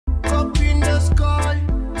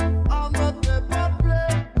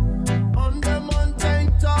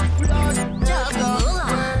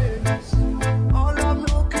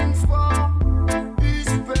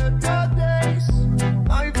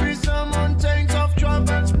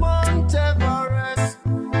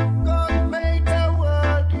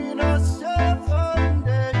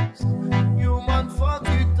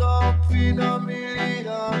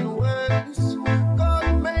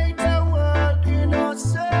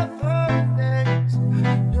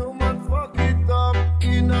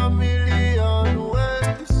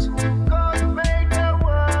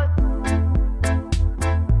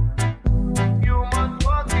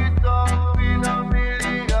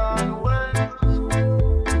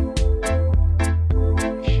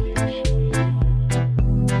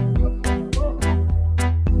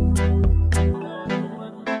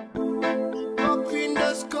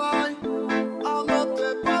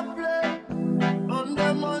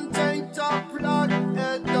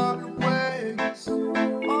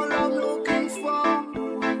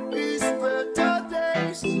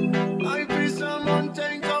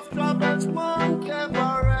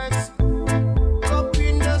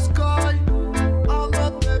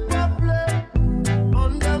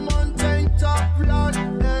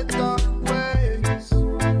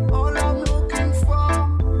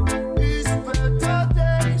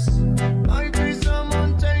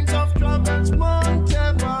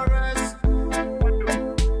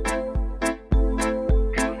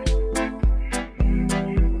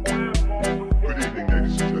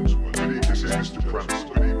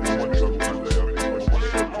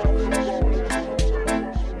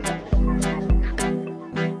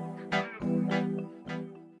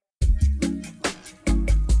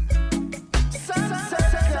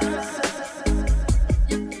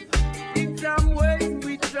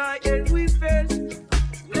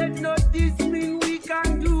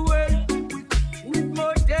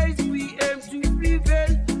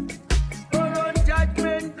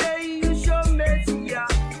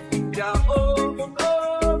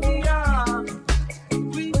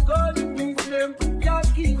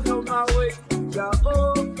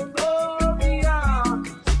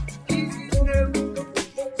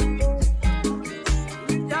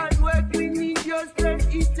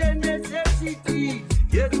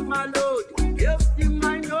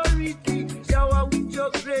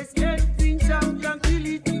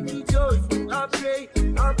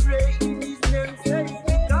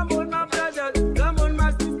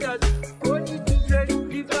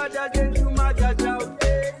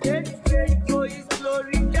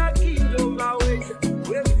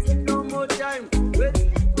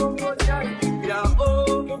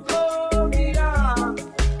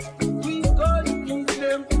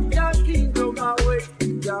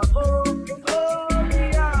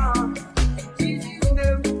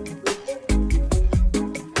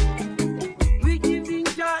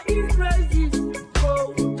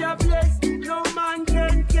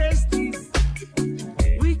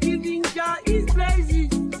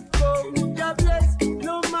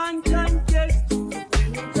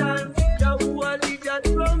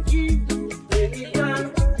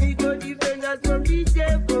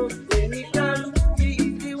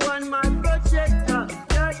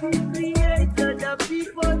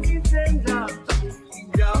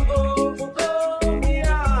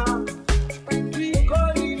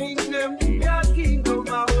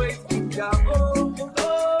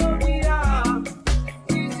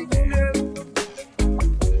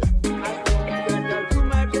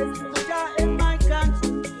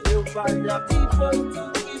find the people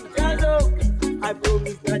to keep the love. I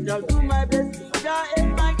promise that I'll do my best to share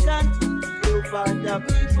in my country. You find the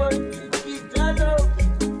people to keep the love.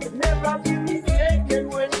 Never be mistaken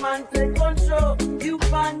when man take control. You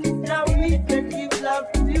find it that we can give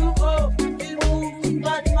love to you all. Remove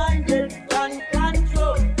bad-minded and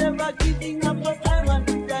control. Never giving up a time and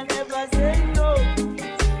we can never say no.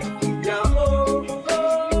 Yeah, oh,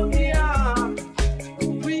 oh, yeah.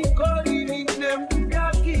 We calling in them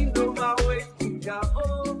the kingdom away. Yeah,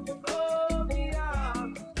 oh, oh, yeah.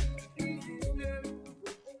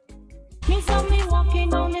 Me saw me walking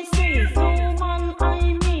down the street, two man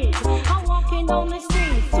I meet. I'm walking down the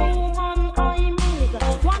street, two man I meet.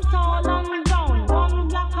 One tall and brown, one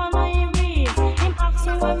black and I read. Him ask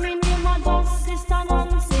me when me name a dust sister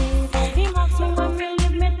Nancy. Him ask me when me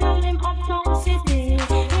live, me tell him uptown city.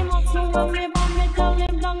 Him ask me when me born, me tell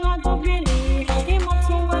him down a Jubilee. Him ask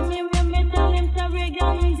me when me tell him Terry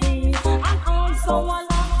Gandhi. And also a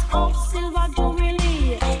lot of silver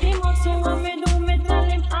Jubilee. Him ask me when me do, me tell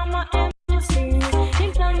him I'm a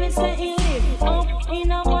him tell me say he live up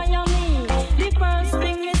in a Miami. The first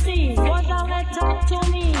thing he see was a letter to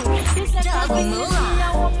me. He said I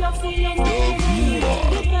hope you're feeling me.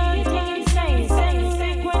 The third thing he say, send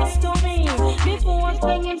request to me. The fourth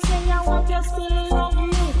thing he say, I hope you still love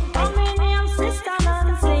me. I'm in name Sister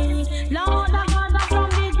Nancy. Lord of God from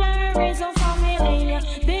the there is a family.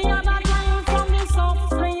 The other time from the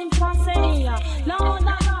suffering passay. Lord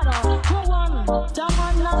of God, who won?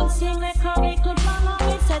 John Nancy make a little plan on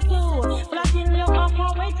me set two. But I till you up a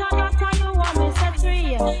wait and that you want me set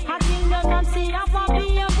three. I till you not see up a be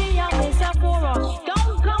and me set four.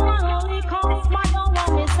 Don't come and only come but don't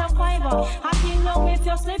want me set five. I till you if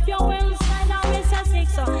you slip you will slide and me set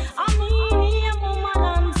six. I mean a woman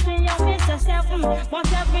and see you me set seven.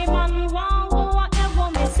 But every man want whatever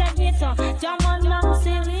me set eight. Jaman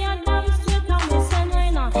Nancy lay them straight and me set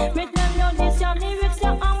nine. Me tell you this your lyrics you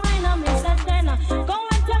are mine and me set ten. Go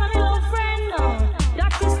and tell me your friend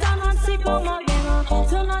that Sister Nancy come again.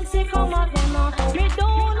 So Nancy come again. Me do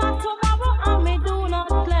not tomorrow and me do not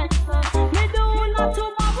plan. Me do not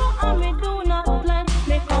tomorrow and me do not plan.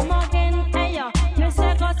 Me come again, hey ya. Me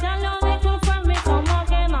say go tell your little friend me come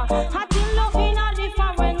again. I till you in a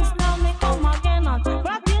difference now me come again.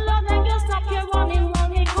 But till you then you stop your running when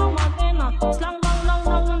me come again. Slang long long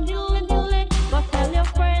long dilly dilly. Go tell your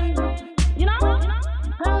friend, you know.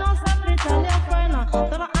 And now simply tell your friend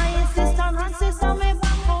that I Sister Nancy so me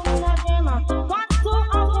back home again. 1, 2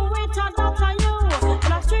 of the waiter that are you.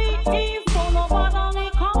 And a 3, 4 nobody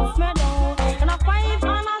comes me down. And a 5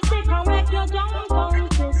 and a 6 I make you jump on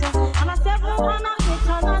this. And a 7 and a 8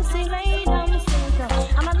 and a 6 lay them sit.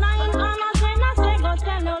 And a 9 and a 10 I say go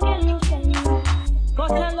tell your little friend. Go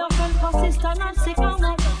tell your friend for Sister Nancy come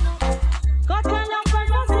again. Go tell your friend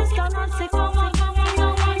for Sister Nancy come again.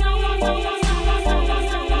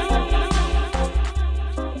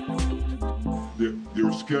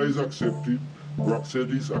 Their scare is accepted,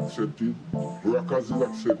 Rocksteady is accepted, Rockers is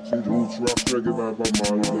accepted, Roots Rock Reggae Vibe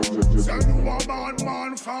Man is accepted. Say you a bad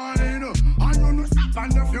man fine, and you no stop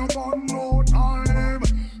and if you want no time.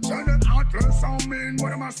 Say them heartless and mean, but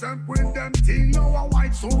them a step with them thing. Now a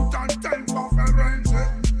white suit and 10 conference.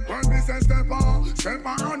 When we say step on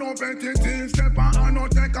and no petty things. Step on and no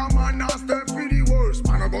take a man and step for the worst.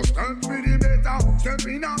 Man a go step for the better. Step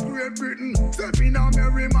in a Great Britain, step in a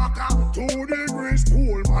Merrimaca. 2 degrees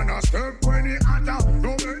cool, man a step when he hotter.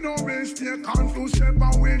 No make no mistake, can't to step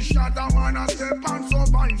away shatter. Man a step and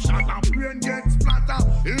survive, shatter, brain get splatter.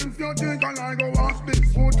 If you think I like go ask big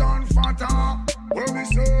foot and fatter. When we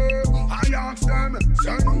say, I ask them,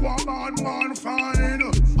 say you a bad man fine.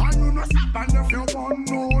 And you no stop and if you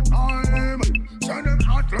want no time. Say them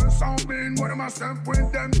heartless and mean, but them a step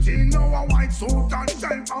with them thing. Now a white suit and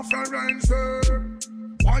self-afference.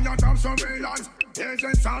 Quiet of surveillance,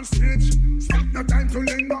 agents and snitch. Stop no time to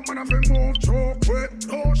linger, man if you move too quick.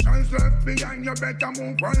 No shells left behind, you better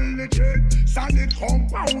move well legit. Solid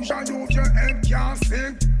compound, shall use your head can't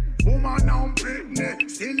sink. Woman now Britney,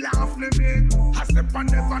 still laugh limit. I step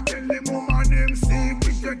and never tell the woman name. See,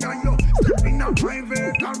 wish you that you step in a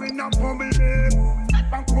private or in a public.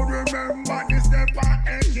 Step and could remember the stepper,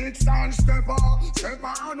 exits and stepper.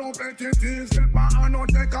 Stepper and no petty things. Stepper and no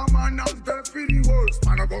take a man and step for the worst.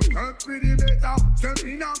 Man I go step for the better. Step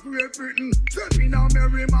in a Great Britain, step in a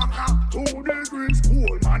Merrimaca. 2 degrees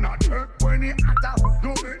cool, man a step when he hotter.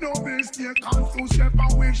 No make no mistake, can't to step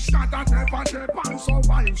away. Shatter, step and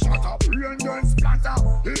survive. Shut up, brain get splatter.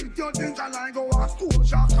 If you think I like go a school,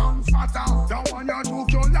 shut come fatter. The one you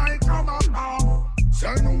took you like a man.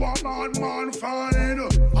 Say you a bad man fine,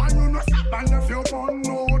 and you no stop and if you want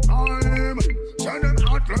no time. Say them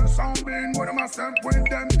heartless step with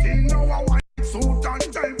them thing. Now a white suit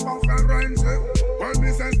and time for forensic. When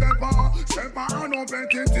me say step on, I no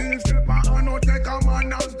petty thief. Step on, I no take a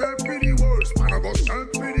man and step for the worst. Man, I go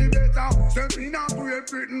step for the better. Step in a Great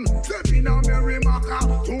Britain, step in a Mary Maca.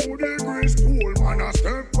 2 degrees cool, man, I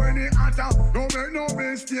step when it hotter. No make no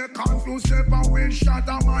mistake, confused step and wind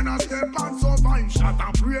shatter. Man, I step and survive,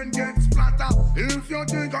 shatter, brain get splatter. If you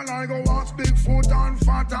think I like go watch Bigfoot and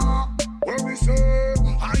fatter. When we say,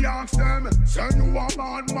 I ask them, say you a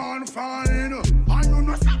bad man fine. And you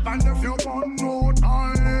no stop and if you want no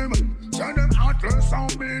time. Say them atlas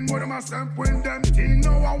and mean, what them a step with them thing.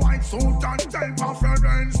 Now a white suit and type of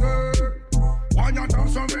forensic. Why you have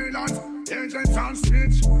surveillance, agents and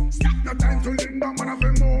snitch. Stop no time to linger, man, if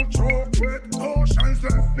you move through quick. Cautions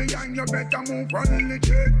left behind, you better move run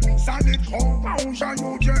legit. Solid compound,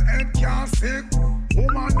 you use your head can't sick.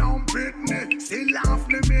 Woman and Britney, still laugh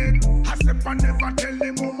limit. I step and never tell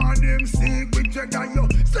them woman them sick. With your guy, you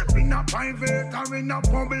step in a private or in a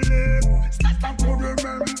public. Step to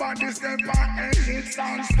remember the stepper, exits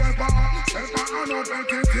and stepper. Stepper, I know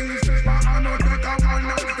better things. Stepper, I know take a man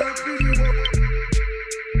and step in the world.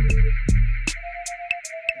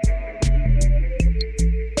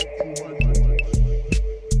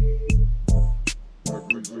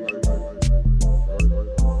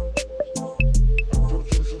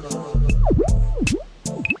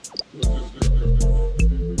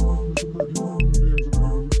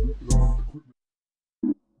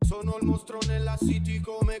 Sono il mostro nella city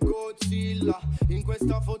come Godzilla. In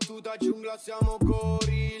questa fottuta giungla siamo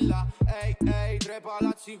gorilla. Ehi, ehi, 3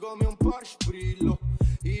 palazzi come un Porsche brillo.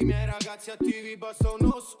 I miei ragazzi attivi basta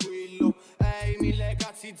uno squillo. Ehi, 1000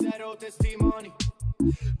 cazzi, 0 testimoni.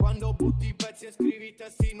 Quando butti i pezzi e scrivi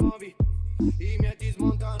testi nuovi, i miei ti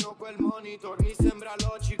smontano quel monitor. Mi sembra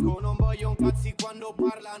logico, non voglio un cazzi quando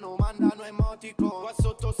parlano, mandano emoticon. Qua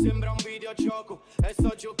sotto sembra un videogioco e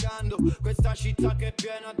sto giocando. Questa città che è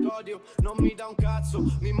piena d'odio non mi dà un cazzo.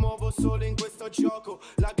 Mi muovo solo in questo gioco,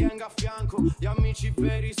 la gang a fianco. Gli amici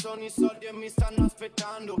veri sono i soldi e mi stanno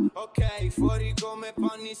aspettando. Ok, fuori come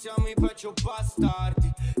panni siamo i peggio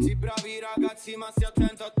bastardi. Sì, bravi ragazzi ma stai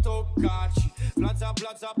attento a toccarci. Plaza,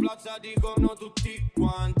 plaza, plaza dicono tutti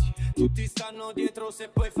quanti. Tutti stanno dietro se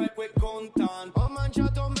poi fai quel contante. Ho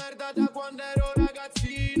mangiato merda da quando ero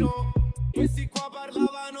ragazzino. Questi qua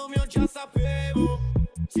parlavano, io già sapevo.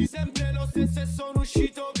 Sì, sempre lo stesso e sono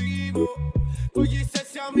uscito vivo. Con gli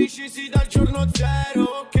stessi amici sì dal giorno zero.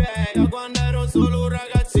 Ok, da quando ero solo un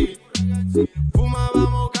ragazzino.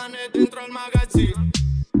 Fumavamo canne dentro al magazzino.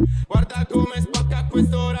 Guarda come spacca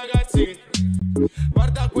questo ragazzino.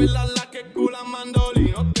 Guarda quella là che culo a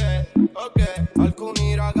mandolino. Ok, ok.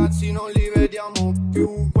 Alcuni ragazzi non li vediamo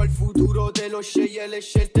più. Quel futuro te lo scegli e le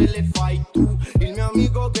scelte le fai tu. Il mio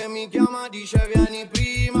amico che mi chiama dice vieni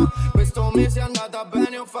prima. Questo mese è andata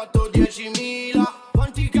bene, ho fatto 10.000.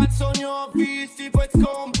 Quanti cazzo ne ho visti poi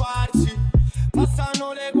scomparsi.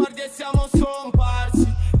 Passano le guardie e siamo scomparsi.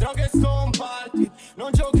 Droghe scomparti.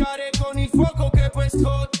 Non giocare con il fuoco che puoi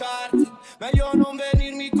scottarti. Meglio non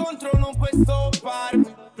venirmi contro, non puoi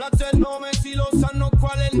stopparmi. Plaza il nome, sì lo sanno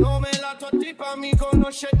qual è il nome. La tua tipa mi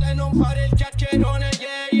conosce e non fare il chiacchierone.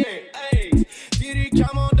 Yeah, yeah, ehi. Ti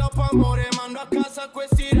richiamo dopo amore. Mando a casa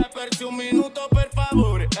questi rapper su un minuto per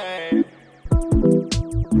favore. Ehi.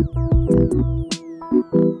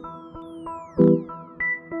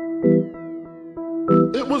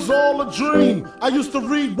 It was all a dream. I used to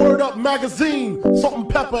read Word Up magazine. Salt and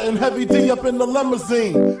Pepper and Heavy D up in the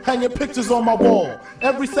limousine. Hanging pictures on my wall.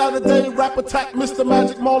 Every Saturday, rap attack Mr.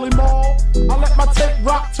 Magic Marley Marl. I let my tape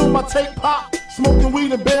rock till my tape pop. Smoking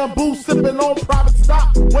weed and bamboo, sipping on private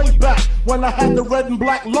stock. Way back when I had the red and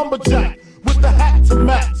black lumberjack with the hat to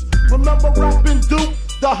match. Remember rapping Duke?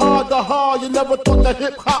 The hard, you never thought that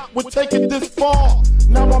hip-hop would take it this far.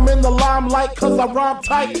 Now I'm in the limelight cause I rhyme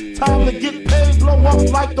tight. Time to get paid, blow up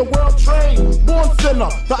like the world trade. Born sinner,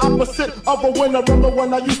 the opposite of a winner. Remember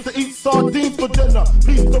when I used to eat sardines for dinner?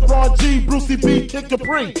 Peace to Ron G, Brucey B, Kid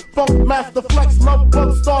Capri, Funk Master Flex, Love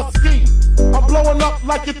Bug, Star Ski. I'm blowing up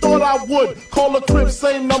like you thought I would. Call a crib,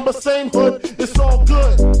 same number, same hood. It's all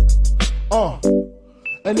good.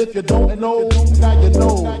 And if you don't know, now you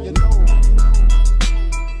know. Now you know.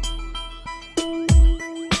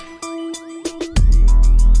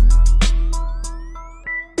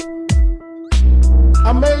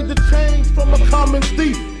 I made the change from a common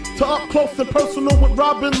thief to up close and personal with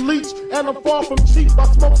Robin Leach, and I'm far from cheap. I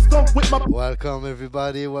smoke skunk with my. Welcome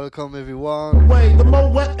everybody, welcome everyone. Way the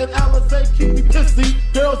Moet and Alizé keep me pissy.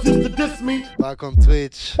 Girls used to diss me. Back on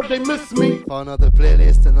Twitch. They miss me. For another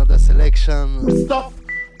playlist, another selection. Stuff.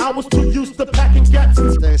 I was too used to packing gats.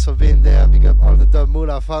 Thanks for being there. Big up all the dub moolah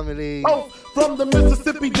la family. Oh, from the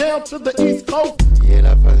Mississippi down to the East Coast. Yeah,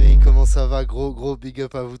 la famille, comment ça va? Gros big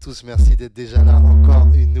up à vous tous. Merci d'être déjà là. Encore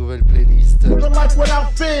une nouvelle playlist. The life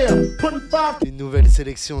without fear. Putting five Une nouvelle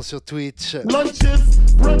sélection sur Twitch. lunches,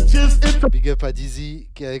 brunches, into Big up à Dizzy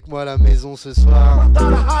qui est avec moi à la maison ce soir. out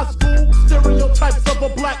of high school. Stereotypes of a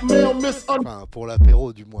black male Enfin, pour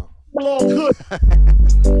l'apéro du moins. good.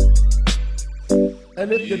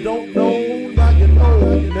 And if you don't know, now you know,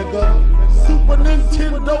 nigga. Super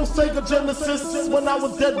Nintendo, Sega Genesis. When I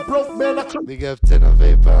was dead broke, man, I couldn't Big up Tena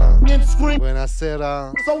Vapor. scream.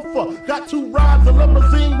 Buonasera. Sofa, got 2 rides, a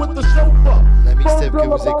limousine with the chauffeur. La mixtape que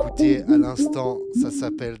vous écoutiez à l'instant, ça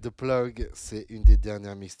s'appelle The Plug. C'est une des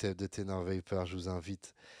dernières mixtapes de Tenor Vapor. Je vous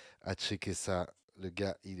invite à checker ça. Le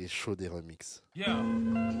gars, il est chaud des remixes. Check it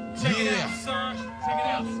out, son. Check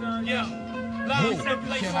it out, son. Live and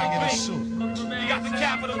simple, Can I get a suit? You got the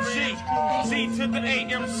capital G, Z to the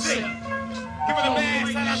AMC. Give it a man,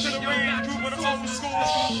 shout out to the Rand, group of the old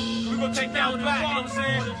school. We gon' take down black, you know what I'm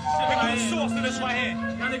saying? We got the source to this right here.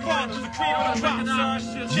 And they brought the cream on the drop,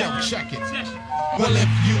 son. Yo, check it. Well,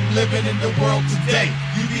 if you living in the world today,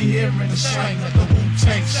 you be hearing the slang that the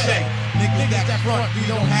Wu-Tang say. Nigga, that front, we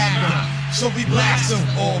don't have them. So we blast them,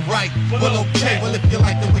 alright, well okay. Well if you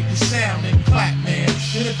like the way you sound, then clap, man.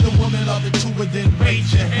 And if the woman love it too, then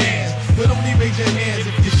raise your hands. But only raise your hands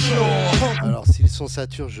if you're sure. Alors, si le son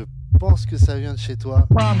sature, je pense que ça vient de chez toi.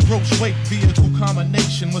 Prime gross weight vehicle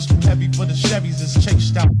combination was too heavy for the Chevys is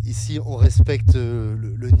chased out. Ici, on respecte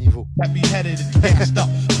le niveau. That be headed and gassed up,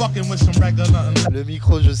 fucking with some regular and Le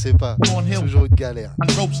micro, je sais pas. on hill. Toujours une galère.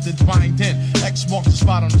 Roasted, bind in, X marks the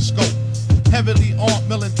spot on the scope. Heavily armed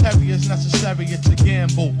military is necessary, it's a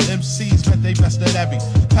gamble. MCs bet they best at every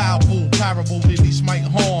powerful, parable release might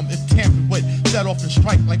harm if tampered with, set off and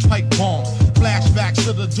strike like pipe bombs. Flashbacks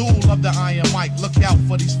to the duel of the Iron Mike. Look out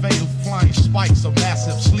for these fatal flying spikes of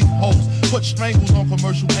massive sleep holes. Put strangles on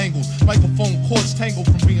commercial angles. Microphone cords tangled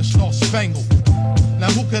from being star spangled.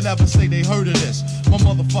 Now who could ever say they heard of this? My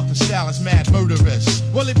motherfucking style is mad murderous.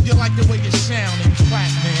 Well, if you like the way you sound, then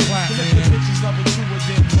clap, man. Clap, man. If the bitches love it too,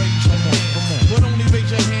 then raise your hand. Come on. But only raise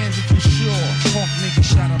your hands if you're sure. Punk nigga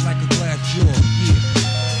shining like a glass jaw,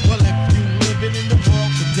 yeah. Well, if you living in the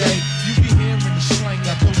world today, you be hearing the slang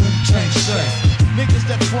that the Wu-Tang say. Niggas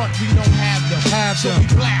that front, we don't have them. So we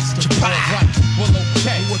blast them. Right, well,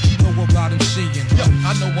 okay. What you know about him seeing? Yo,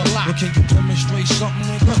 I know a lot. But can you demonstrate something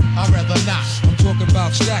with him? I'd rather not. I'm talking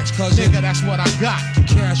about stacks, cause Nigga, that's what I got.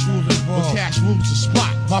 cash rules With involved. cash rules to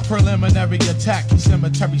spot. My preliminary attack, the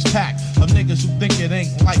cemetery's packed of niggas who think it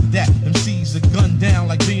ain't like that. MCs are gunned down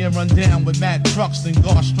like being run down with mad trucks. Then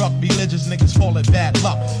God struck religious niggas call it bad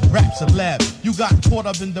luck. Raps a lab. You got caught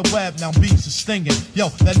up in the web, now beats are stinging. Yo,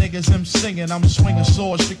 that nigga's him singing. I'm swinging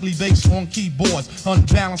swords, strictly based on keyboards.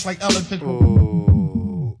 Unbalanced like elephant. Oh.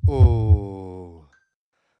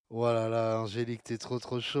 Oh là là, Angélique, t'es trop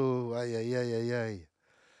chaud. Aïe, aïe, aïe, aïe, aïe.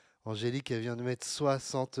 Angélique, elle vient de mettre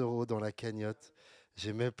 60 € dans la cagnotte.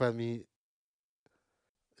 J'ai même pas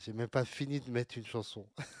fini de mettre une chanson.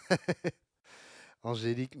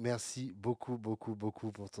 Angélique, merci beaucoup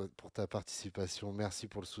pour ta participation. Merci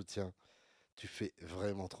pour le soutien. Tu fais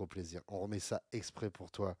vraiment trop plaisir. On remet ça exprès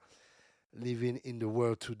pour toi. Living in the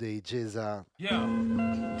world today, Jeza. Check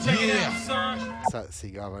it out, son. Ça, c'est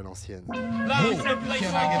grave à l'ancienne. Live and simple,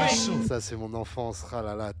 Can I get a suit? Ça, c'est mon enfance. Ah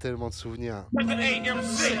là là, tellement de souvenirs. to the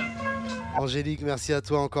AMC. Angélique, merci à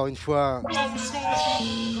toi encore une fois. Old school.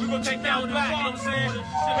 We gon' take down black, you know what I'm saying?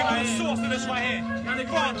 We got the source to this right here. And they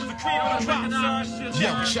brought the cream on the drop, son.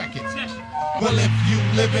 Yo, check it. Well, if you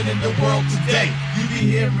living in the world today, you be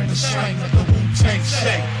hearing the slang that the Wu-Tang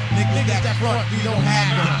say. Nigga, that front, we don't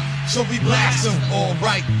have them. So we blast them,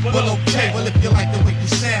 alright, well okay. Well if you like the way you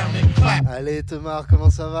sound, then clap. Allez, Temar, comment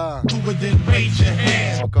ça va? Do it, then raise your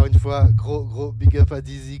hands. Encore une fois, gros big up à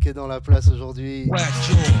Dizzy qui est dans la place aujourd'hui. Black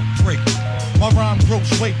jaw, break. My rhyme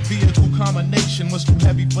gross weight vehicle combination was too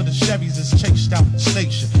heavy for the Chevys is chased out the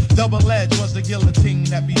station. Double edge was the guillotine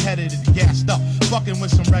that beheaded and gassed up. Fucking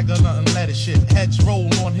with some regular unleaded shit. Heads roll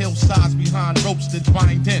on hillsides behind ropes that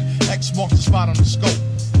bind in. X marks the spot on the scope.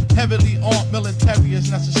 Heavily armed military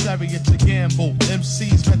is necessary, it's a gamble.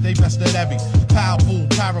 MCs bet they best at every powerful,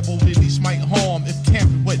 parable release might harm if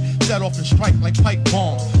tampered with, set off and strike like pipe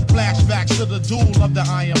bombs. Flashbacks to the duel of the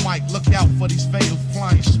Iron Mike. Look out for these fatal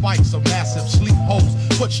flying spikes of massive sleep holes.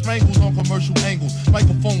 Put strangles on commercial angles.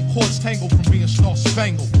 Microphone cords tangled from being star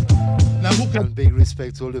spangled. Now who can And big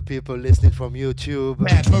respect to all the people listening from YouTube.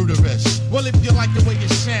 mad murderous? Well, if you like the way you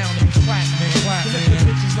sound, then clap, man. Clap, man. If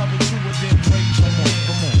the bitches love it too, then raise your hand.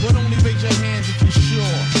 Come on. But only raise your hands if you're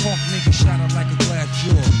sure. Punk nigga shining like a glass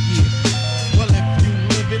jaw, yeah. Well, if you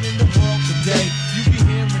living in the world today, you be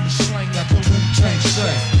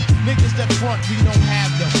front, we don't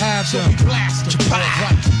have them. So we blast them.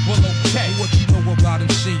 Right, well, okay. What you know about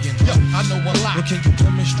MCing? Yo, I know a lot. But can you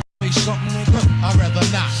demonstrate something, nigga? I'd rather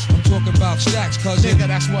not. I'm talking about stacks, cuz Nigga,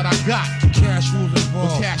 that's what I got. cash rules With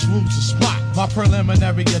involved. cash rules the spot. My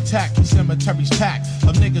preliminary attack, the cemetery's packed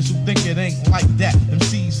of niggas who think it ain't like that.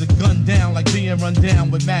 MCs are gunned down like being run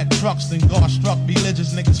down with mad trucks. Then God struck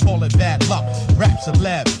religious niggas call it bad luck. Rap's a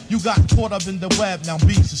lab. You got caught up in the web, now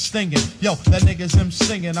beats are stinging. Yo, that nigga's him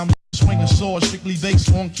singing. I'm swinging swords, strictly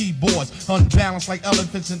based on keyboards. Unbalanced like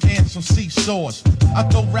elephants and ants on seesaws. I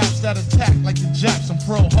throw raps that attack like the Japs on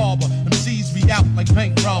Pearl Harbor. MCs be out like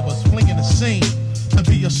bank robbers, flinging the scene. To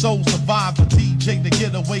be a soul survivor, DJ the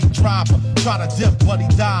getaway driver. Try to dip, but he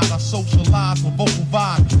died. I socialized with vocal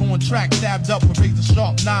vibe. On track, stabbed up with razor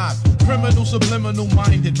sharp knives. Criminal, subliminal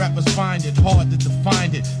minded, rappers find it hard to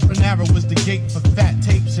define it. For narrow is the gate for fat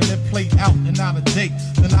tapes, and it played out and out of date.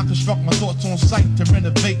 Then I construct my thoughts on sight to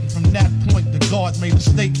renovate. And from that point, the guards made a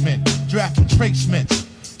statement, drafting tracements.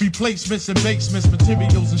 Replacements and basements,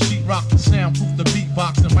 materials and sheetrock to soundproof the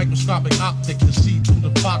beatbox and microscopic optic to see through the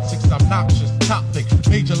foxics. Obnoxious topic,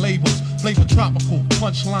 major labels, flavor tropical,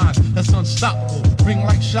 punchlines that's unstoppable. Bring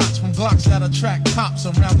like shots from Glocks that attract cops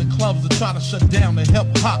around the clubs to try to shut down the hip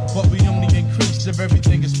hop. But we only increase if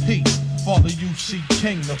everything is peace. Father UC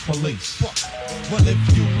King, the police. Well, if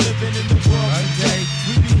you living in the world today,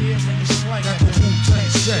 we be hearing the slang that the Wu-Tang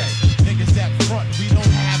say. Niggas that front, we don't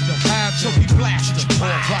have them. So we blast them.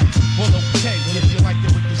 Right, well, okay. Well, if you like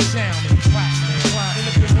it with the sound and clap, man. And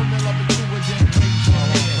if you're women love it too, then raise your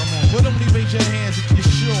hand. But only raise your hands if you're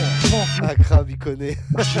sure. Ah, Crab, il connaît.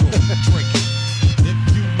 Sure, break it. If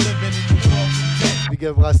you living in the world today, Big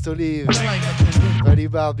up Rastolive.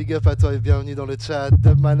 Valibar, big up à toi et bienvenue dans le chat.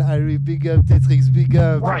 Dubman Harry, big up Tetrix, big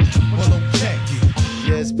up. right, well, okay.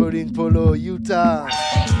 Yes, Pauline Polo, Utah.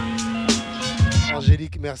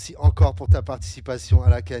 Angélique, merci encore pour ta participation à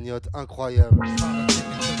la cagnotte, incroyable.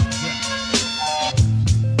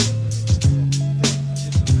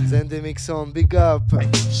 Zendemixon, big up.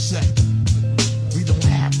 We don't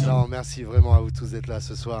have them. Non, merci vraiment à vous tous d'être là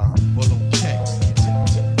ce soir. Well, okay.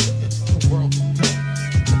 The world today.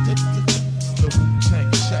 The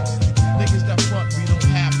Wu-Tang say. Niggas that front, we don't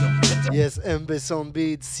have them. Yes, MB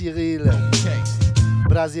Soundbeat, Cyril, Okay.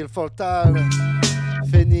 Brasil Fortal,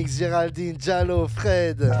 Phoenix, Géraldine, Jallo,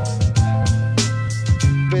 Fred,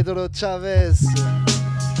 Pedro Chavez.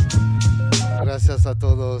 Gracias a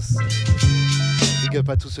todos. Big up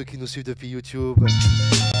à tous ceux qui nous suivent depuis YouTube.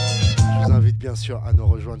 Je vous invite bien sûr à nous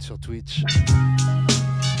rejoindre sur Twitch.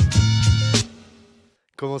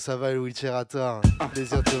 Comment ça va, Louis Cherator?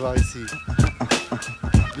 Plaisir de te voir ici.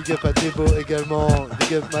 Big up à Thébo également.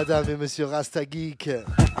 Big up Madame et Monsieur Rasta Geek.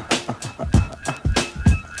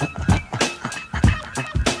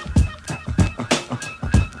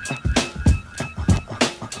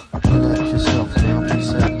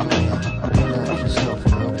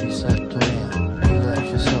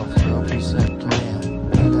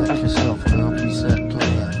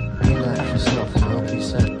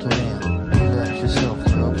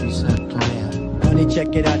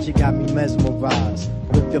 Check it out, you got me mesmerized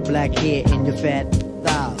with your black hair and your fat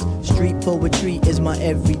thighs. Street poetry is my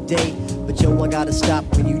everyday, but yo, I gotta stop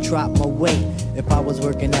when you drop my weight. If I was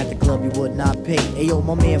working at the club, you would not pay. Hey yo,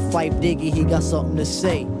 my man Fife Diggy, he got something to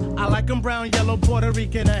say. I like him brown, yellow, Puerto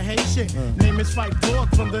Rican, or Haitian. Name is Fife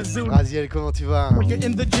Dog from the zoo. Raziel, comment tu vas? We're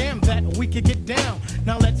in the jam that we could get down.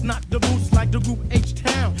 Now let's knock the boots like the group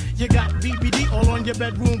H-Town. You got BBD all on your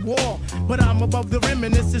bedroom wall, but I'm above the rim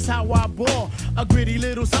and this is how I ball. A gritty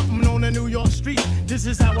little something on a New York street. This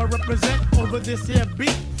is how I represent over this here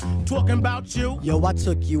beat. Talking about you. Yo, I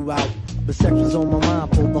took you out, but sex was on my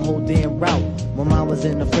mind for the whole damn route. My mind was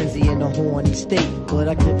in a frenzy in a horny state, but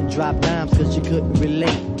I couldn't drop dimes cause you couldn't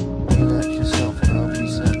relate. Relax yourself, girl, be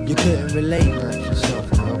set. You couldn't relate. Relax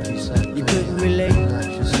yourself, girl, be set. You couldn't relate. Relax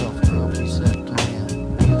yourself, girl, be set.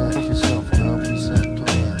 Relax yourself, girl, be set.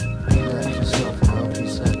 Relax yourself, girl, be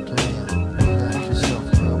set. Relax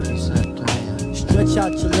yourself, girl, be set. Stretch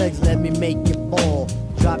out your legs, let me make you fall.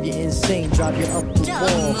 Drive you insane, drive you up the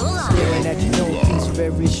wall. Staring at your nose, piece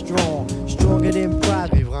very strong. Stronger than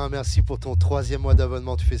pride. Riverain, merci pour ton 3e mois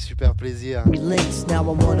d'abonnement, tu fais super plaisir. Links, now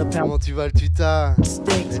I wanna Comment tu vas le tuta?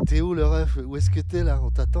 T'es où le ref? Où est-ce que t'es là?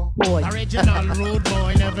 On t'attend. Original rude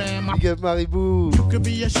boy, never am I. Big up Maribou. You could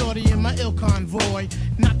be a shorty in my ill convoy.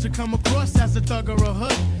 Not to come across as a thug or a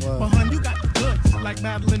hood. But hun, you got the goods, like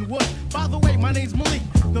Madeline Wood. By the way, my name's Malik,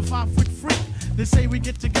 the 5-foot freak. They say we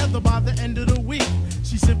get together by the end of the week.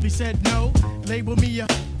 She simply said no, label me a.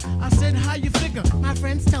 I said, how you figure? My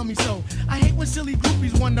friends tell me so. I hate when silly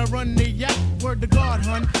groupies wanna run their yacht. Word to God,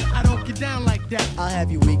 hun, I don't get down like that. I'll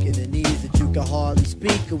have you weak in the knees that you can hardly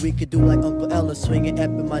speak. Or we could do like Uncle Ella swinging up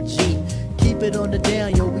in my Jeep. Keep it on the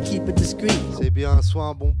down, yo, we keep it discreet. C'est bien, sois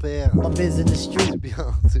un bon père. I'm in the street.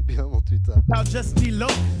 C'est bien mon tuta. I'll just be low,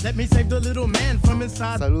 let me save the little man from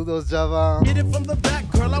inside. Saludos Java. Get it from the back,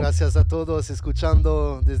 girl. Gracias a todos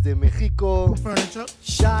escuchando desde México. Furniture.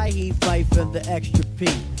 Shy Heat Fife and the Extra P.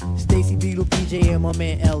 Stacy Beetle, PJ, and my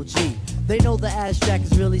man LG. They know the ass jack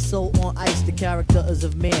is really so on ice. The character is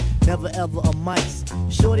of man, never ever a mice.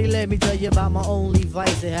 Shorty, let me tell you about my only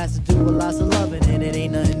vice. It has to do with lots of loving, and it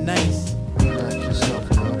ain't nothing nice. Relax yourself,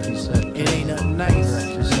 girl, please set. It ain't nothing nice. Relax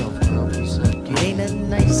yourself, girl, please set. It ain't nothing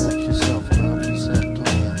nice. Relax yourself, girl, please set.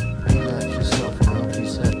 Relax yourself, girl,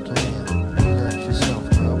 please set. Relax yourself,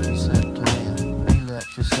 girl, please set.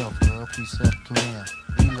 Relax yourself, girl, please set.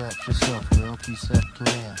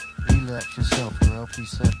 Relax yourself, girl,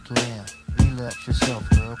 please set. Relax yourself,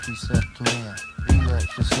 girl, please set.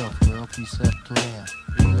 Relax yourself, girl, please set.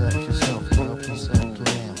 Relax yourself, girl, please set.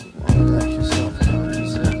 Relax yourself, girl, please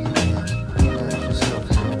set. Relax yourself,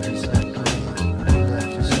 girl, please set. Relax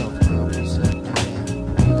yourself, girl, please set.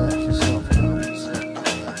 Relax yourself, girl, please set.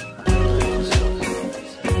 Relax yourself, girl,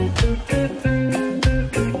 please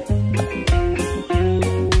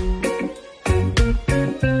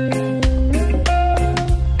set.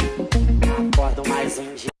 Acordo mais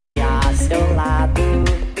um dia a seu lado,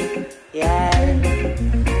 yeah.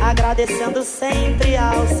 Agradecendo sempre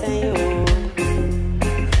ao Senhor.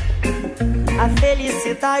 A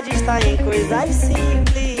felicidade está em coisas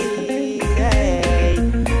simples, yeah.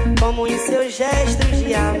 Como em seus gestos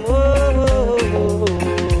de amor.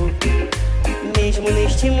 Mesmo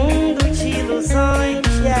neste mundo de ilusões,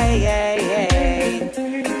 yeah, yeah, yeah.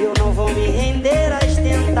 Eu não vou me render às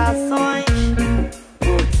tentações,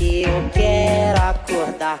 porque eu quero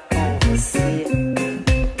acordar com você.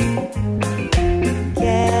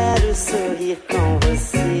 Quero sorrir com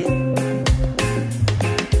você.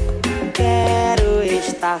 Quero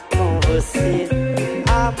estar com você,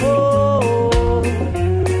 amor.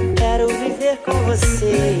 Quero viver com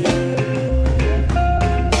você.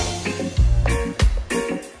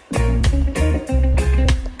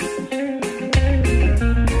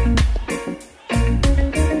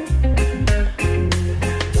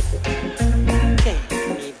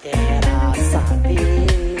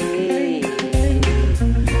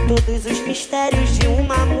 Mistérios de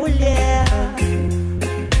uma mulher,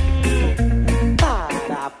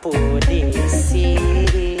 para poder ser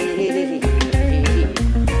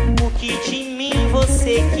o que de mim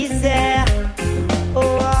você quiser.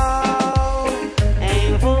 Oh,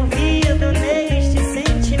 envolvido neste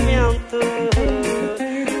sentimento,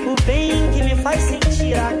 o bem que me faz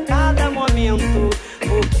sentir a cada momento,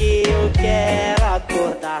 porque eu quero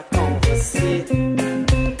acordar com você.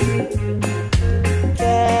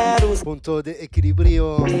 Punto de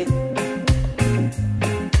equilibrio.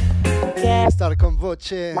 Estar con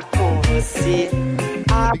voce.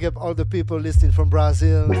 Big up all the people listening from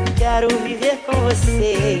Brazil. Quero viver com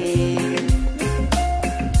você.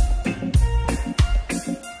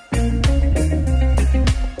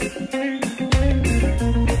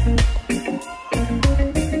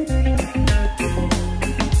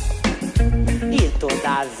 E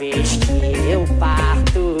toda vez que eu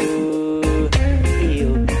parto,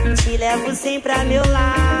 levo sempre a meu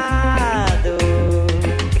lado.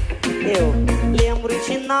 Eu lembro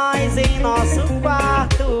de nós em nosso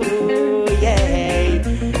quarto, yeah.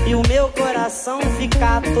 E o meu coração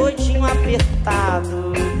fica todinho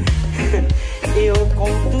apertado. Eu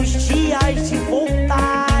conto os dias de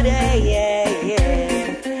voltar, yeah, yeah,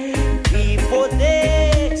 yeah. E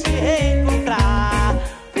poder te reencontrar,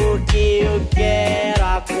 porque eu quero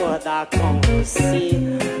acordar com você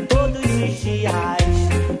todos os dias.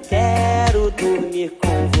 Quero dormir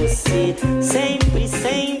com você, sempre,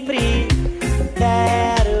 sempre.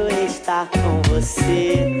 Quero estar com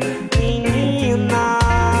você, menina.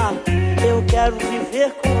 Eu quero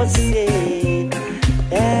viver com você.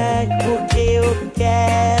 É porque eu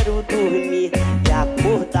quero dormir e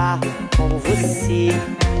acordar com você.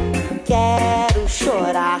 Quero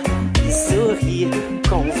chorar e sorrir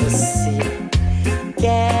com você.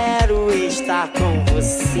 Quero estar com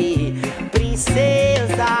você,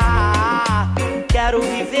 princesa. Quero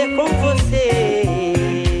viver com você.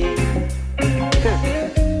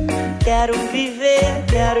 Quero viver,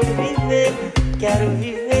 quero viver, quero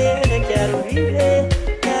viver, quero viver,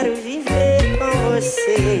 quero viver com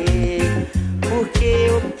você. Porque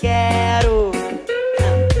eu quero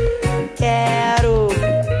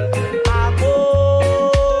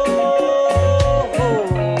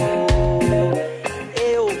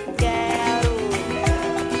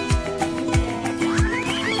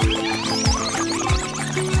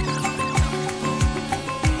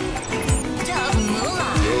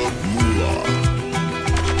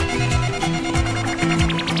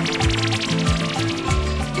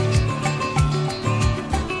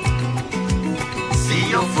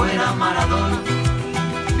yo fuera Maradona,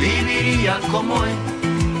 viviría como él.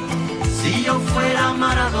 Si yo fuera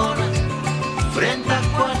Maradona, frente a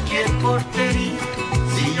cualquier portería.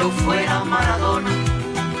 Si yo fuera Maradona,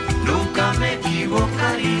 nunca me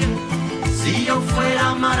equivocaría. Si yo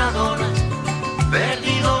fuera Maradona,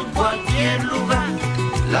 perdido en cualquier lugar.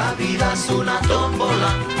 La vida es una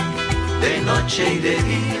tómbola, de noche y de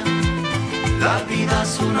día. La vida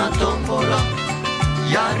es una tómbola,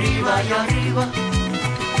 y arriba y arriba.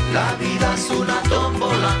 La vida es una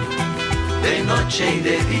tómbola, de noche y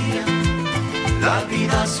de día. La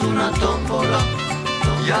vida es una tómbola,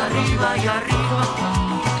 y arriba y arriba.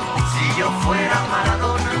 Si yo fuera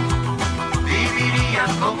Maradona, viviría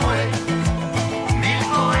como él. 1000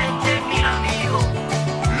 cohetes, 1000 amigos,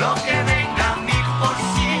 lo que venga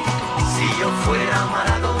 1000%. Si yo fuera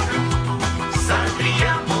Maradona,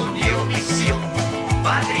 saldría Mundiovisión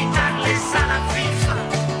para gritarles a la FIFA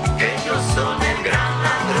que ellos son el gran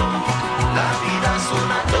ladrón. La vida es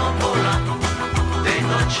una tómbola, de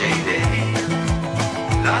noche y de día.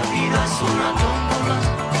 La vida es una tómbola,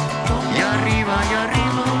 y arriba y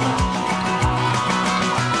arriba.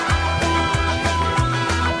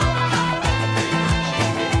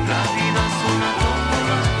 La vida es una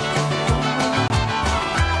tómbola,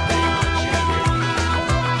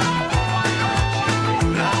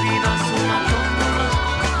 la vida es una tómbola,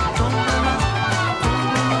 tómbola,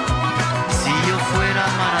 tómbola. Si yo fuera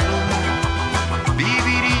Maradona,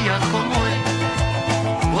 viviría como él,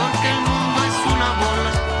 porque el mundo es una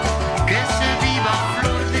bola que se viva a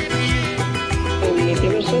flor de piel. Mi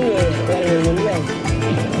primer sueño es jugar en el mundial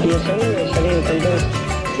y el segundo es salir campeón.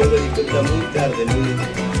 Yo me di cuenta muy tarde, muy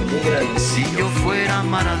grande. Si yo fuera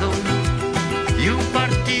Maradona y un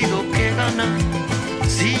partido que ganar.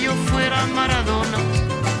 Si yo fuera Maradona,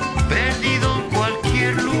 perdido en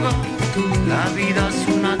cualquier lugar. La vida es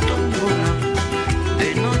una tómbola, de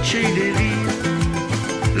noche y de día.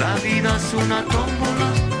 La vida es una tómbola,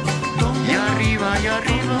 y arriba y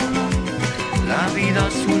arriba. La vida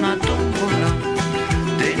es una tómbola,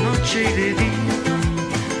 de noche y de día.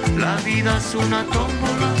 La vida es una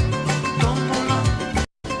tómbola, tómbola,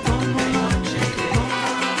 tómbola.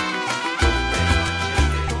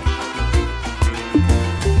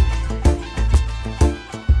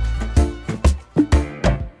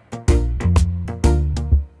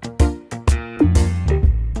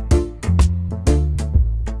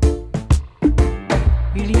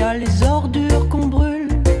 Il y a les ordures qu'on brûle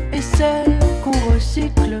et celles qu'on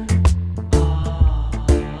recycle.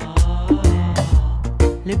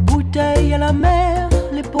 Les bouteilles à la mer,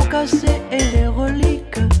 les pots cassés et les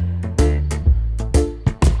reliques.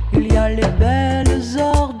 Il y a les belles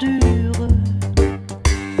ordures,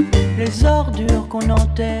 les ordures qu'on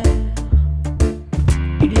enterre.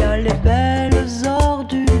 Il y a les belles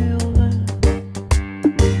ordures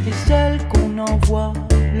et celles qu'on envoie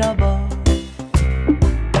là-bas.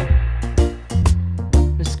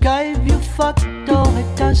 Le Skyview Factor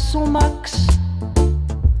est à son max.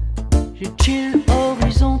 Je chill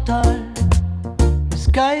horizontal. Le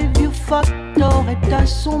Skyview Factor est à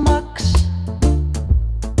son max.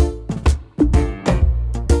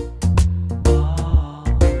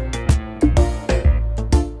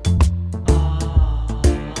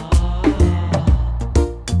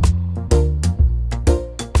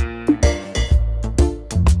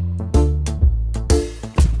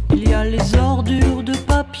 Il y a les ordures de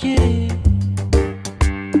papier,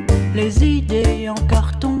 les idées en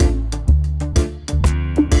carton,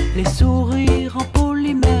 les sourires en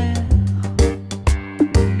polymère,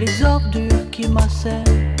 les ordures qui macèrent,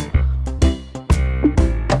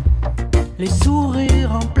 les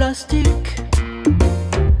sourires en plastique,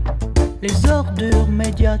 les ordures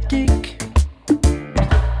médiatiques,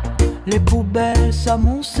 les poubelles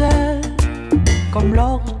s'amoncellent comme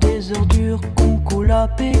lors des ordures qu'on coule à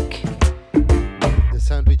pic. The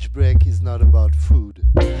sandwich break is not about food,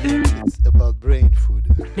 it's about brain food.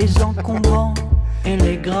 Les encombrants et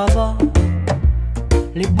les gravats,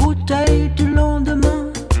 les bouteilles du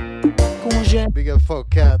lendemain qu'on jette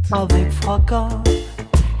avec fracas.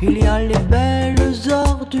 Il y a les belles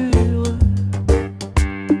ordures,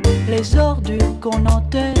 les ordures qu'on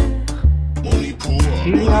enterre. Il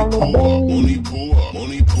y a les belles...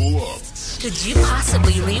 Could you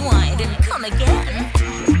possibly rewind and come again?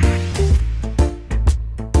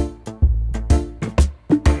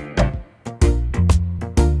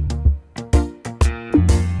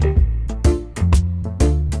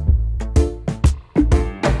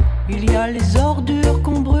 Il y a les ordures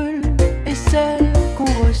qu'on brûle et celles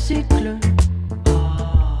qu'on recycle.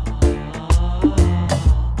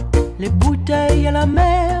 Les bouteilles à la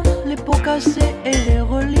mer, les pots cassés et les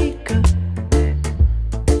reliques.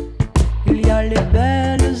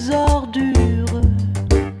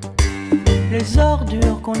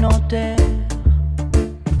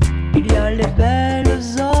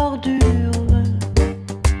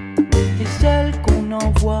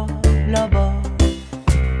 envoie là-bas.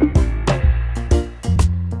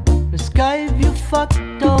 Le Skyview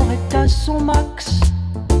Factor est à son max.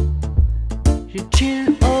 Je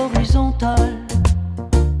chill horizontal.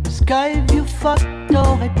 Le Skyview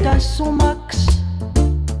Factor est à son max.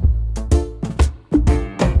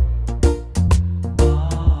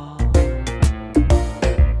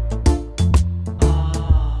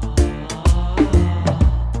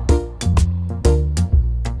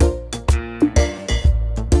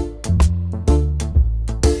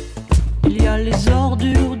 Il y a les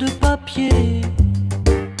ordures de papier,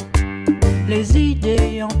 les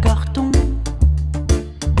idées en carton,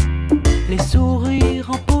 les sourires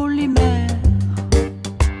en polymère,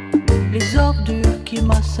 les ordures qui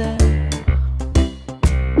macèrent,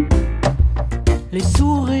 les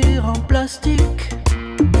sourires en plastique,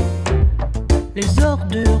 les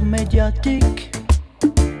ordures médiatiques,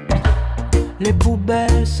 les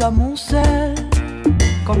poubelles s'amoncellent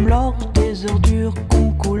comme lors des ordures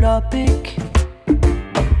qu'on coule à pic.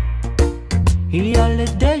 Il y a les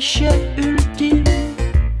déchets ultimes,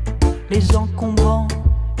 les encombrants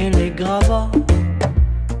et les gravats,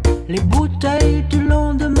 les bouteilles du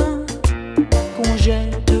lendemain qu'on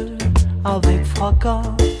jette avec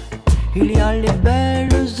fracas. Il y a les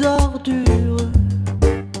belles ordures,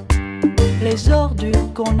 les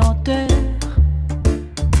ordures qu'on enterre.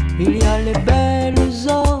 Il y a les belles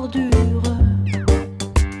ordures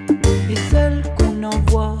et celles qu'on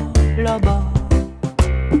envoie là-bas.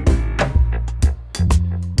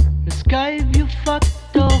 Le Skyview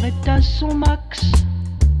Factor est à son max.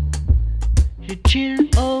 Je chill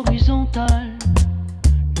horizontal.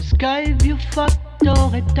 Le Skyview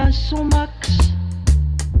Factor est à son max.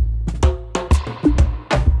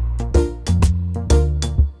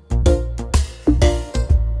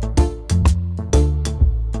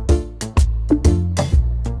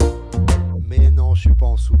 Mais non, je suis pas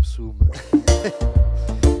en soum-soum.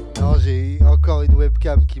 Non, j'ai encore une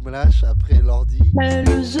webcam qui me lâche après l'ordi.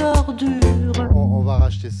 Les ordures. On va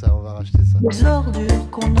racheter ça, on va racheter ça. Les ordures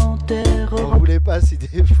qu'on enterre. On voulait pas si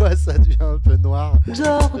des fois ça devient un peu noir.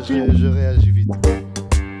 Je réagis vite.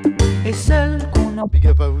 Et celles qu'on a. Big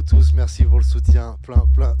up à vous tous, merci pour le soutien. Plein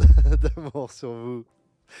d'amour sur vous.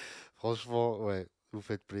 Franchement, ouais, vous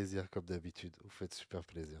faites plaisir comme d'habitude. Vous faites super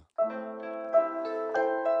plaisir.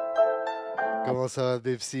 Comment ça va,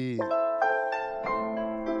 Bepsi?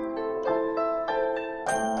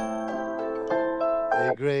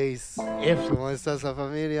 Hey Grace, comment est-ce sa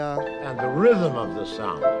familia? And the rhythm of the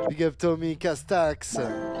sound Big up Tommy Castax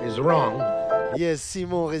is wrong. Yes,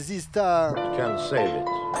 Simon Resista Can save it.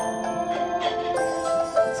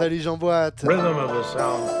 Salut Jean Boite. Rhythm of the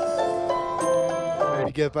sound.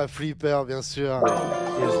 Big up à Flipper, bien sûr.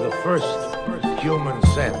 Is the first human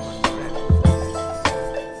sense.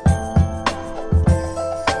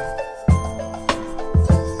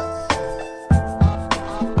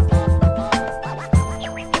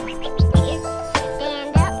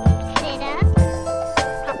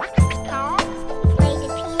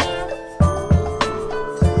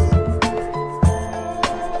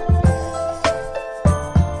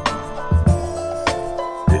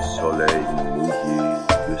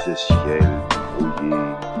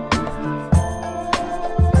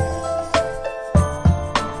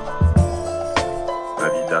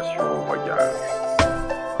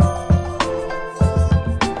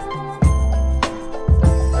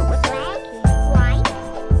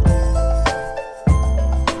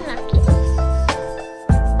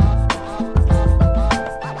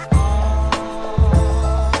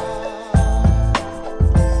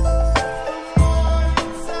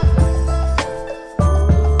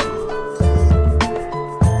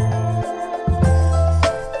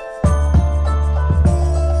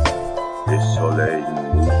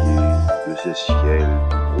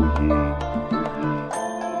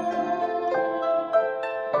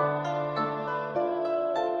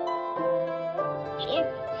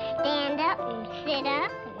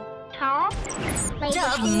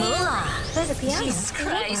 Jesus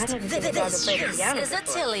Christ. This is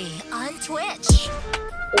Atili on Twitch.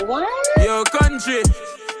 What? Yo, country.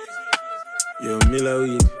 Yo, Miller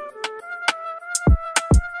Weed.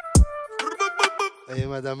 Hey,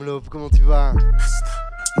 Madame Lope, comment tu vas?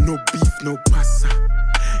 No beef, no passa.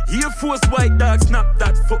 Here force white dog snap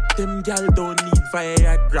that. Fuck them gal don't need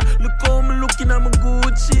Viagra. Look how I'm looking, I'm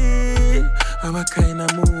Gucci. How kind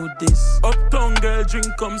of mood this? Uptown girl drink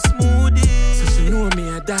come smoothie. So she know me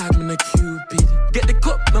a dog, me a Cupid. Get the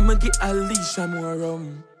cup, I'ma get a leash, I'm more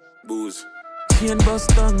rum. Booze. champagne bust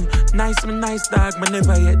tongue. Nice, me nice dog, me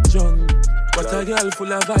never yet drunk. But a girl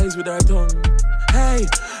full of eyes with her tongue. Hey,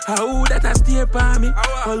 how that I stay by me?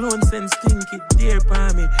 Alone sense stinky, dear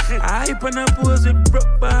by me. I hype and I pose with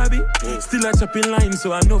broke Barbie. Still a chopping line,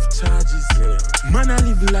 so enough charges. Man, I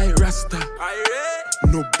live like Rasta.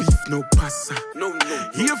 No beef, no pasta. No.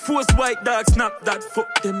 Here force white dog, snap that.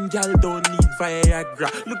 Fuck them, gal don't need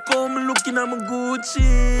Viagra. Look how me looking at my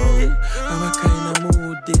Gucci. How kind of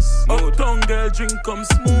mood this? Uptown girl drink come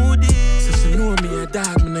smoothie. So she know me a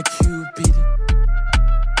dog, me a Cupid.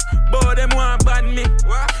 But them want ban me.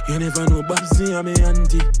 You never know Babsy and me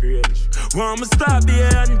auntie. Want me start the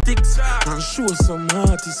antics and show some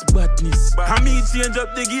artist badness. I me change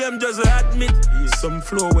up the game just admit. Some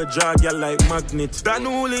flow with drag you like magnet. Then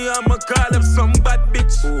only I'ma call up some bad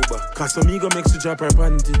bitch. Cause some ego makes you drop her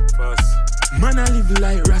panty. Man, I live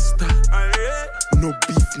like Rasta. No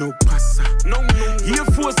beef, no pasta. No. Here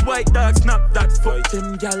force white dog, snap that. Fuck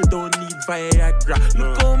them, gal don't need Viagra.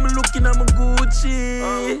 Look how me looking at my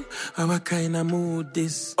Gucci. How kind of mood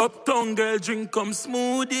this? Uptown girl drink come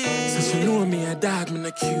smoothie. So she know me a dog, me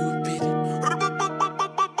a Cupid.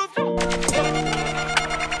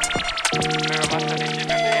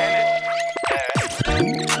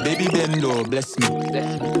 Baby bendo, bless me.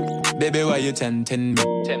 Baby, why you tempting me?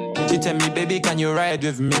 She tell me, baby, can you ride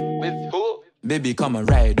with me? With who? Baby, come and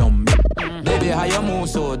ride on me. Baby, how you move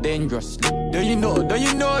so dangerously? Do you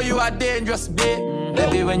know you are dangerous, babe?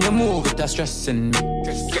 Baby, when you move, it's stressing me.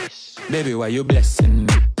 Baby, why you blessing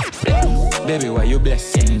me? Baby, why you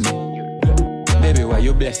blessing me? Baby, why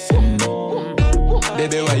you blessing me?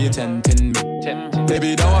 Baby, why you tempting me?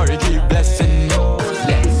 Baby, don't worry, keep blessing me.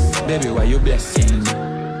 Bless. Baby, why you blessing me?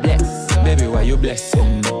 Bless. Baby, why you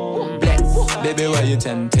blessing me? Bless. Baby, why you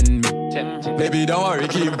tempting me? Baby, don't worry,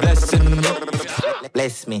 keep blessing me.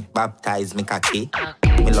 Bless me, baptize me cocky.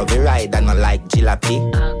 Me love you ride and not like jalopy.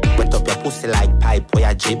 Wet up your pussy like pipe or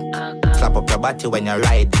your jeep. Slap up your body when you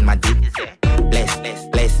ride in my deep. Bless me.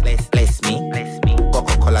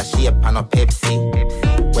 Coca-Cola shape and a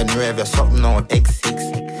Pepsi. When you have your something on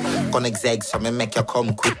X6. Gonna exeg so me make you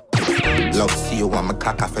come quick. Love see you want me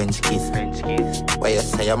cock a French kiss. Where you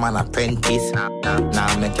say I'm an apprentice.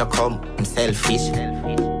 Now make you come, I'm selfish.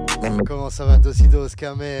 Comment ça va, Dosidos,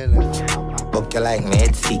 Kamel? Book you like me,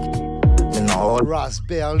 it's sick. Me know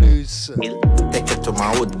Rasperlus. Take it to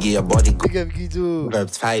my hood, give your body. Big up Guido.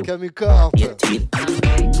 Verbs 5. Camille-Corp.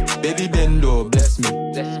 Baby bendo, bless me.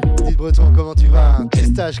 Petite Breton, comment tu vas?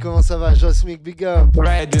 Pistache, comment ça va? Josmic, big up.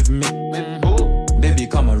 Ride with me. Baby,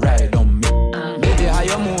 come and ride on me. Baby, how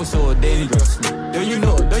you move so dangerously? Do you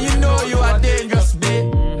know you are dangerous,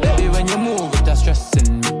 babe? Baby, when you move, it's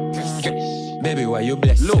stressing me. Baby, why you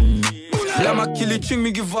blessing me? Là ma kill it,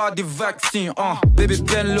 me give her the vaccine. Baby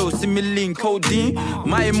pen low, see me lean codeine.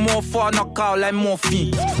 My more for knock out like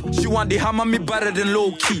morphine. She want the hammer me better than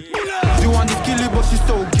low key. She want the kill it, but she's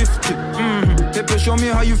so gifted. Pepe, show me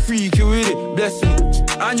how you freak you with it. Bless me.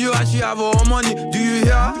 And you actually have all money. Do you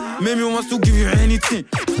hear? Maybe wants to give you anything.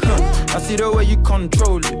 I see the way you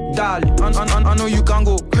control it, darling. I know you can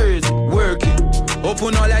go crazy, work it.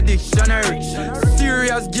 Open all that dictionary.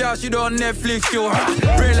 Serious girl, she don't Netflix, yo.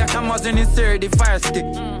 Brain like Amazon insert the fire stick.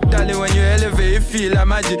 Darling, when you elevate, you feel like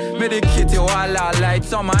magic. Medicate you while out like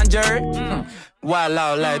Tom and Jerry. While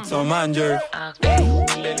out like Tom and Jerry.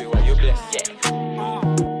 Baby, why you bless?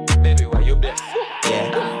 Yeah. Baby, why you bless?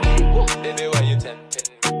 Yeah. Baby, why you tempting?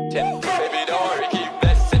 Baby, don't worry, keep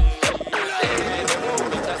blessing.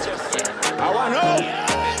 I wanna know.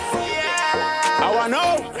 I wanna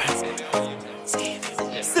know.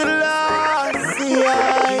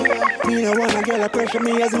 Me no wanna get a pressure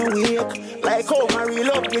me as me wake. Like how my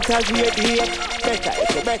real up it as we date.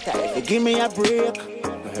 Better if you give me a break.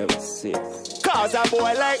 For heaven's sake. Cause a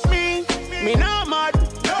boy like me not mad.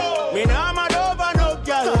 No. Me not mad over no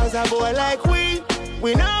girl. Cause a boy like we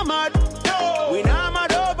not mad. No. We not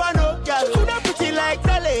mad over no girl. Coulda pretty like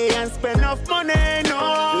Atili and spend enough money. No.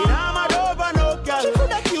 We not mad over no girl.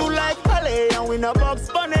 Coulda cute like Atili and we no box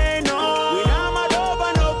bunny. No. We not mad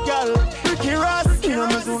over no girl. Ricky Ross. You know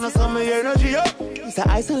me soon as some energy up. It's a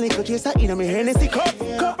ice and liquor chaser in me Hennessy cup.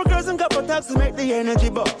 Couple girls and couple talks to make the energy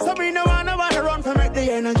buck. So we no wanna run for make the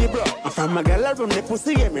energy bro. And from my girl from the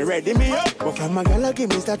pussy get me ready me up. But from my girl give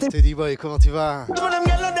me starting. Teddy boy, comment tu vas? Some of them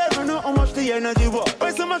girls never know how much the energy was.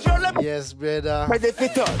 Why so much roll up? Yes, brother. But they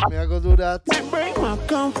fit up. Me I go do that. Break my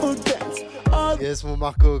confidence. Yes, mon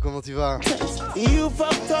Marco, comment tu vas? You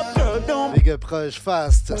fucked up girl, don't. Big up Rush,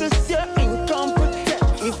 fast. Just your incompetent.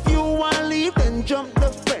 If you wanna leave, then jump the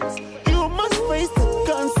fence. You must face the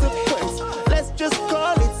consequence. Let's just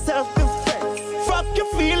call it self-defense. Fuck your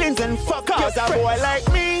feelings and fuck cause a boy like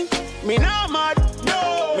me me not mad.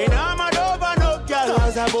 No, me not mad over no girl.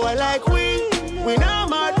 Cause a boy like we not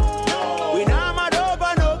mad. We not mad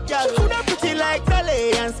over no girl. She coulda pretty like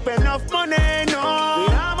Atili and spend enough money. No, we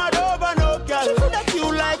not mad over no girl. She coulda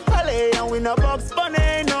cute like Atili and we no Bugs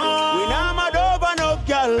Bunny. No, we not mad over no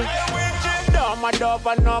girl. Mad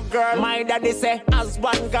over no girl. My daddy say, as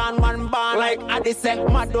one gone, one born. Like Addy say,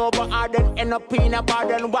 mad over her, then end up in a bar,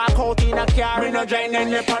 then walk out in a car. Me no join in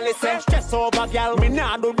the policy. Stress over girl, me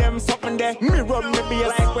nah do them something there. Me run me be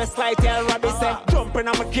like Westlight, tell Robbie say, jumping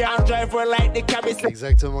on my car and drive her like the cabby say.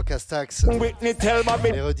 Exactement, Castax. Whitney tell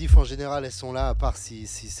Bobby. Les rediffs en général, elles sont là, à part si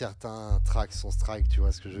certains tracks sont strike, tu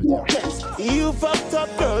vois ce que je veux dire. You fucked up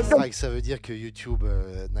girls. Strike, ça veut dire que YouTube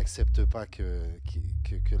n'accepte pas que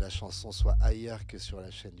la chanson soit ailleurs que sur la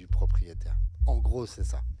chaîne du propriétaire. En gros, c'est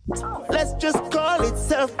ça. Let's just call it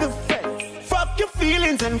self-defense. Fuck your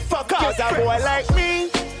feelings and fuck us. A boy like me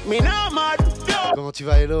not mad. No. Comment tu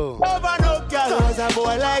vas, Hello? Over no girl. Cause a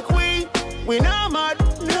boy like we not mad.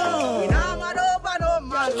 No, we not mad over no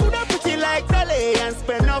man. She coulda pretty like Atili and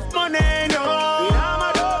spend enough money. No, we not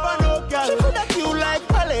mad over no girl. She coulda cute like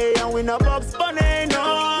Atili and we no Bugs Bunny. No,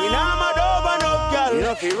 we not mad over no girl. You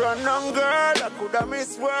know if you run on girl, I coulda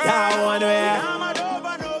miss world. Yeah, one way. We not mad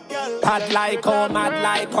over no girl. Bad like her, mad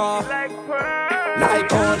like her.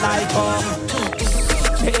 Like her, like her.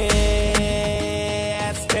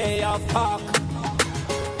 Stay off talk.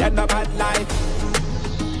 Then the bad like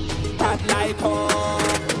her.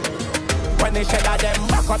 When they shed them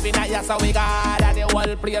back up in a ya, so we got and the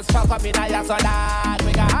whole place fuck up in a ya, so that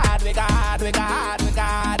we got.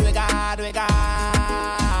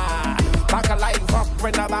 Back a like fuck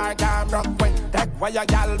when the bar can rock when that way a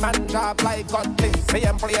gal man drop like cutlass.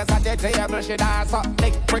 Same place at the table she dance up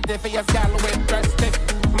big pretty face gal with breast stiff.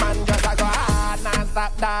 Man just a go hard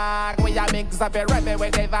non-stop dog. We a mix up a rebel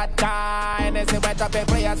with the vodka and it's wet up a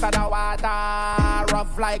place of the water.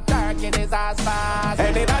 Rough like dark in his ass fast.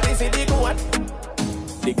 Anybody see the goat?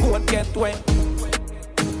 The goat get wet.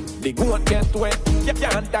 The goat get wet. You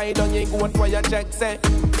can't die down your goat where your check say.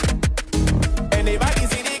 Anybody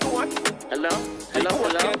see the goat? Hello, hello,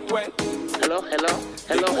 hello. Hello, hello,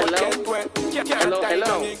 hello, hello. Hello,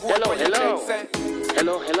 hello. Hello, hello, hello.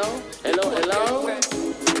 Hello, hello, hello, hello.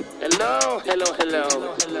 Hello, hello, hello.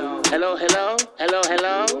 Hello, hello, hello,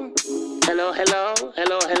 hello. Hello, hello,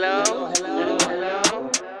 hello, hello.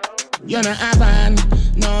 You're not having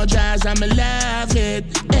no jazz, I'm love it.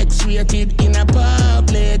 X-rated in a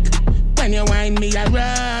public. When you whine me, I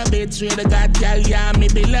rub it. Swear to God, girl, yeah, me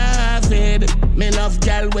beloved. Me love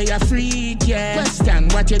girl, where you freak, yeah. Question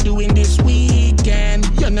what you doing this weekend.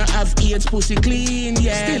 You not have AIDS, pussy clean,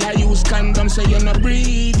 yeah. Still I use condom, so you not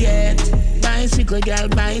breathe yet. Bicycle girl,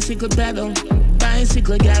 bicycle pedal.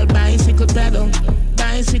 Bicycle girl, bicycle pedal.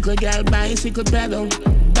 Bicycle girl, bicycle pedal.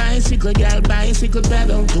 Bicycle girl, bicycle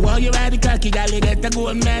pedal. To all you ride the cocky, girl, you get a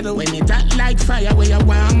gold medal. When it hot like fire, where you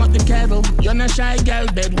warm up the kettle. You're not shy, girl,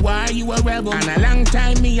 but why you a rebel? And a long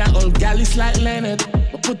time, me a old gal is like Leonard.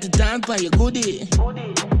 But put it down for your goodie.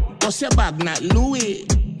 Bust your bag, not Louis.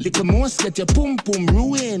 Little most get your pum pum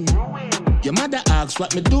ruin. Your mother asks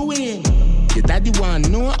what me doing. Your daddy want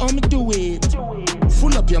know how me do it.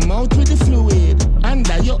 Full up your mouth with the fluid.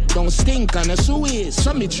 Under you don't stink on a sewage.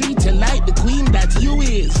 So me treat you like the queen that you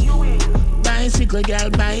is. Bicycle girl,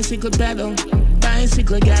 bicycle pedal.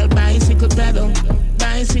 Bicycle girl, bicycle pedal.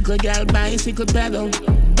 Bicycle girl, bicycle pedal.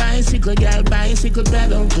 Bicycle girl, bicycle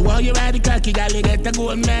pedal. To all you ride the cocky, girl, you get a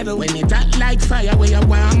gold medal. When it hot like fire, where you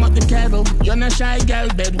warm up the kettle. You're not shy, girl,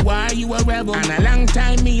 but why you a rebel? And a long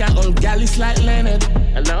time, me a old gal is like Leonard.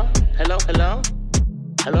 Hello, hello, hello.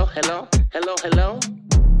 Hello, hello, hello, hello.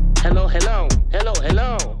 Hello, hello, hello,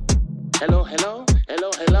 hello. Hello, hello,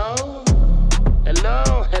 hello, hello.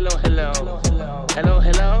 Hello, hello, hello. Hello,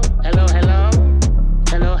 hello, hello, hello.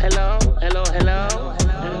 Hello, hello, hello, hello.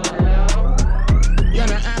 You're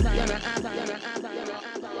not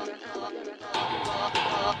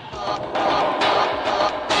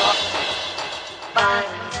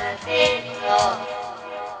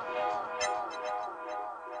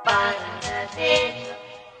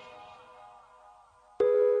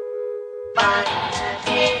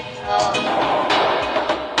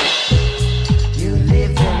You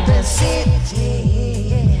live in the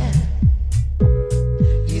city.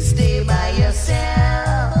 You stay by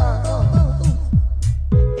yourself.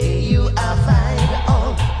 You are fine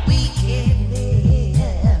on weekends.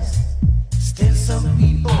 Still some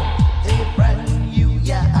people, they brand you,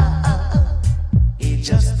 yeah. It's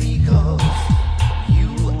just because you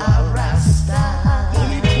are Rasta.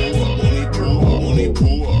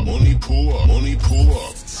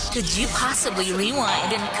 Could you possibly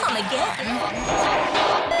rewind and come again?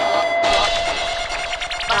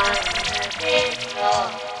 You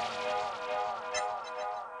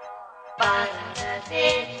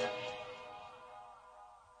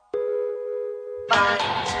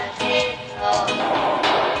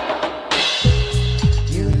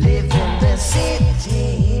live in the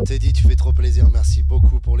city. Teddy, tu fais trop plaisir. Merci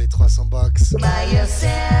beaucoup pour les 300 bucks. By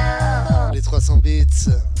yourself. Les 300 bits.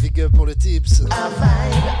 Big up pour le tips. I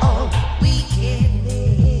find all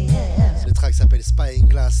wickedness. Le track s'appelle Spying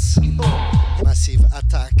Glass. Massive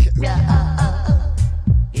Attack.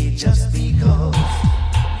 It just because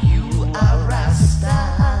you are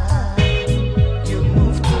Rasta. You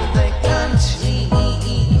move to the country.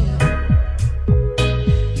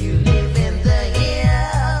 You live in the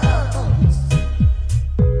hills.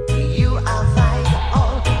 You avoid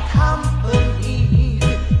all company.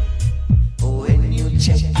 When you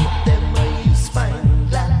check it, them you spine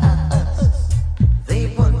glass.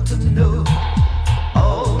 They want to know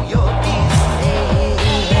all your business.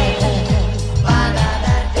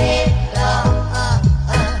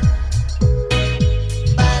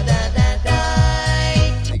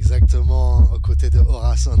 Exactement, aux côtés de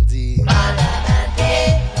Horace Andy.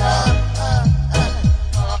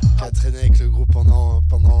 Qui a traîné avec le groupe pendant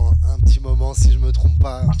un petit moment, si je me trompe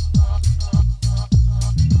pas.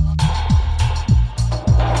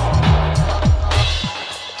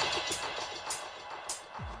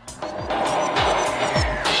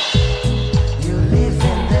 You live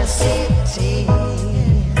in the city.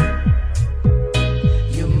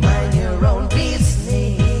 You mind your own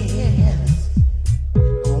business.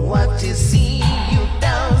 What you see, you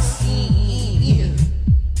don't see.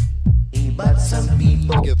 But some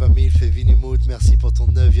people. Big up à Milf et Vinimout, merci pour ton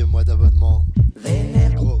 9e mois d'abonnement.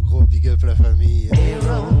 Gros big up la famille. Their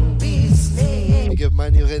own business. Big up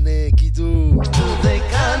Manu René, Guidou. To the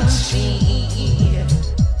country.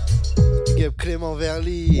 Big up Clément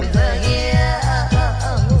Verly. The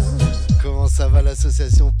hills. Comment ça va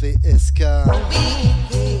l'association PSK?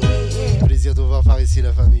 Plaisir de vous voir par ici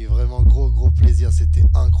la famille, vraiment gros plaisir, c'était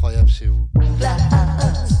incroyable chez vous.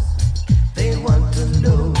 They want to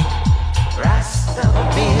know Rasta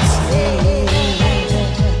business.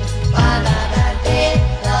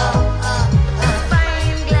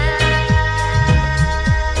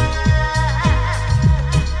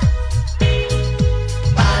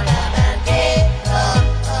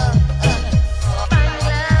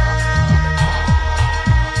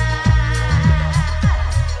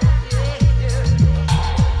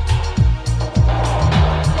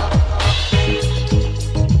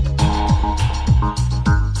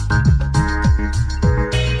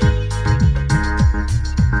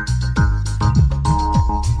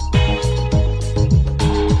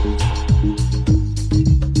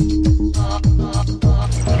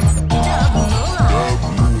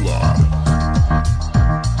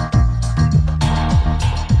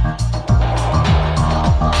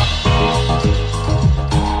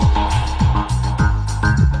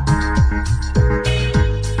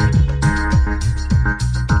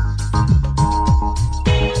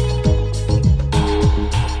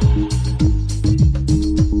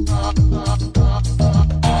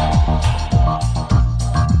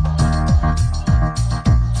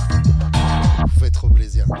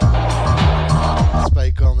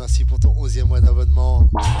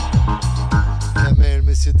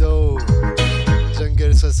 Monsieur Do,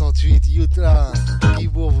 Jungle 68, Utah,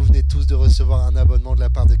 Kibourg, vous venez tous de recevoir un abonnement de la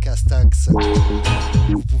part de Castax.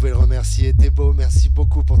 Vous pouvez le remercier. Débo, merci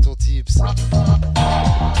beaucoup pour ton tips.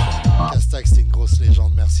 Castax, t'es une grosse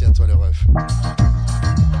légende. Merci à toi, le ref.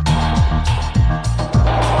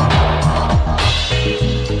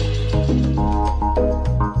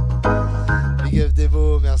 Big up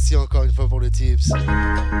Débo, merci encore une fois pour le tips.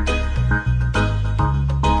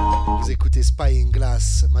 Vous écoutez Spying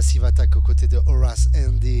Glass, Massive Attack aux côtés de Horace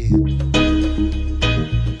Andy.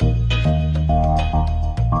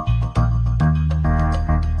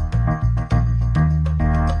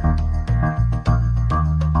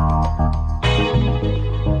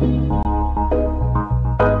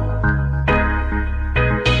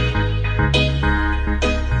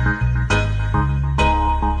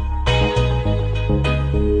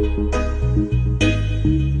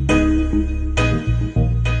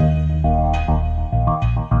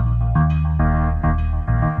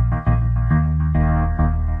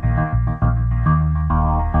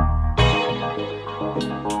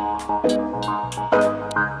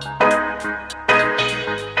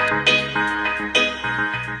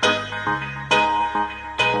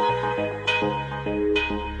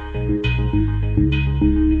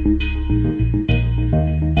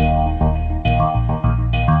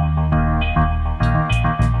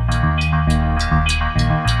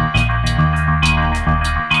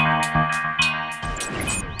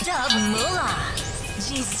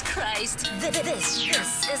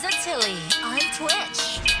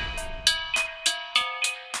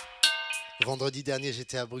 Vendredi dernier,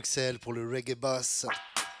 j'étais à Bruxelles pour le Reggae Boss.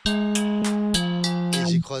 Et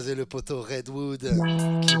j'ai croisé le poteau Redwood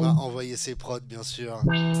qui m'a envoyé ses prods, bien sûr.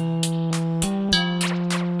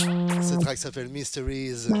 Ce track s'appelle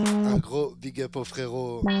Mysteries. Un gros big up au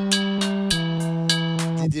frérot.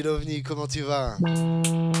 Didi Lovni, comment tu vas?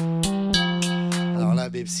 Alors là,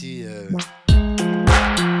 Bepsi,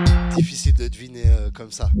 difficile de deviner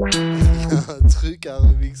comme ça. Il y a un truc, un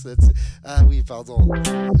remix là-dessus. Ah oui, pardon,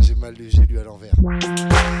 j'ai mal lu, j'ai lu à l'envers.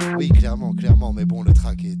 Oui, clairement, mais bon, le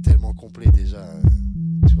track est tellement complet déjà.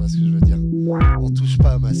 Tu vois ce que je veux dire? On touche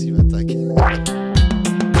pas à Massive Attack.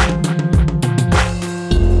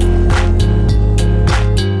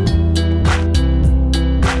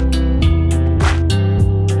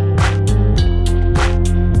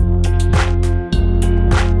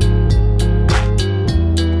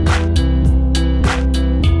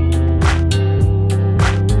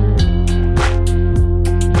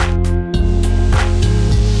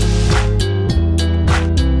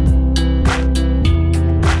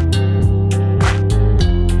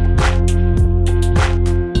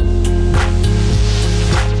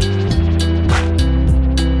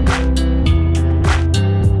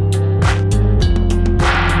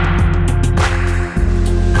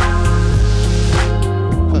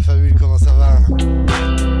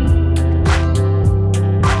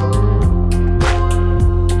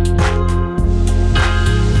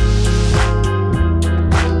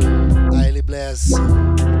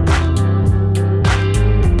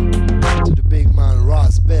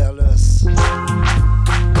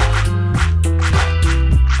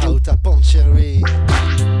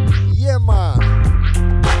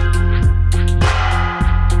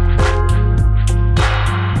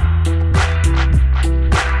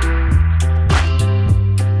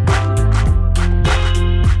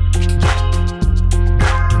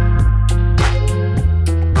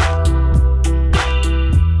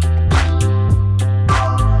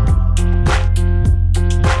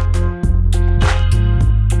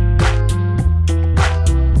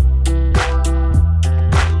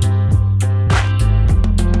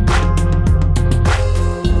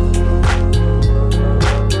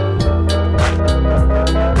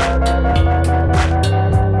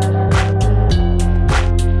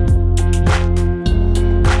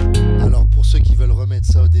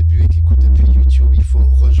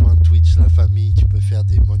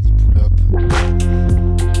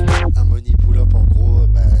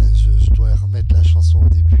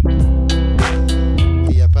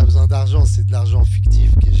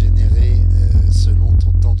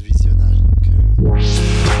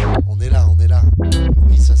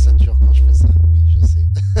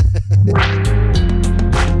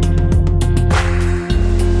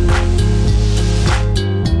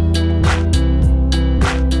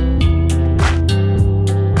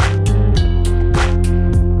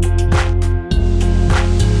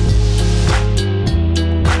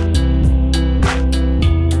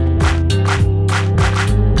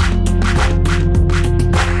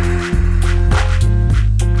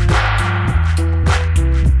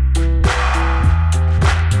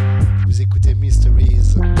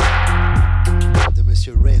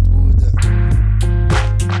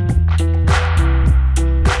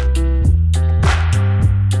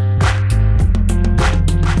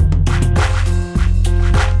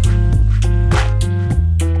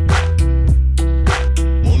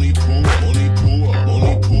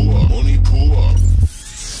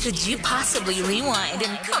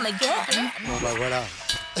 Bon bah voilà.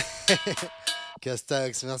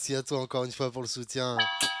 Castax, merci à toi encore une fois pour le soutien.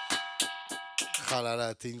 Ah là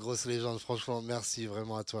là, t'es une grosse légende, franchement, merci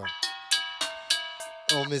vraiment à toi.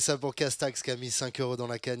 On met ça pour Castax qui a mis 5 € dans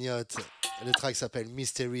la cagnotte. Le track s'appelle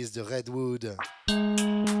Mysteries de Redwood.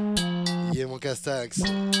 Yeah mon Castax.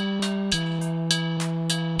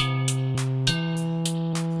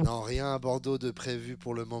 Non, rien à Bordeaux de prévu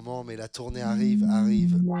pour le moment, mais la tournée arrive.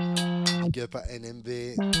 Big up à NMB.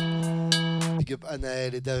 Big up à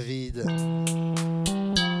Naël et David.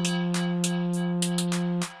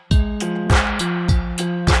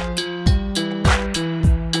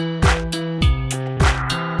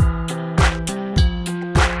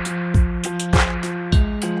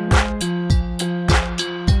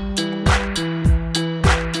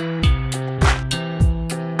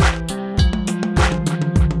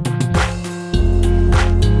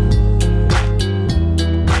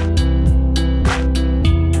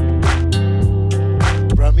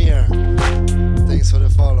 Thanks for the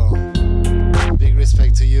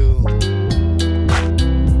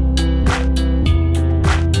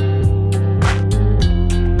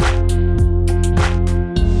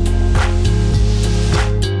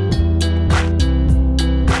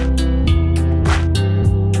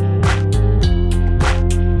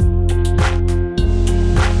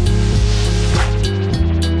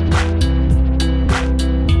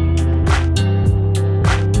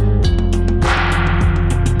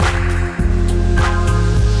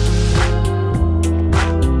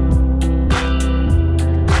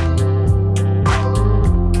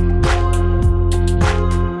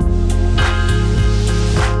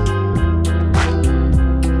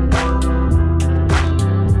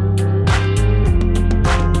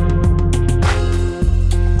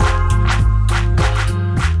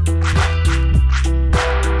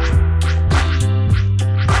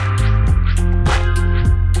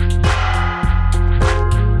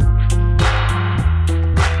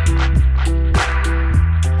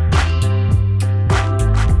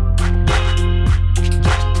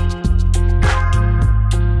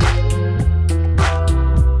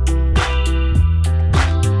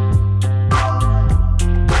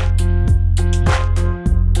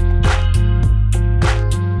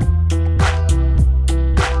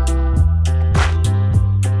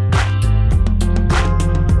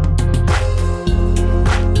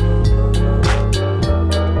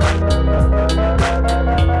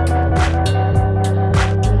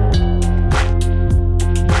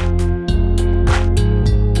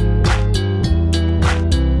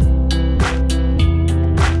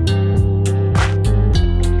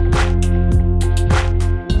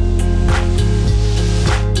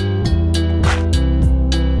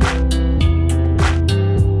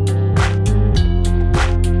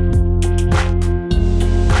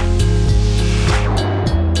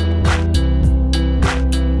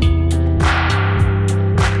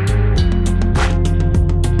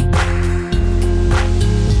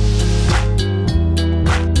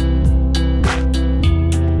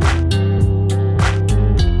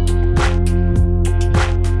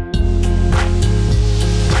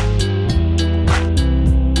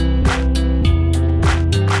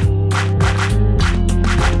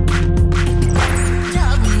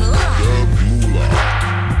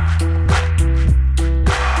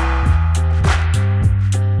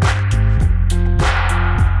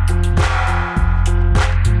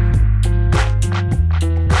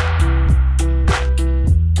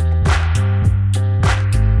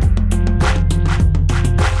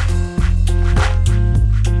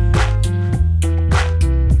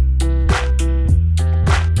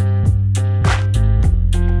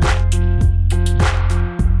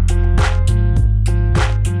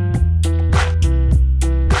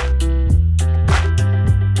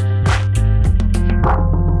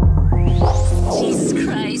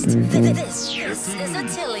This is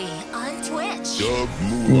Atili on Twitch. Dub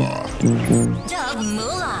Moolah. Dub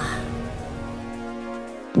Moolah.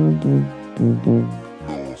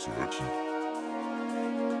 No selection.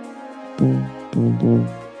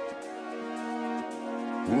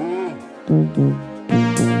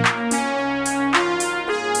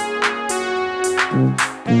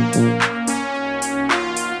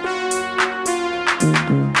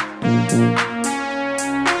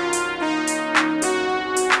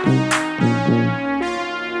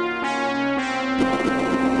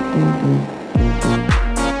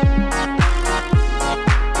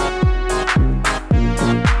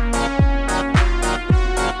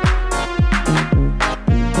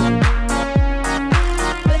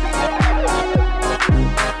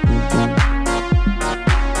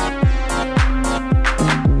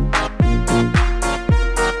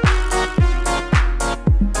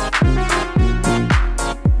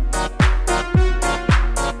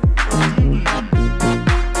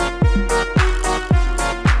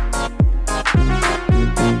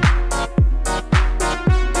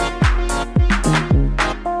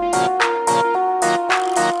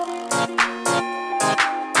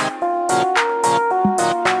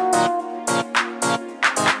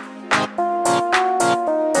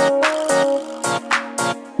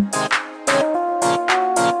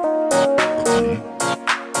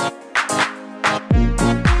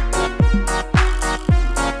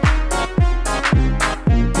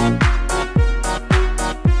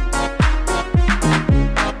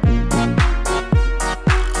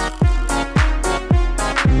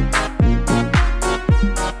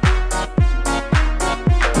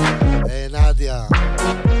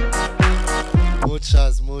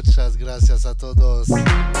 Muchas gracias a todos.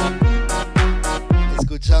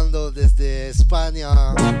 Escuchando desde España,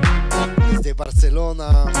 desde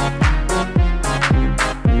Barcelona.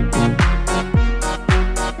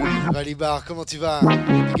 Galibar, comment tu vas?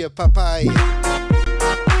 Big up papaye.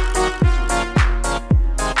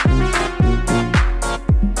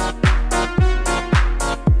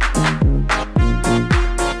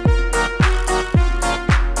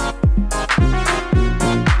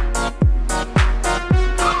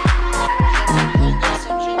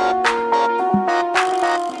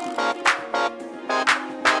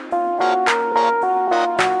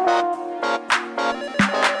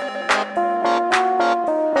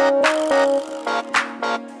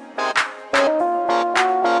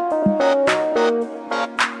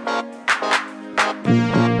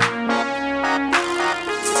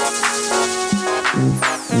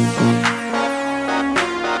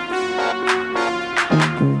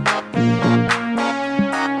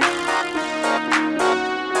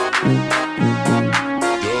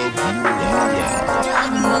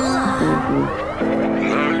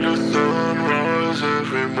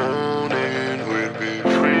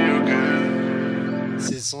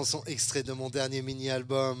 Extrait de mon dernier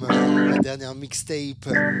mini-album, la dernière mixtape,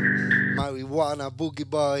 Marijuana Boogie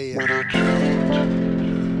Boy.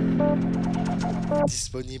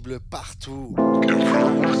 Disponible partout.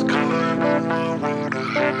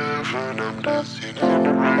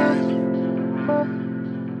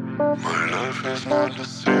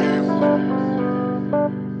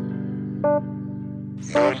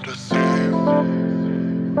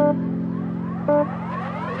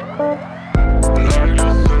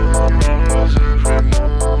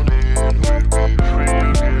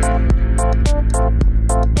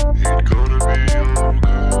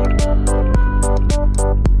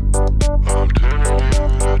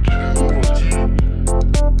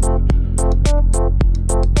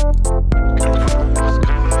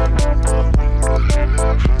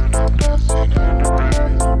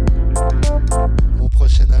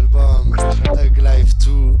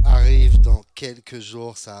 Quelques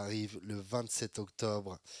jours, ça arrive le 27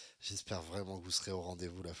 octobre. J'espère vraiment que vous serez au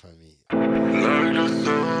rendez-vous, la famille.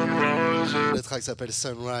 Le track s'appelle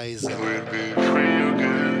Sunrise.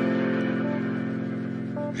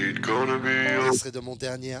 Extrait de mon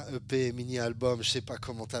dernier EP mini-album, je sais pas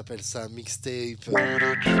comment t'appelles ça, mixtape,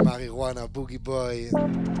 Marijuana Boogie Boy.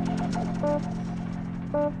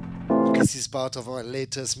 This is part of our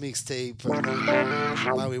latest mixtape,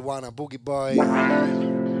 Marijuana Boogie Boy.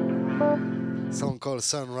 Song called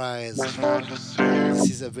Sunrise. This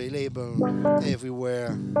is available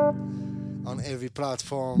everywhere, on every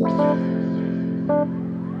platform.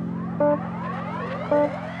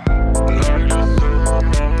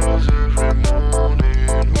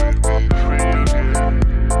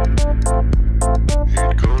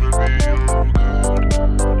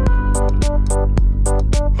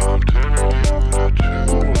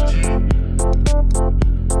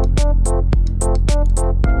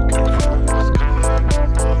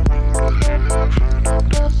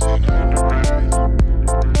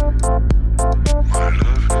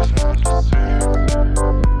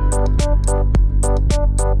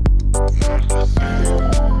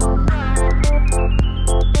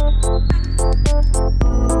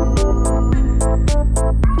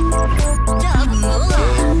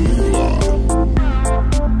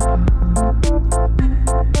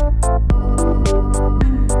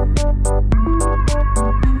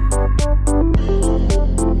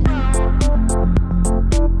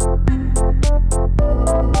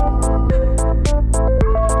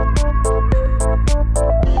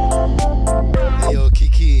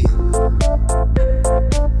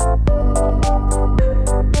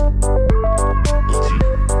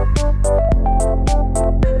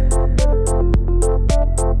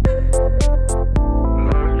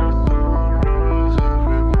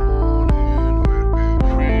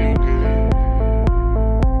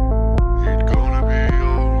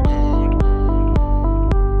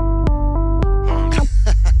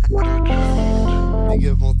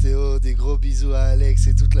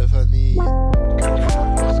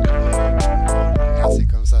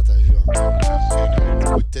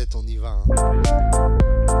 tête, on y va. Hein.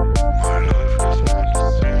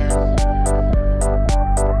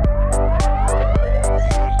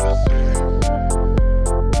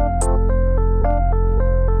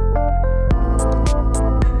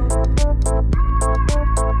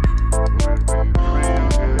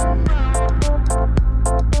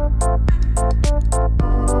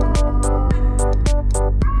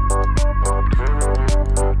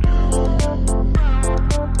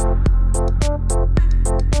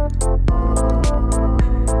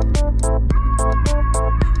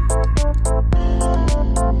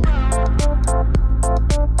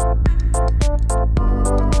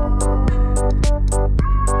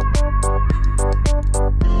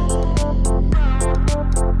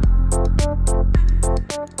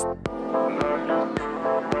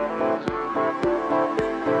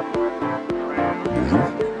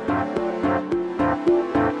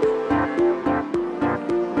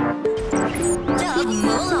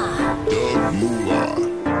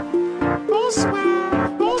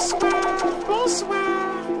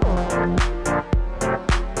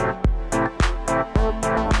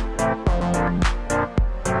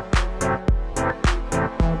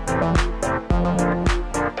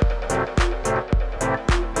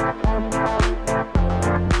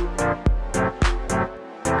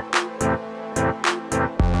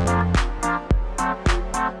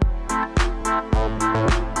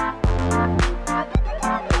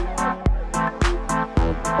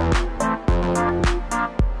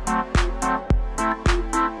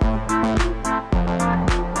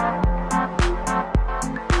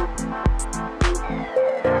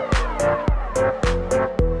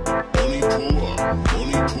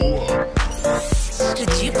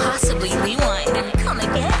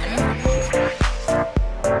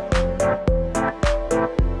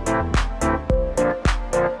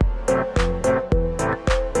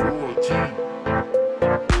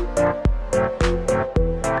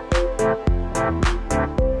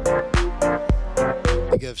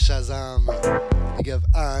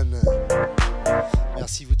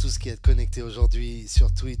 Aujourd'hui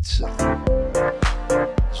sur Twitch.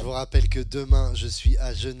 Je vous rappelle que demain je suis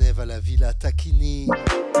à Genève à la Villa Tacchini.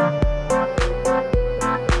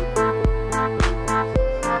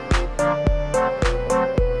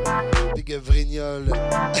 Big up Vrignol.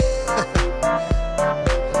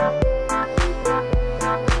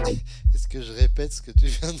 Est-ce que je répète ce que tu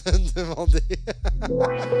viens de me demander?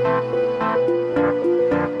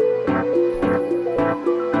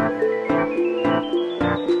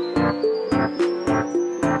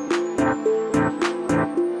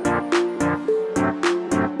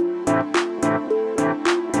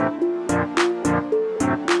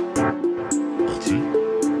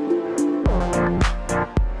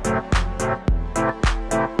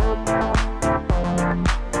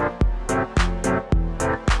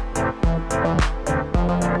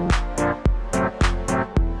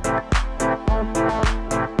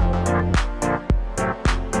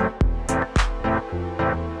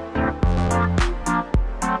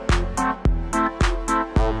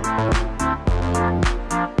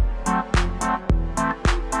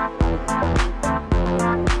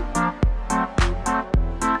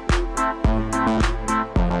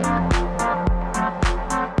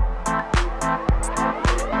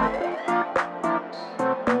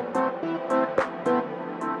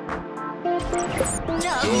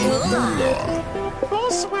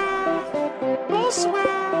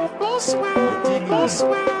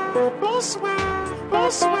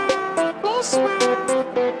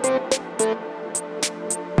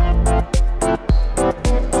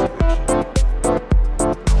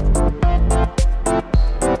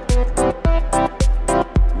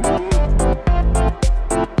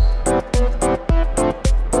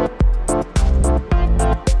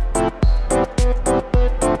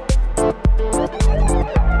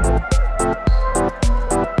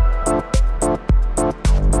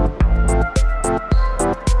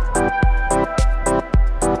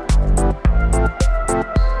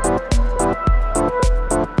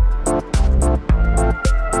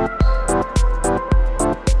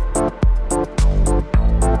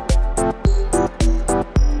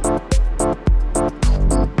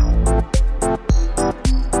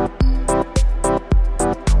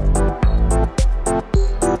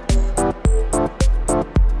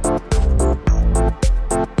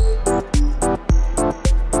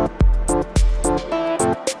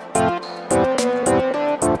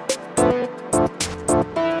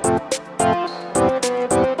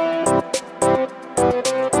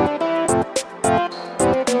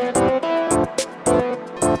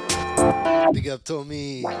 up,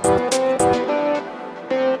 Tommy.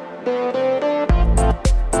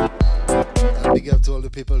 Big up to all all the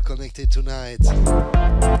people connected tonight.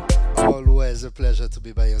 Always a pleasure to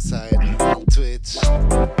be by your side on Twitch.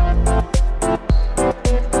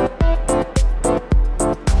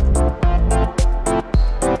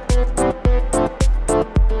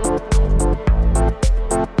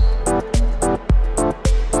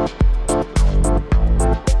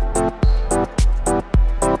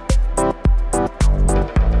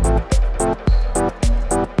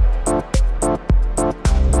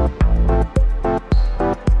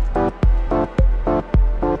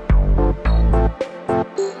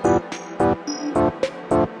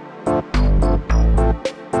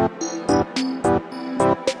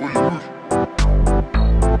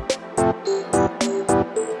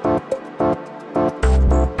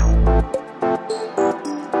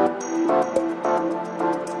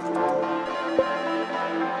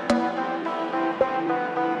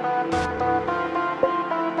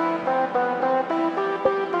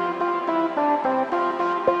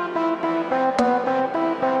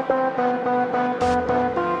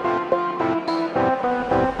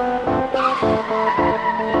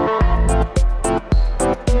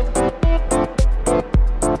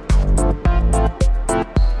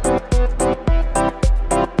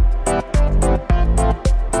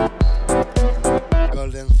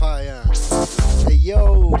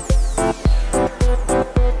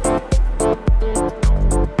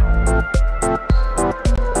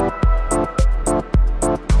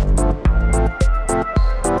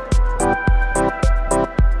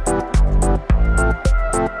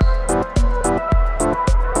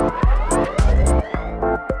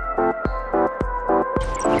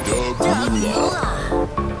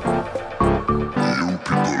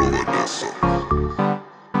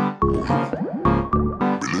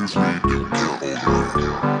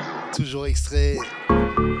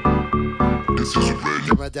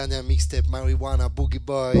 Dernière mixtape Marijuana Boogie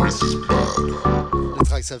Boy. Le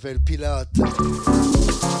track s'appelle Pilote.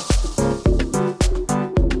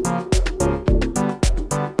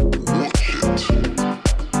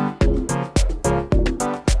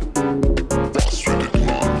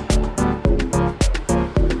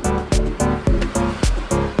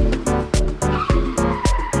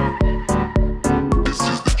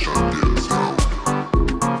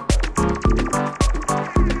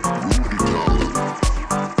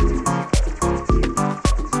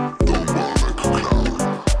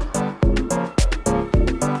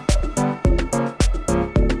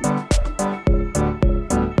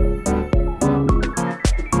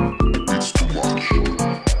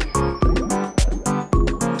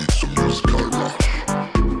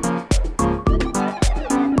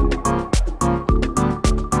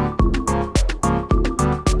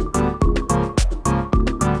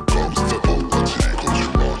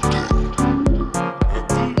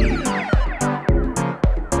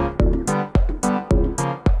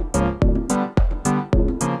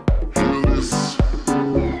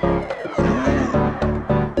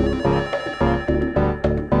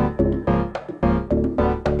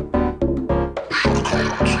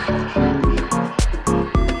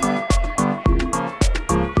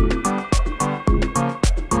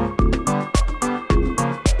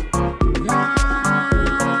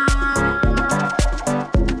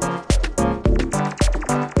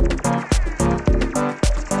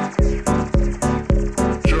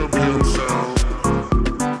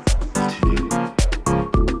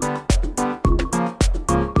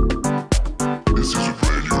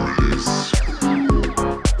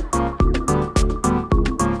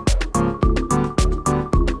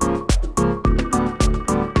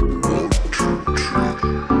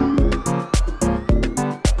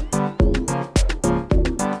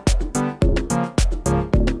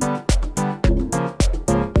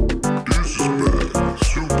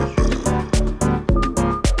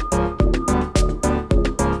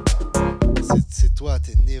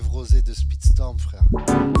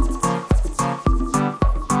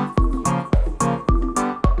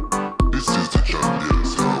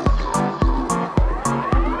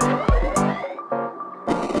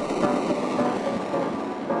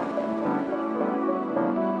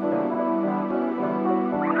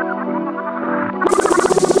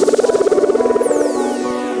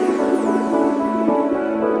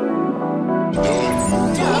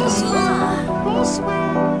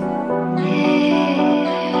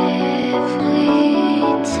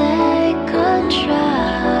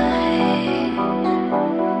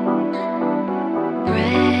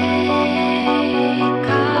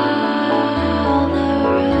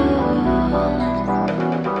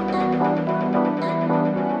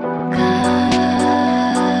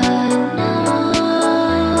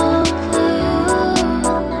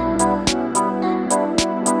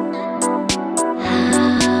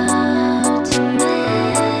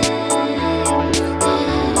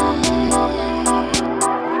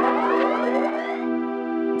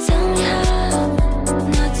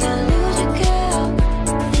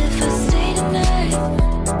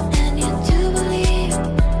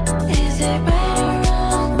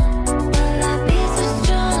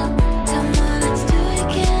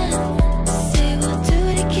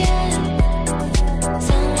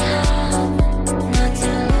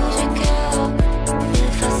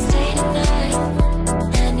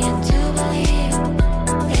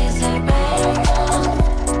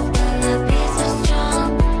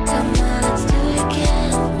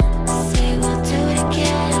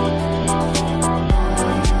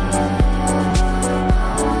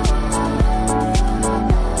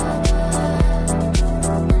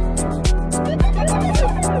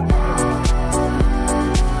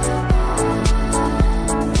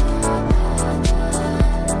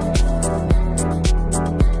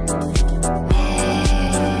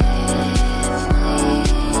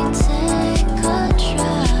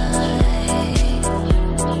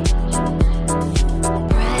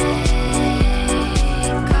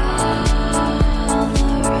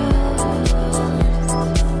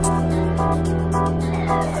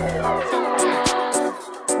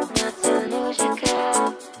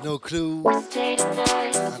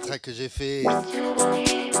 track que j'ai fait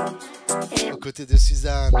aux côtés de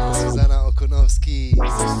Susanna Okonovski.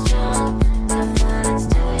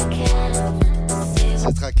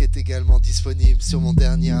 Ce track est également disponible sur mon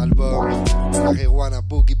dernier album, Marijuana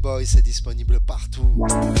Boogie Boy, c'est disponible partout.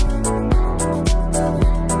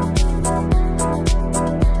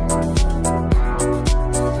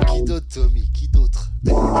 Qui d'autre, Tommy? Qui d'autre?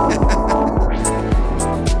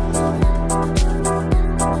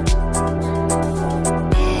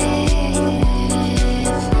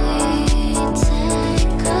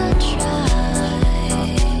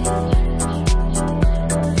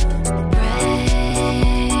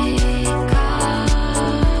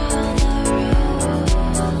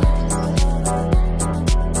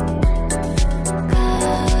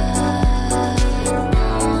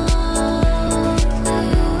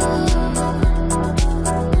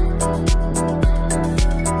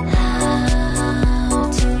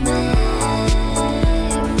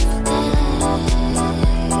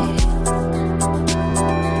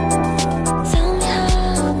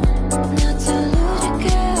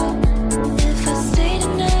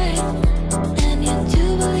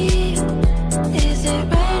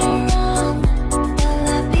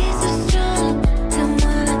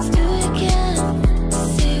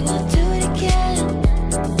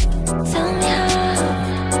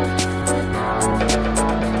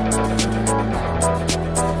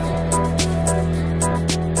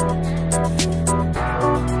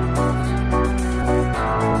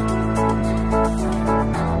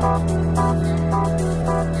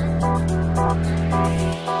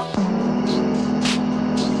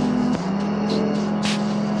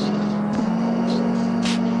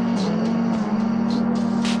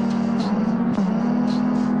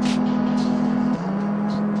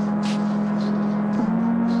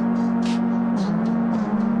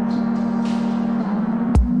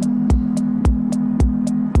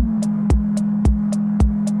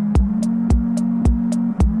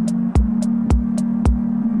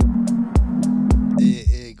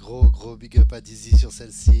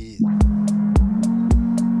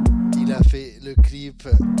 Il a fait le clip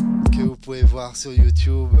que vous pouvez voir sur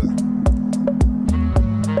YouTube.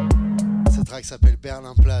 Ce track s'appelle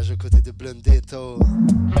Berlin Plage aux côtés de Blundetto.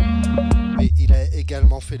 Mais il a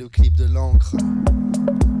également fait le clip de l'encre.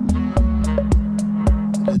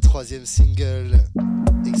 Le troisième single,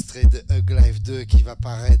 extrait de Hug Life 2 qui va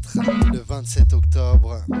paraître le 27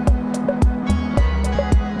 octobre.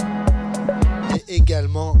 Et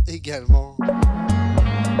également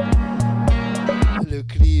le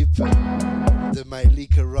clip de My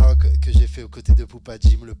Liquor Rock que j'ai fait aux côtés de Poupa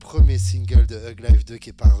Jim, le premier single de Hug Life 2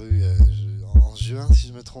 qui est paru en juin si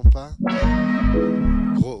je me trompe pas.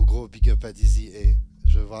 Gros big up à Dizzy. Et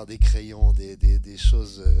je veux voir des crayons, des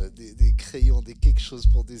choses, des crayons, des quelque chose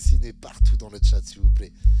pour dessiner partout dans le chat s'il vous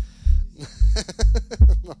plaît.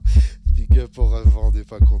 Non, big up au Ref, vous rendez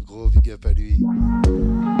pas compte, gros big up à lui.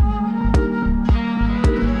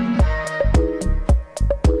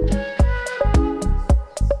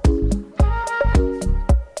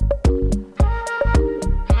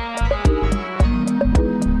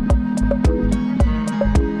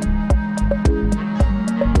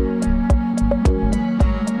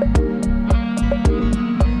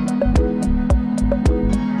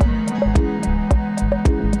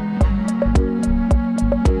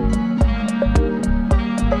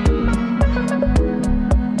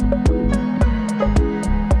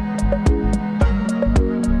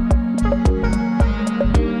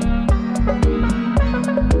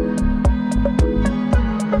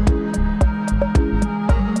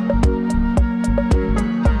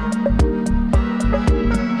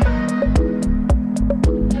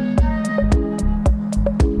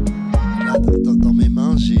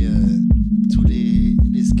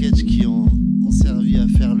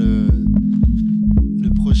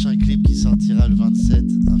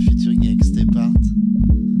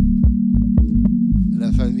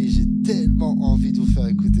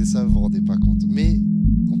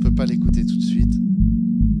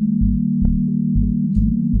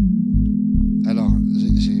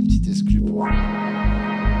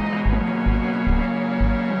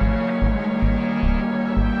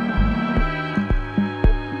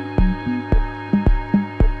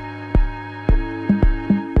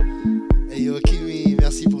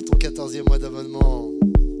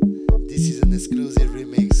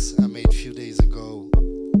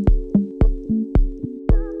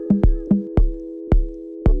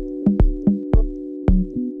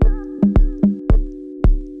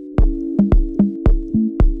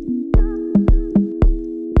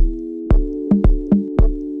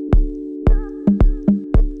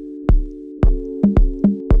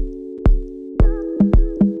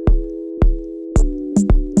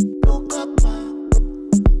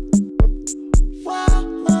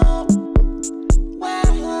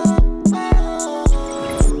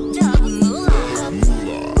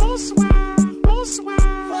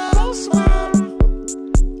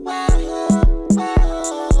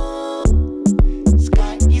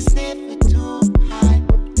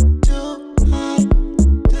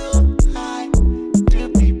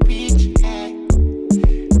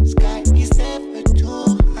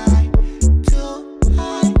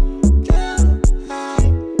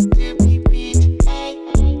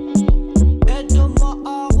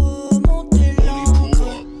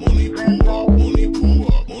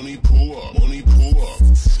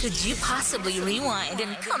 possibly rewind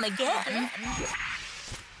and come again?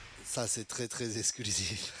 Ça, c'est très, très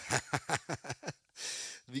exclusif.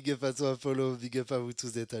 Big up à toi, Apollo. Big up à vous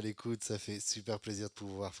tous d'être à l'écoute. Ça fait super plaisir de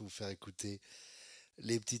pouvoir vous faire écouter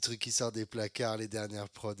les petits trucs qui sortent des placards, les dernières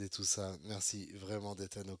prods et tout ça. Merci vraiment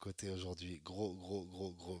d'être à nos côtés aujourd'hui. Gros, gros,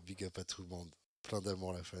 gros, gros big up à tout le monde. Plein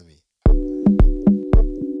d'amour, la famille.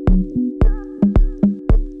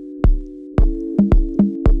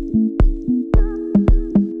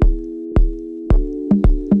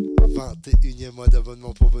 Unième mois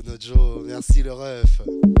d'abonnement pour Bonojo. Merci le ref.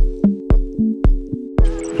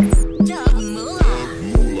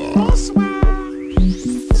 Bonsoir.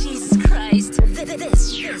 Jesus Christ. This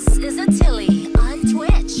is Atili on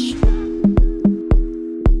Twitch.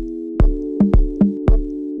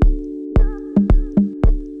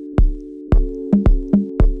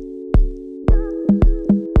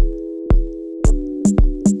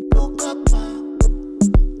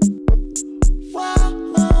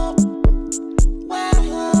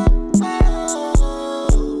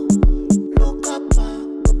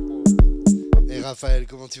 Raphaël,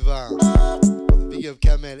 comment tu vas? Big up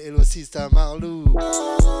Kamel, hello sister Marlou.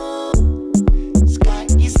 Sky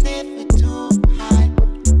is never too high,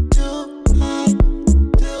 too high,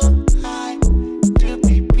 too high to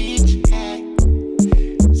be beach high.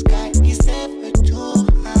 Sky is never too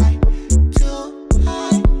high, too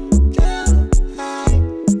high, too high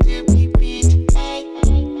to be beach high.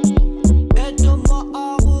 Aide-moi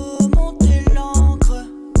à remonter l'encre,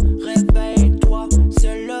 réveille-toi,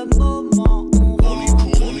 c'est le moment.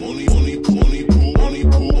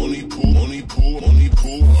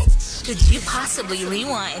 Could you possibly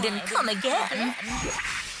rewind and come again?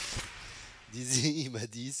 Dizzy, il m'a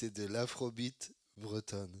dit c'est de l'afrobeat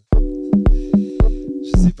bretonne.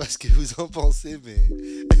 Je sais pas ce que vous en pensez, mais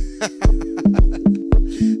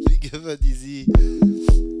big up à Dizzy.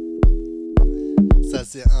 Ça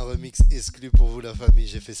c'est un remix exclu pour vous la famille,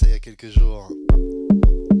 j'ai fait ça il y a quelques jours.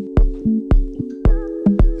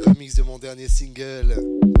 Remix de mon dernier single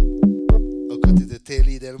aux côtés de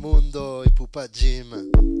Telly Del Mundo et Pupa Jim.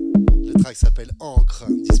 Le track s'appelle Encre,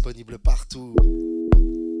 disponible partout.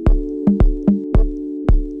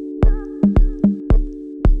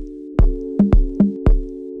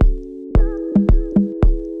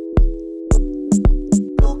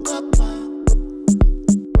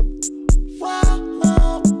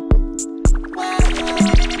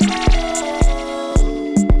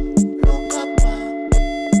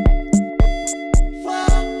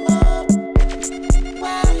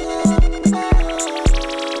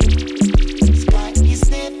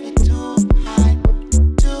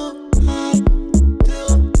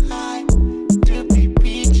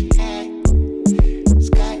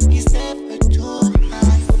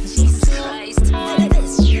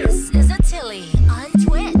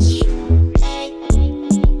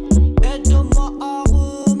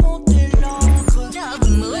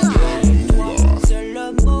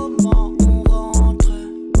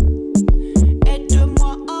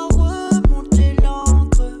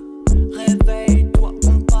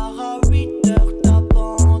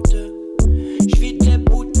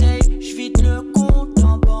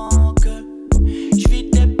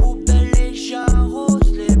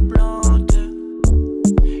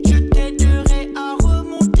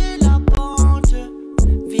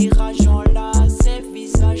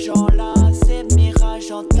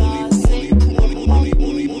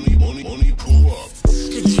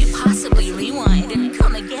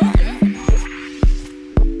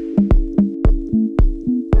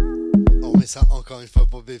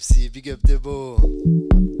 Big up Debo.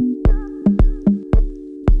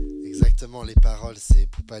 Exactement, les paroles, c'est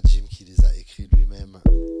Pupa Jim qui les a écrits lui-même.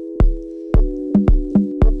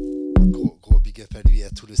 Gros big up à lui et à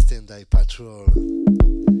tout le Stand-Eye Patrol.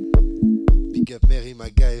 Big up Mary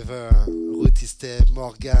MacGyver, Ruthie Step,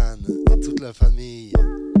 Morgan et toute la famille.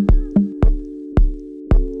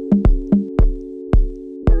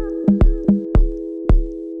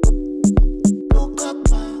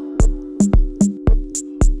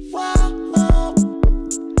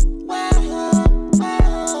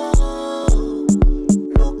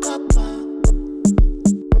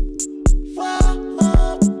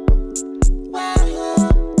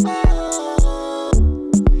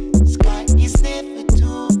 Sky is never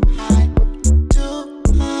too high, too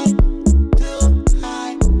high, too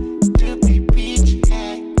high.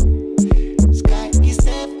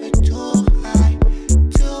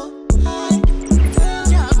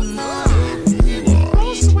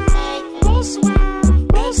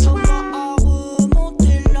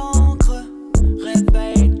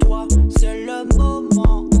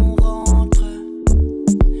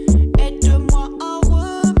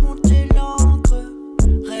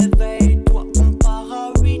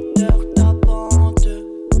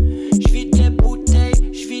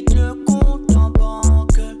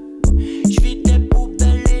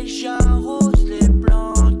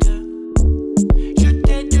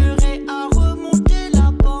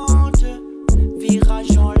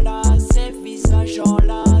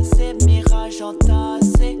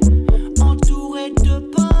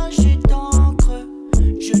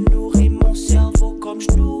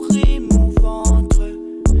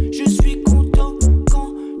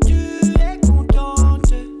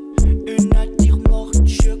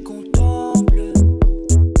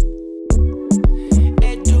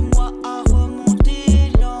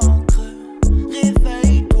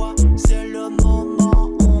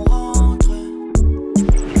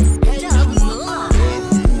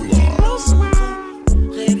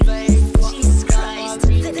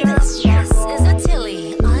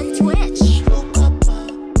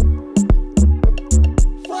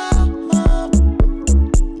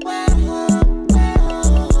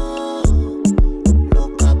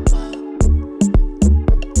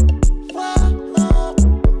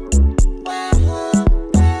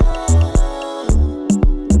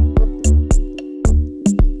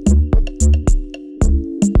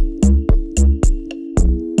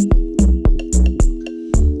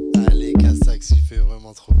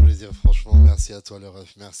 Merci à toi le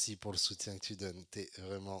ref, merci pour le soutien que tu donnes. T'es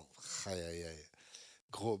vraiment... Aïe, aïe, aïe.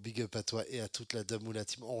 Gros big up à toi et à toute la Damoula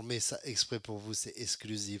Team. On remet ça exprès pour vous, c'est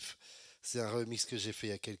exclusif. C'est un remix que j'ai fait il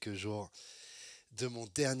y a quelques jours de mon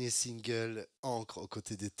dernier single, Encre, aux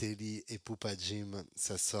côtés de Atili et Poupa Jim.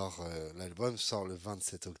 Ça sort, l'album sort le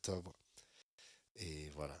 27 octobre.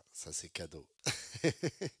 Et voilà, ça c'est cadeau.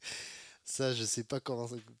 Ça, je sais pas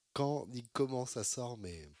quand ni comment ça sort,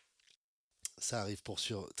 mais ça arrive pour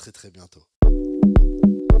sûr très très bientôt.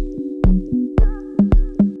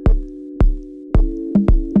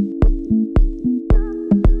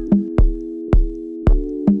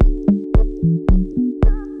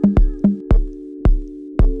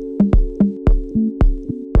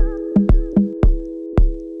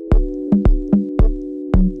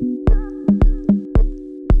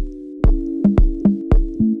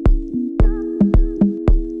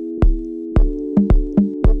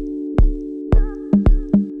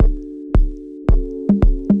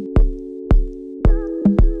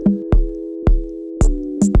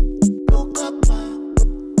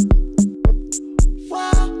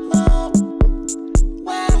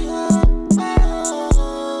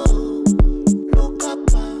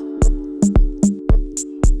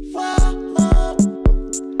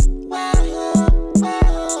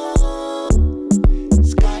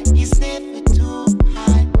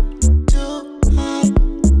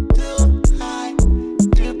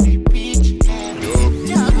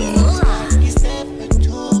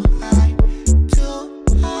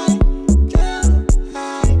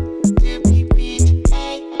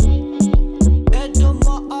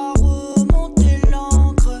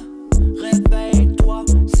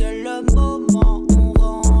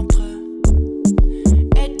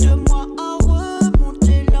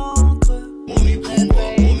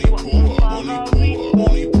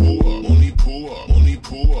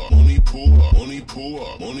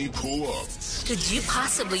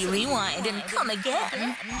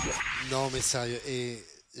 Non mais sérieux, et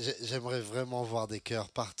j'aimerais vraiment voir des cœurs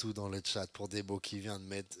partout dans le chat pour Debo qui vient de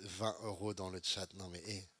mettre 20 € dans le chat. Non mais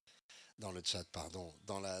dans le chat, pardon,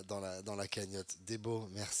 dans la cagnotte. Debo,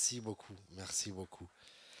 merci beaucoup, merci beaucoup.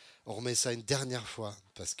 On remet ça une dernière fois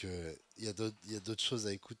parce que il y a d'autres choses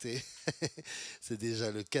à écouter. C'est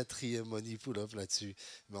déjà le 4e Money Pull-Up là-dessus.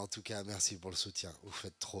 Mais en tout cas, merci pour le soutien. Vous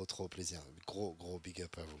faites trop plaisir. Gros big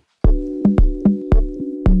up à vous.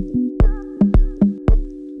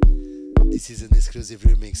 This is an exclusive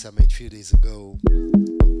remix I made a few days ago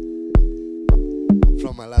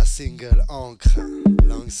from my last single, Encre,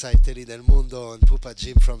 alongside Atili Del Mundo and Poupa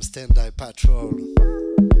Jim from Stand Eye Patrol.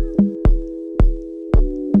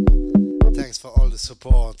 Thanks for all the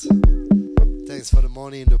support. Thanks for the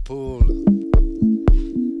money in the pool.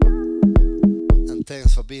 And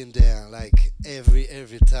thanks for being there like every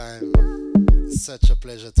time. Such a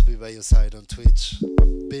pleasure to be by your side on Twitch.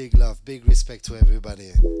 Big love, big respect to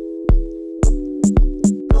everybody.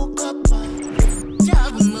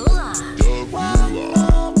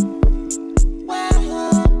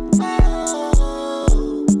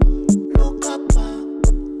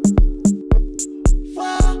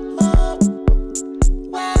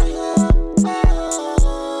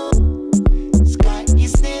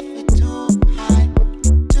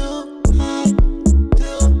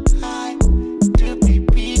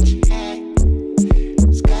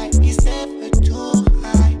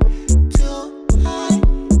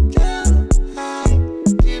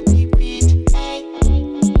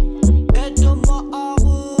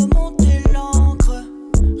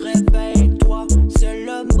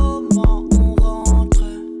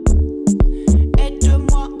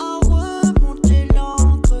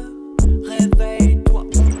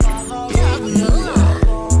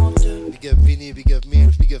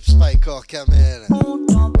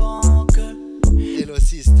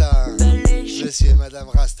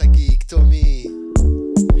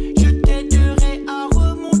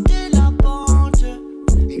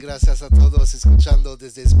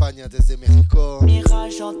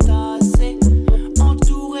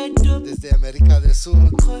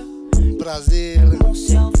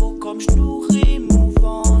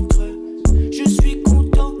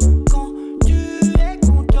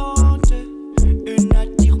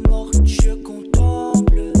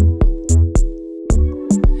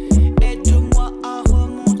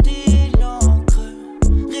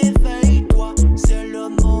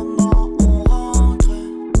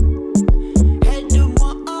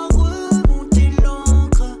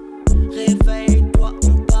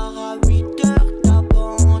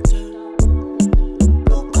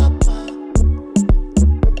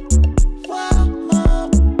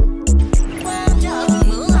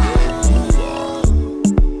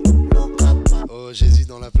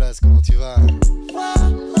 la place, comment tu vas?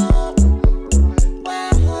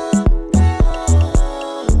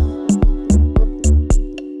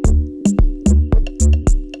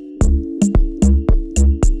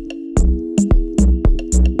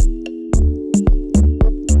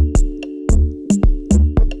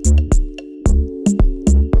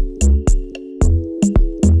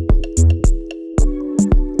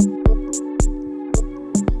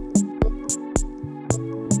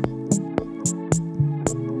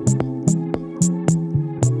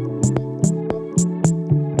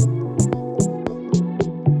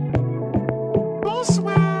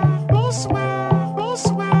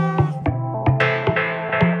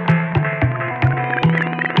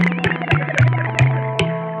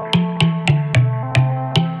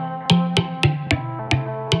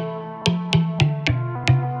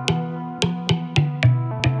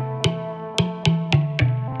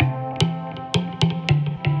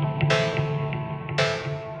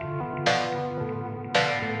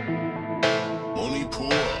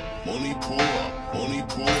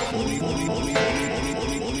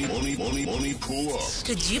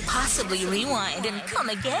 Could you possibly rewind and come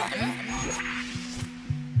again?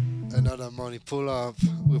 Another money pull up.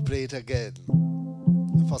 We play it again.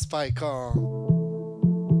 For Spy Car.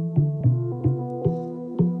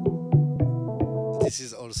 This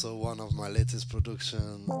is also one of my latest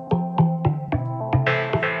productions.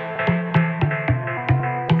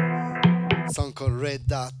 Song called Red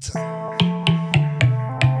Dot.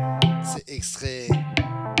 C'est extrait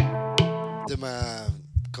de ma,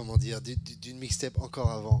 comment dire, d'une mixtape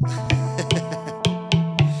encore avant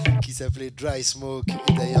qui s'appelait Dry Smoke.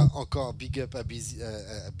 Et d'ailleurs encore big up à Busy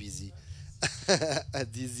à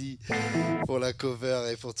Dizzy pour la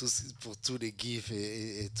cover et pour tous les gifs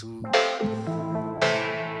et tout.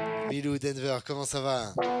 Milou Denver, comment ça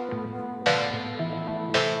va?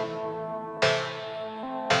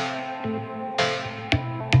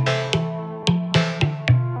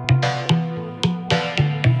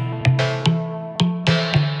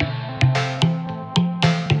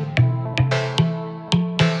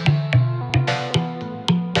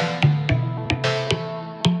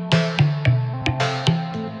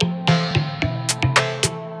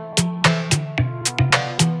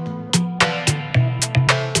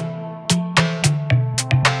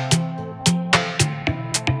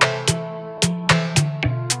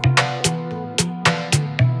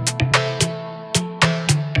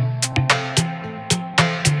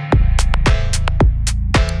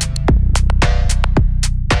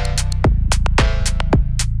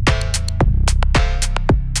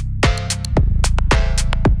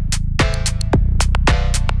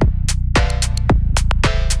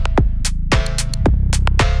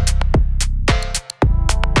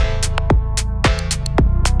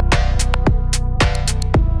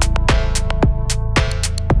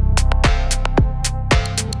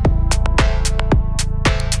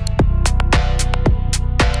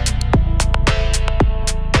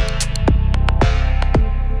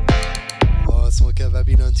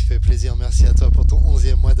 Merci à toi pour ton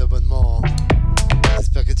 11e mois d'abonnement.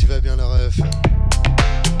 J'espère que tu vas bien, le ref.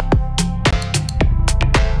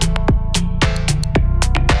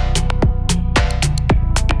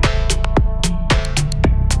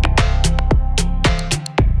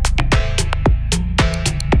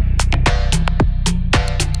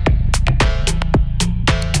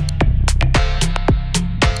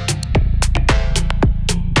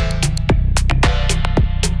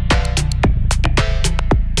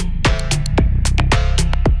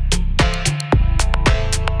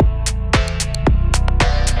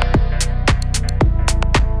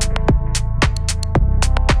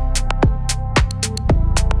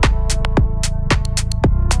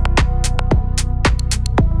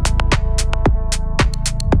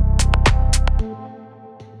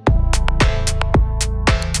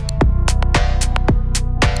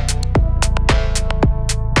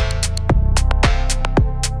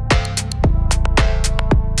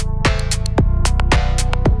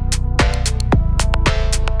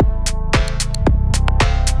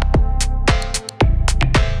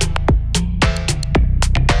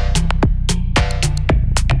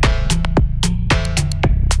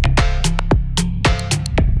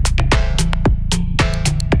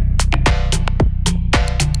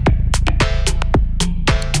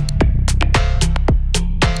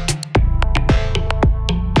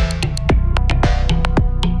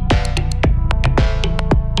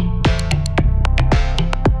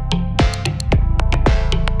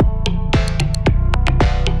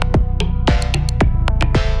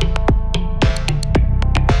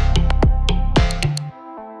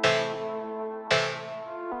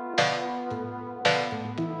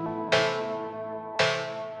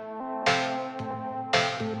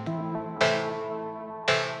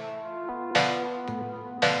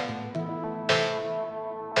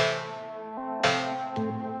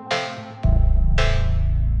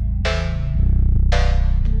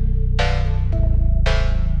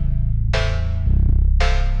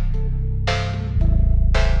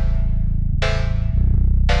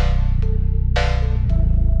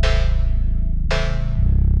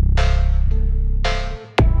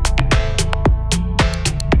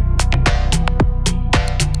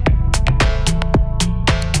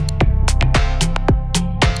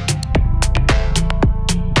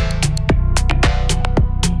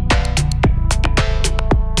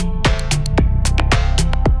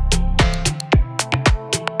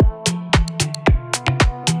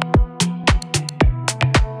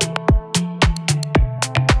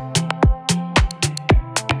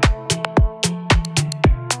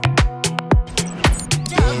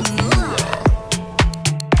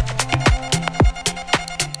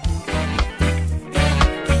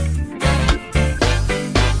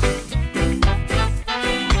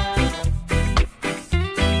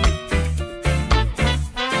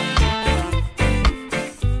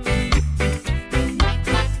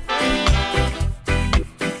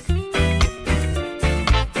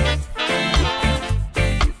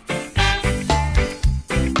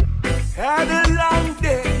 Had a long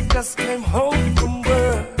day, just came home from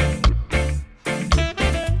work.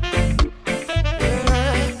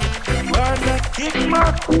 Yeah, wanna kick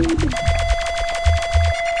my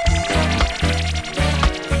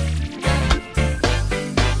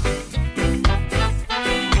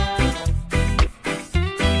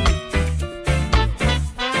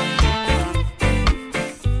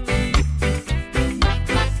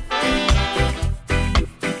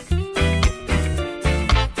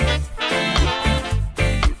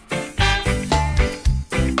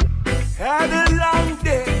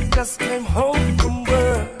just came home from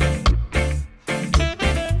work.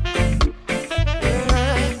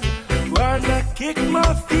 Yeah, wanna kick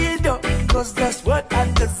my feet up, cause that's what I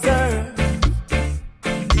deserve.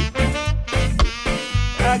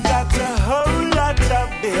 I got a whole lot of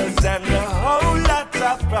bills and a whole lot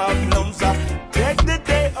of problems. I take the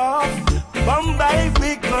day off, Bombay,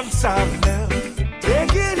 we gon' solve them.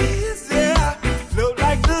 Take it easy, float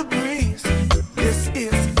like the breeze. This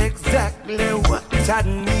is exactly what I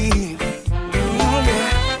need.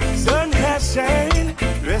 Sun has shine,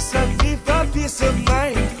 recipe for peace of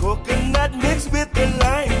mind. Coconut mixed with the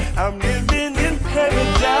lime. I'm living in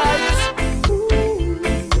paradise. Ooh,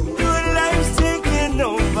 good life's taking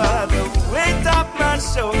over. The weight off my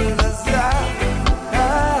shoulders.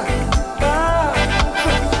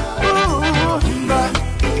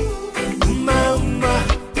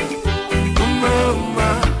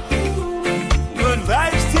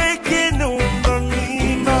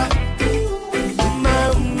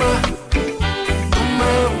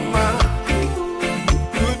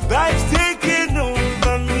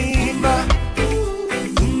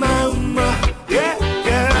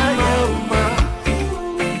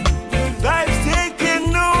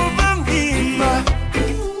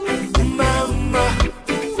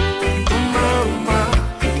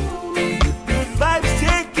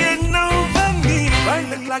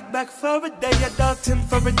 Back for a day, adulting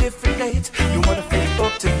for a different date. You wanna feel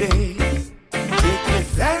up today? Take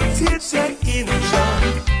advantage and enjoy.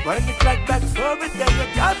 Wind the clock back for a day,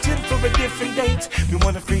 adulting for a different date. You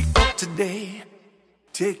wanna free up today?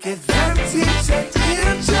 Take advantage and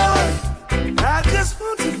enjoy. I just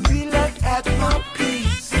want to be like at my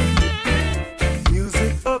peace.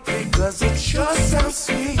 Music up because it sure sounds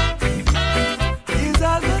sweet. These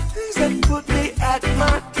are the things that put me at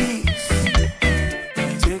my ease.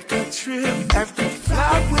 Trip after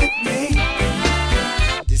fly with me.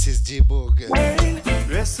 This is J-Bog.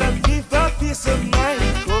 Recipe for peace of mind.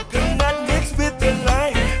 Coconut mixed with the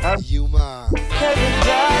lime. Yuma.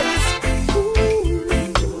 Paradise. Ooh,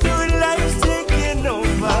 good life's taking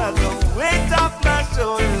over. The weight off my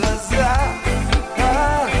shoulders.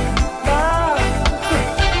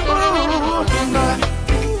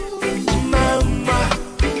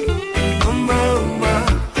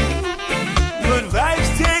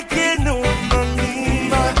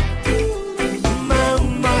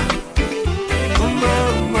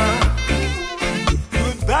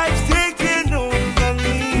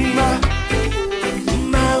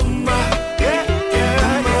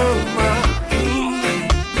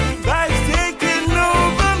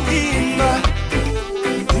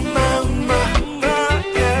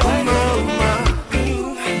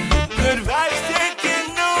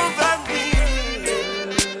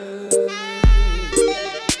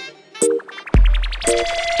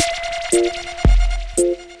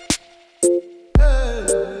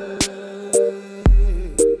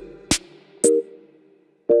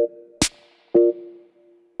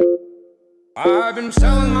 I've been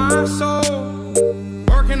selling my soul,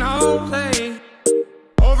 working all day,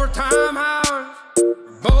 overtime hours,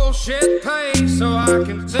 bullshit pay, so I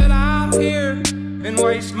can sit out here and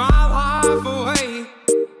waste my life away,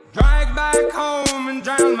 drag back home and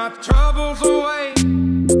drown my troubles away.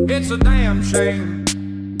 It's a damn shame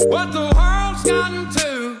what the world's gotten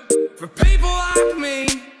to for people like me,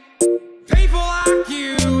 people like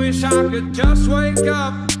you. Wish I could just wake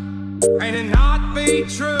up and it not be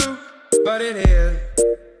true. But it is,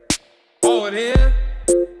 oh it is,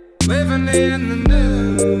 living in the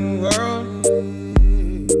new world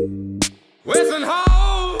with an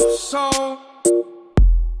whole soul.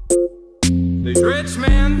 These rich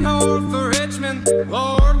men north of Richmond,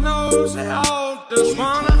 Lord knows they all just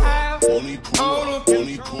wanna have total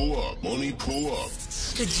control. Money pull up.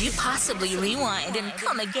 Could you possibly rewind and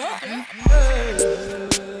come again?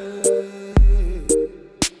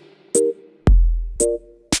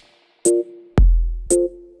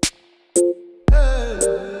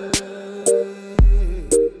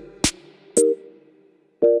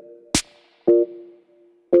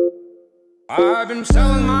 I've been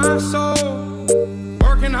selling my soul,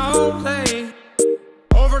 working all day,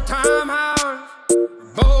 overtime overtime hours,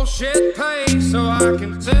 bullshit pay, so I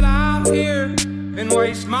can sit out here and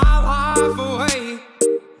waste my life away.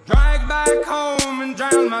 Drag back home and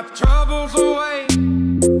drown my troubles away.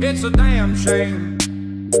 It's a damn shame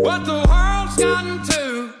what the world's gotten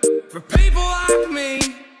to for people like me,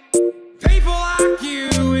 people like you.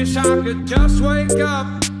 Wish I could just wake up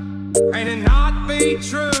and it not be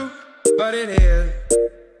true, but it is.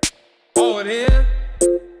 Oh, it is.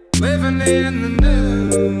 Living in the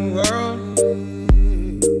new world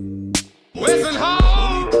with an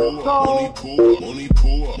home.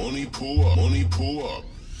 Money pull up.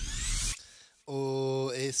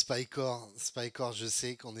 Oh, et Spycore, je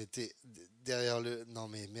sais qu'on était derrière le... Non,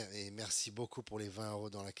 mais merci beaucoup pour les 20 €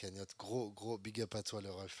 dans la cagnotte. Gros big up à toi,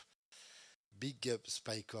 le ref. Big up,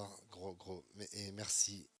 Spycore. Gros. Et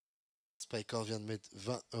merci. Spycore vient de mettre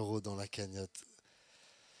 20 € dans la cagnotte.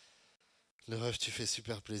 Le ref, tu fais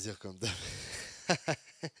super plaisir comme d'hab.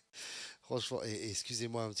 Franchement, et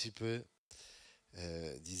excusez-moi un petit peu.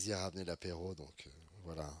 Dizzy a ramené l'apéro, donc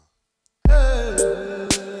voilà.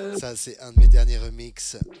 Ça, c'est un de mes derniers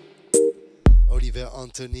remixes. Oliver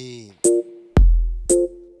Anthony.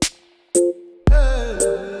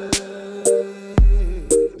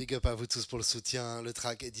 Big up à vous tous pour le soutien. Le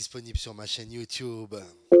track est disponible sur ma chaîne YouTube.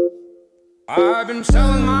 I've been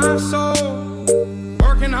selling my soul,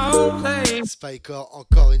 working all day. Spycore,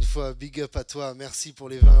 encore une fois, big up à toi. Merci pour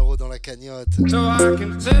les 20 € dans la cagnotte. So I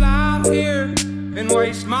can sit out here and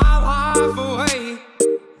waste my life away.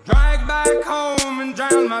 Drag back home and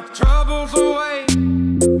drown my troubles away.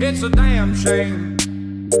 It's a damn shame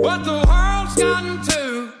what the world's gotten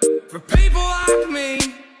to for people like me,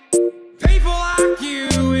 people like you.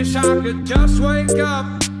 Wish I could just wake up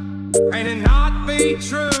and it not be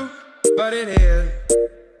true, but it is.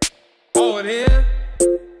 Oh, it is.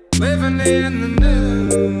 Living in the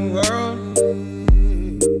new world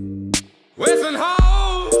with an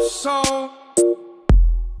whole soul.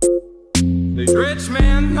 These rich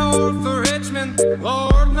men north of Richmond,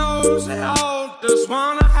 Lord knows they all just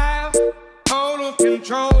wanna have total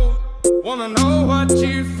control. Wanna know what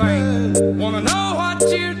you think, wanna know what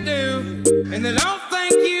you do, and they don't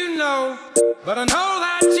think you know, but I know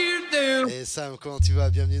that you do. Et Sam, comment tu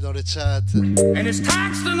vas? Bienvenue dans le chat. And it's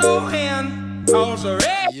taxed to no end, cause the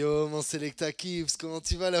rich. Yo, mon Selecta Kips, comment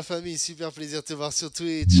tu vas la famille? Super plaisir de te voir sur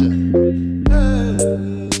Twitch.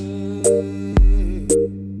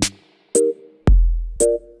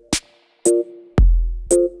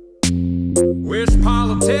 Wish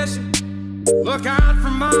politicians look out for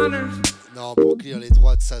minors. Non, pour clear les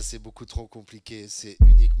droits de ça, c'est beaucoup trop compliqué. C'est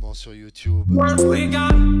uniquement sur YouTube. We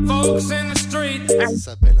got folks in the street. Ça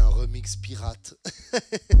s'appelle un remix pirate.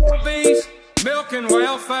 Bees, milk and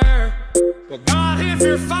welfare. Well, God, if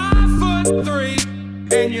you're 5'3"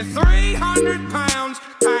 and you're 300 pounds,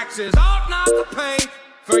 taxes ought not to pay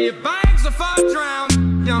for your bags of fudge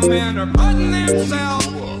round. Young men are putting themselves.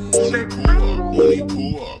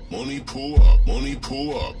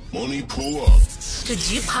 Money pull up. Could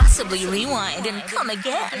you possibly rewind and come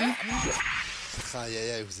again? Aïe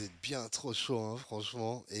aïe aïe, vous êtes bien trop chaud, hein,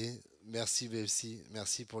 franchement. Et merci Bepsi,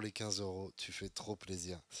 merci pour les 15 €, tu fais trop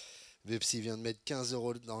plaisir. Bepsi vient de mettre 15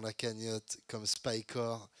 € dans la cagnotte comme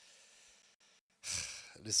Spycore.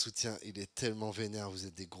 Le soutien, il est tellement vénère, vous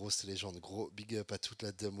êtes des grosses légendes. Gros big up à toute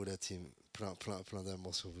la Demoula team. Plein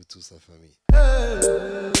d'amour sur vous tous, la famille.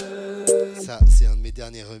 Ça, c'est un de mes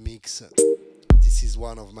derniers remixes. This is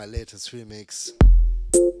one of my latest remix.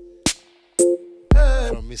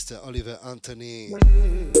 From Mr. Oliver Anthony.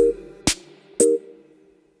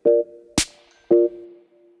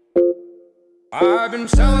 I've been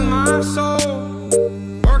selling my soul,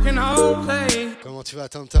 working all day. Comment tu vas,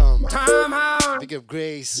 Tom Tom? Time out. Big up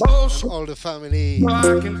Grace and all the family. So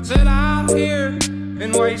I can sit out here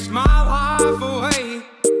and waste my life away.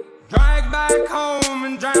 Drag back home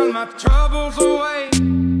and drown my troubles away.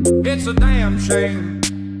 It's a damn shame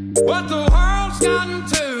what the world's gotten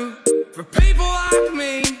to for people like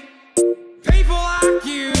me, people like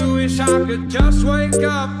you. Wish I could just wake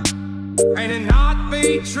up and it not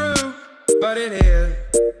be true, but it is.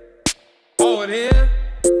 Oh, it is.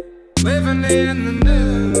 Living in the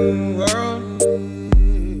new world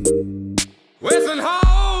with an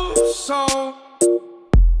whole soul.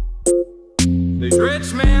 These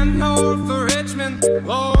rich men north of Richmond,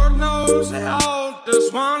 Lord knows they all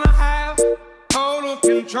just wanna have total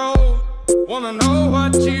control. Wanna know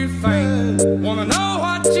what you think, wanna know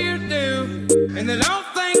what you do, and they don't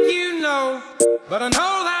think you know, but I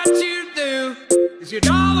know that you do. 'Cause your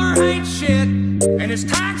dollar ain't shit, and it's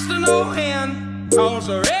taxed to no end. Cause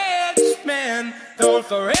the rich men, those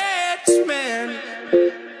the rich men.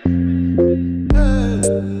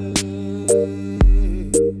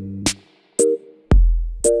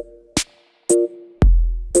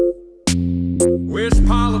 Wish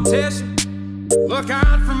politicians look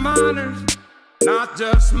out for minors, not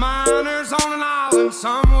just minors on an island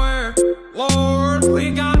somewhere. Lord,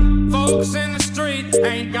 we got folks in the street,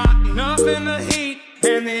 ain't got nothing to heat,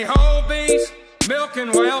 and the whole beast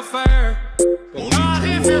milking welfare. Well, not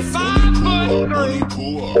if you're 5'3". Money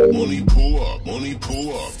pull up, money pull up, money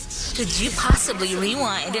pull up. Could you possibly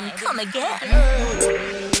rewind and come again?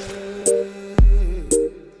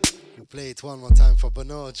 We play it one more time for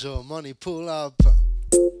Bonojo. Money pull up.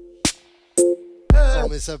 On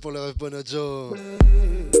met ça pour le ref Bonojo.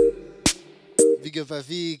 Big up à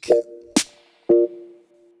Vic.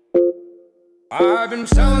 I've been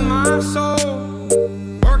selling my soul,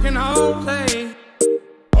 working all day,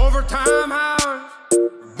 overtime hours,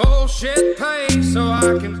 bullshit pay, so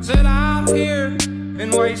I can sit out here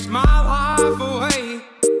and waste my life away,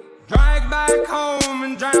 drag back home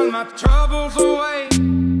and drown my troubles away.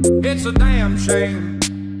 It's a damn shame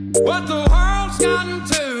what the world's gotten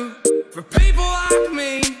to for people like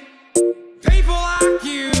me, people like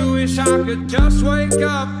you. Wish I could just wake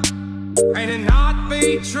up and it not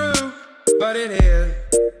be true, but it is.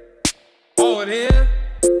 Oh, it is.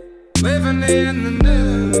 Living in the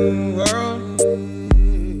new world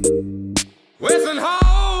with an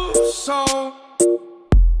whole soul.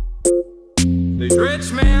 These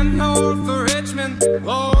rich men north of Richmond,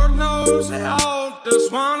 Lord knows they all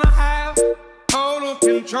just wanna have total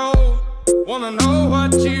control. Wanna know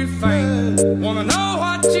what you think, wanna know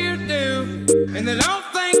what you do, and they don't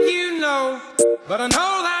think you know, but I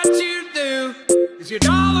know that you do. 'Cause your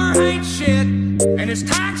dollar ain't shit, and it's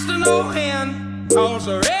taxed to no end. Those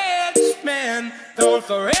are rich men, those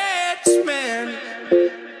are rich men.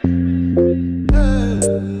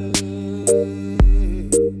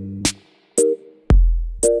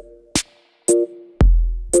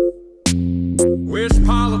 Wish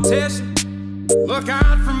politicians look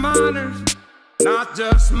out for minors, not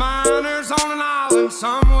just minors on an island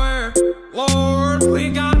somewhere. Lord, we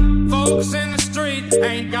got folks in the street,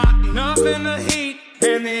 ain't got nothing to heat,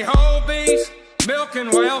 and the whole beast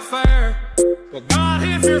milking welfare. Well, God,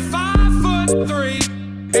 if you're 5'3"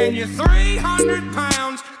 and you're 300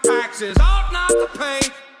 pounds, taxes ought not to pay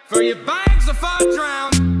for your bags of fudge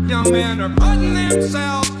round. Young men are putting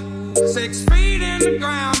themselves 6 feet in the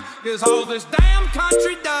ground, 'cause all this damn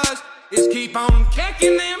country does is keep on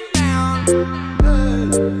kicking them down.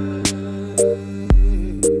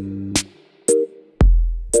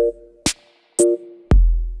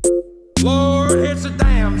 Lord, it's a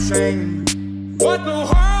damn shame what the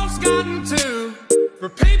world's gotten to for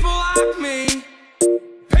people like me,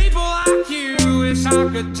 people like you. Wish I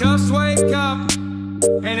could just wake up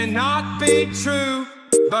and it not be true,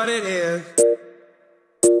 but it is.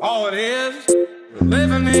 Oh, it is. We're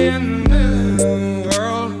living in the new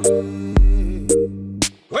world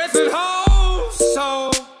with it whole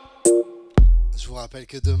soul. Je vous rappelle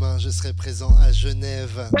que demain je serai présent à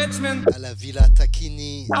Genève, à la Villa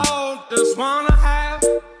Tacchini.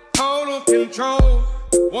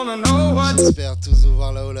 J'espère tous vous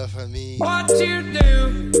voir là-haut, la famille.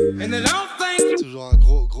 Toujours un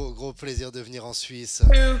gros plaisir de venir en Suisse.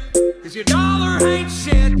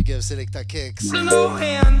 Big up Selecta Cakes.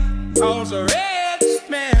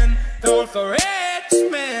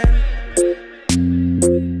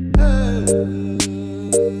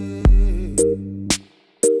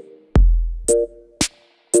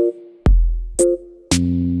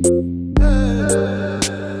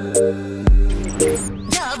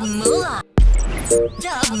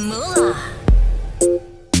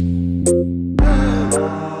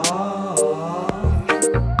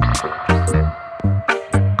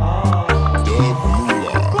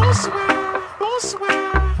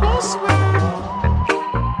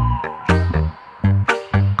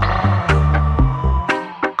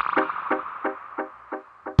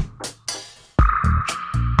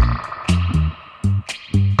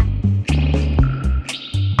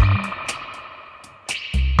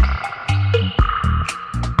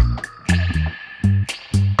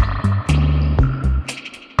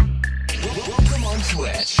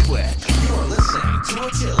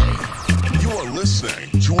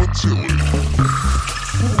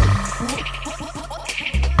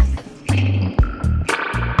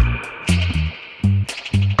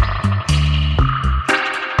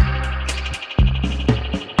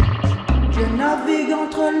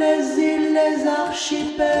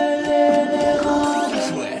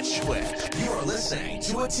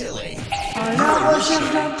 Atili. À la recherche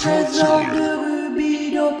d'un trésor de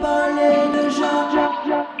rubis, d'opale et de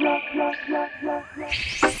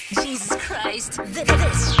Jesus Christ, this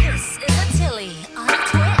is Atili on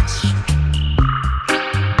Twitch.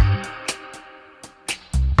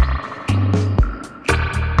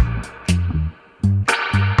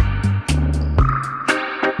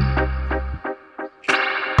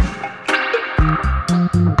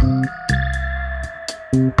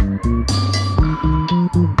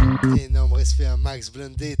 Max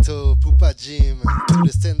Blundetto, Poupa Jim, tout le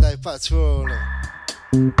Stand-By Patrol.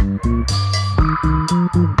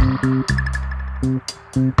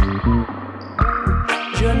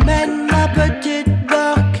 Je mène ma petite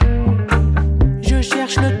barque, je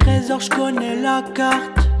cherche le trésor, je connais la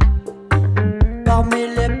carte. Parmi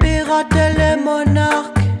les pirates et les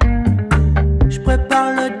monarques, je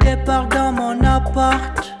prépare le départ dans mon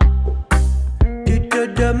appart. Tu te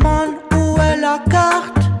demandes où est la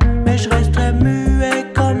carte, mais je resterai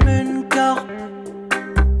muet comme une carpe.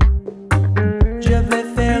 Je vais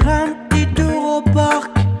faire un petit tour au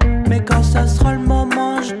parc, mais quand ça sera le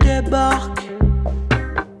moment, je débarque.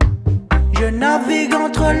 Je navigue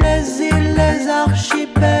entre les îles, les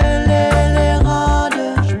archipels et les rades.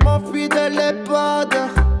 Je m'enfuis de l'EHPAD,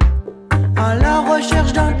 à la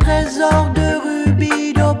recherche d'un trésor de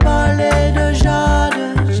rubis, d'opale et de jade.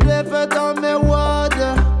 Je l'ai fait dans mes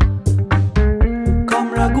wads. Comme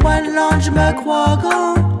le Groenland, je me crois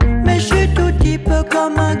grand, mais je suis tout petit peu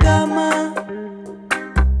comme un gamin.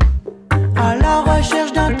 À la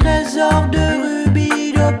recherche d'un trésor de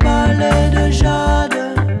rubis, d'opale et de jade.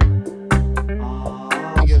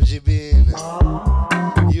 Big up Jibin,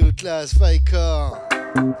 U-Class, Faikor,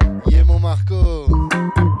 Yemo Marco.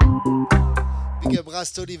 Big up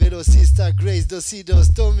Rastoli, Velocista, Grace, Dosidos,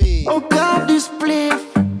 Tommy. Au garde du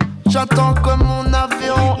spliff, j'attends que mon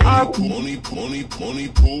avion a.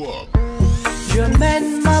 Je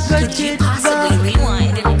mène ma petite barque,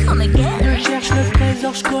 je cherche le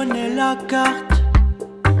trésor, je connais la carte.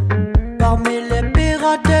 Parmi les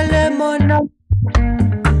pirates et les monarques,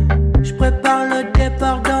 je prépare le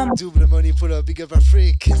départ dans mon... Double money pull up, big up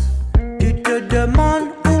Afrique. Tu te demandes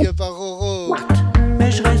où, big up à Roro, mais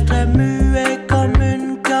je resterai muet comme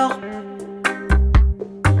une carpe.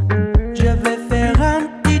 Je vais faire un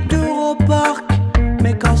petit tour au parc,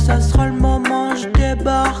 mais quand ça sera le moment, je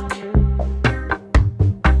débarque.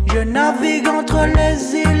 Je navigue entre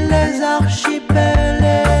les îles, les archipels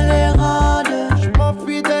et les rades. Je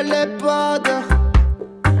m'enfuis de l'EHPAD,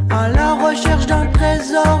 à la recherche d'un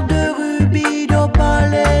trésor de rubis,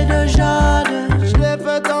 d'opale et de jade. Je l'ai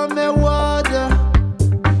fait dans mes wads.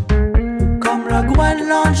 Comme le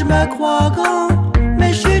Groenland, je me crois grand,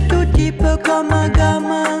 mais je suis tout petit peu comme un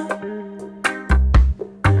gamin.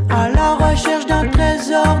 À la recherche d'un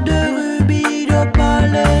trésor de rubis,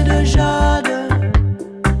 d'opale et de jade.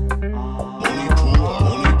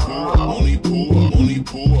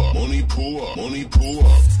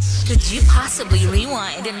 Could you possibly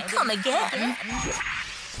rewind and come again?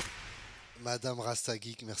 Madame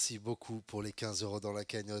Rastageek, merci beaucoup pour les 15 € dans la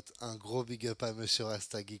cagnotte. Un gros big up à Monsieur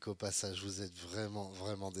Rastageek au passage. Vous êtes vraiment,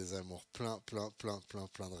 vraiment des amours. Plein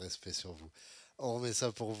de respect sur vous. On remet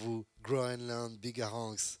ça pour vous. Groenland, Big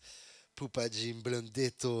Aranx, Poupa Jim,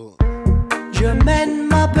 Blundetto. Je mène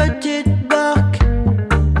ma petite barque.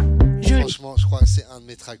 Franchement, je crois que c'est un de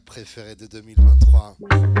mes tracks préférés de 2023.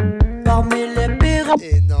 Parmi les pirates,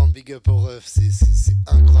 énorme big up au ref, c'est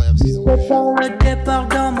incroyable ce qu'ils ont fait. le départ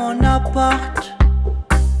dans mon appart.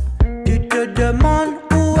 Tu te demandes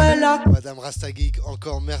où est la... Madame Rastageek,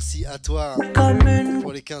 encore merci à toi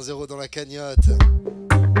pour les 15 € dans la cagnotte.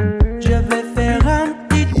 Je vais faire un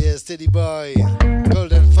petit... Yes, Teddy Boy,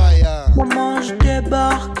 Golden Fire. Moment je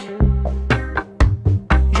débarque.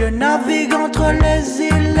 Je navigue entre les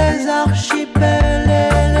îles, les archipels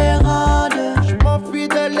et les rades. Je m'enfuis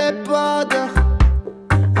de l'EHPAD,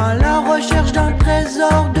 à la recherche d'un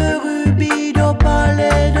trésor de rubis, d'opale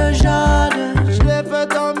et de jade. Je l'ai fait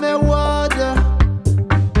dans mes wads.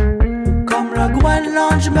 Comme le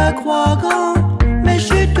Groenland, je me crois grand, mais je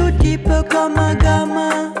suis tout petit peu comme un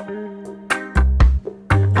gamin.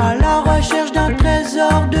 À la recherche d'un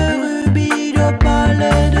trésor de rubis, d'opale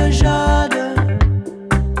et de jade.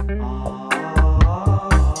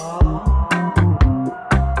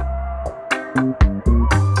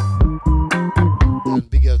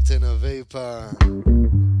 Big up Tenor Vapor.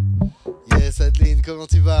 Yes, Adeline, comment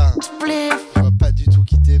tu vas? Je vais pas du tout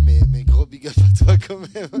quitter, mais gros big up à toi quand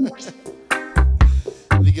même.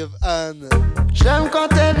 Big up Anne. J'aime quand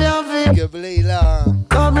t'es bien vite. Big up Leila.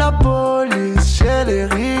 Comme la police chez les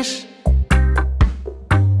riches.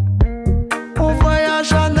 On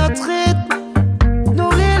voyage à notre rythme.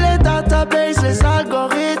 Nourrir les databases, les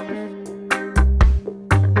algorithmes.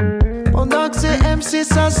 Pendant que ces MC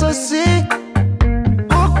s'associent,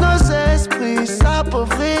 pour que nos esprits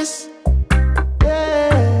s'appauvrissent. Yeah.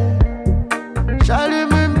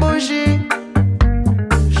 J'allume une bougie,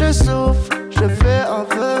 je souffle, je fais un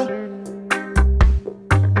vœu.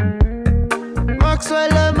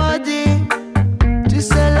 Maxwell m'a dit, tu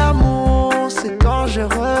sais l'amour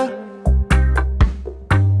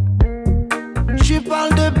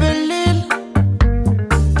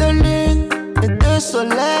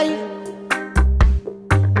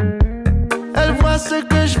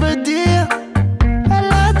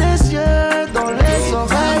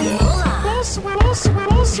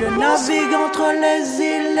navigue entre les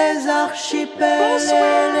îles, les archipels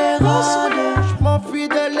et les rades. Je m'enfuis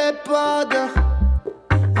de l'EHPAD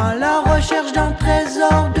à la recherche d'un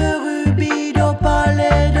trésor de rubis, d'opale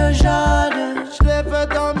et de jade. Je l'ai fait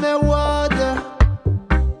dans mes wads.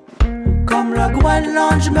 Comme le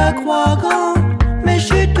Groenland, je me crois grand, mais je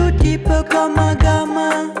suis tout petit peu comme un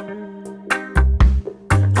gamin.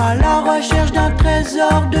 À la recherche d'un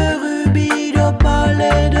trésor de rubis, d'opale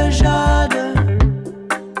et de jade.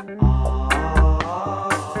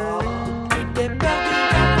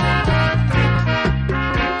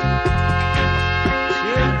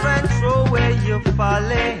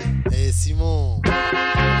 Et Simon,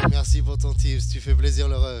 merci pour ton tips, tu fais plaisir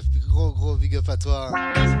le ref. Gros big up à toi.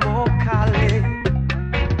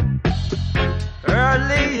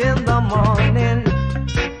 Early in the morning,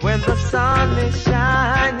 when the sun is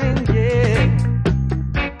shining, yeah,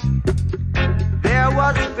 there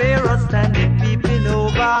was Pharaoh standing peeping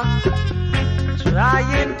over,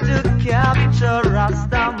 trying to capture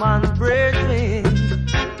Rastaman brethren.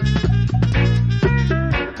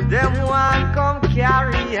 Them one come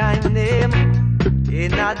carry I name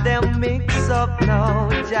in a them mix up now,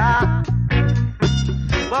 Jah.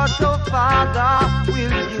 But oh Father,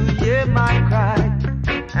 will you hear my cry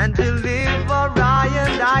and deliver I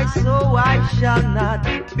and I, so I shall not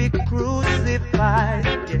be crucified?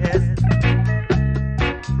 Yes.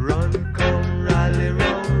 Run, come, rally,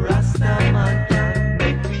 run, Rastaman can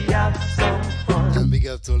make we have some fun. And big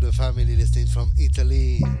up to all the family listening from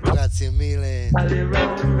Italy. Grazie mille. Rally,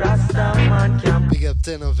 run, Rastaman can. Big up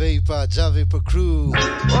Tenor Vapor, Javiper Crew.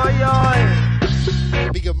 Oi, oi.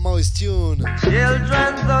 Big up Moist Tune.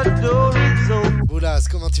 Children, the door is open. Boulas,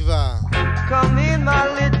 comment tu vas? Come in, my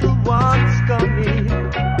little ones, come in.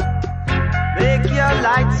 Make your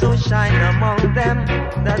light so shine among them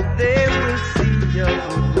that they will see your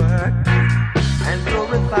good work and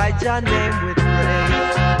glorify your name with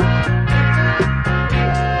praise.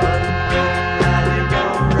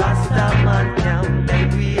 Rastaman can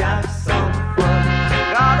make we have some fun.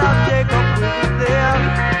 God of Jacob will be there.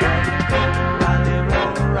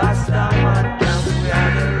 Rastaman can we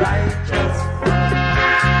are the righteous one.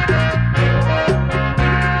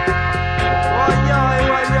 Woyoy,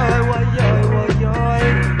 woyoy, woyoy, woyoy.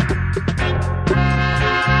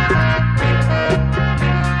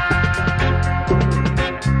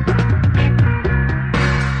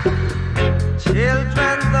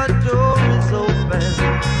 Children, the door is open.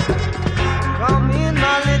 Come in,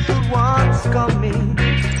 my little ones, come in.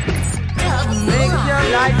 Make your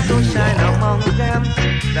light so shine among them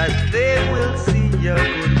that they will see your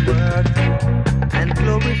good work and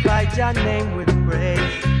glorify your name with praise.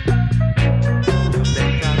 You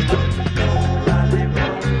make a run, rally,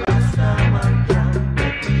 run, Rastaman can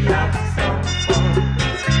make we have some fun.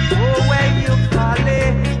 Oh, when you fall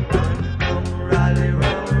in, run, rally,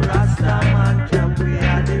 run, Rastaman can we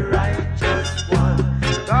are the righteous one.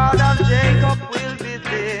 God of Jacob will be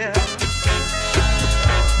there.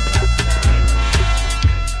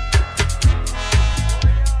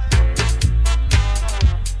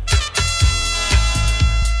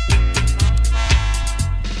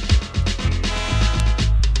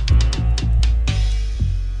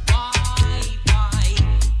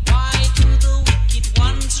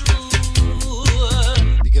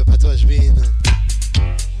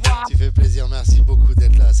 Merci beaucoup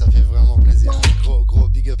d'être là, ça fait vraiment plaisir. Gros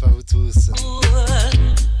big up à vous tous.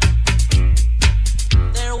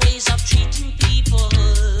 Their ways of treating people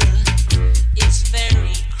is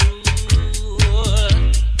very cruel.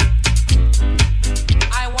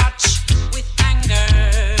 I watch with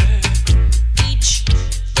anger each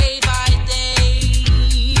day by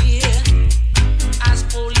day as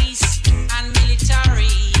police and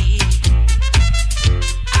military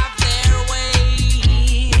have their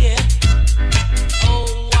way. Oh,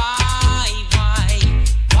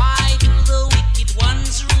 why do the wicked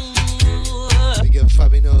ones rule? Big up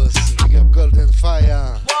Fabinos, big up Golden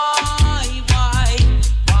Fire.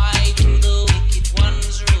 Why do the wicked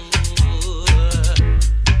ones rule?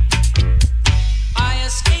 I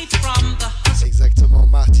escaped from the hospital. Exactement,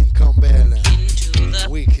 Martin Campbell.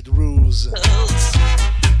 Wicked Rules.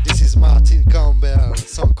 This is Martin Campbell,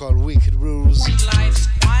 song called Wicked Rules. Life's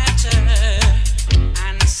quieter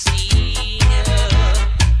and seer.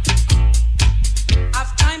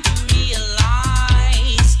 I've time to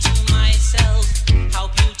realize to myself how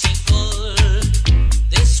beautiful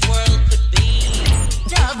this world could be.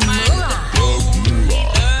 If man could only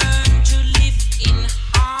learn to live in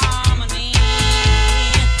harmony.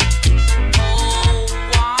 Oh,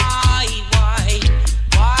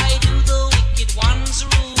 why do the wicked ones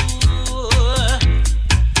rule?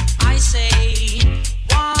 I say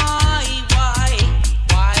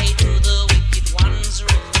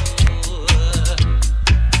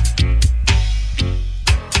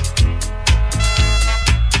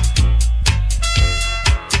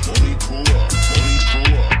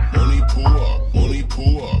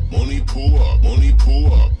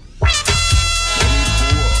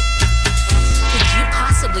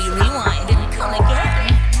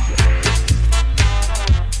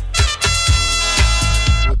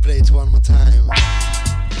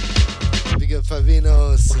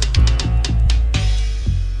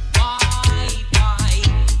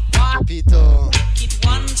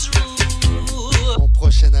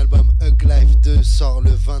sort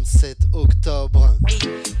le 27 octobre. Les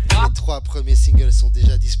 3 premiers singles sont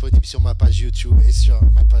déjà disponibles sur ma page YouTube et sur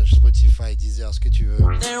ma page Spotify, Deezer, ce que tu veux.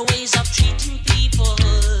 Their ways of treating people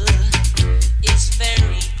is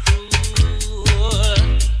very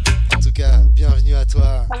cruel. En tout cas, bienvenue à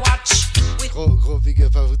toi. Gros big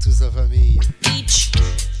up à vous tous, la famille. Each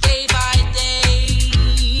day by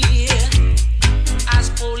day, as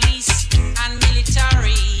police and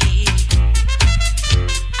military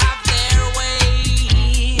have their way.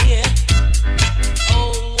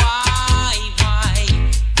 Oh, why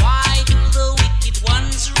do the wicked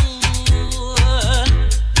ones rule?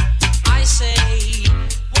 I say,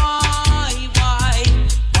 why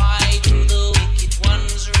do the wicked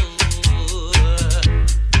ones rule?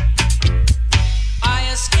 I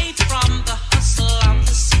escaped from the hustle of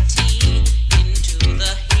the city into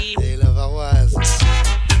the heat. Et la Varoise,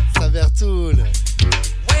 Sabertoul.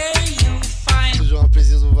 Where you find Toujours un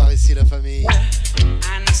plaisir de vous voir ici, la famille.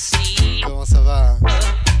 and see. Comment ça va?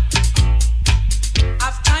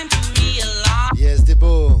 I've time to realize Yes, des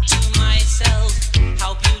beaux. to myself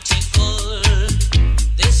how beautiful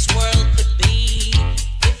this world could be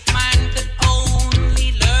if man could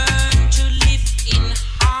only learn to live in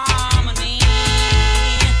harmony.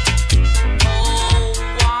 Oh,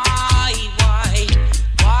 why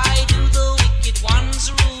do the wicked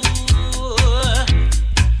ones rule?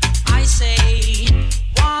 I say,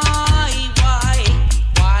 why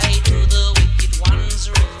do the wicked ones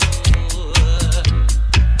rule?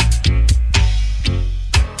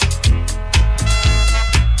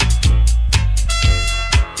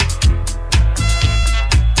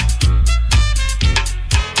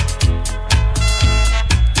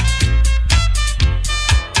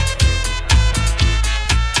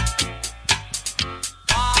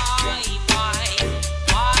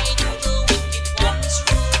 Why do the wicked ones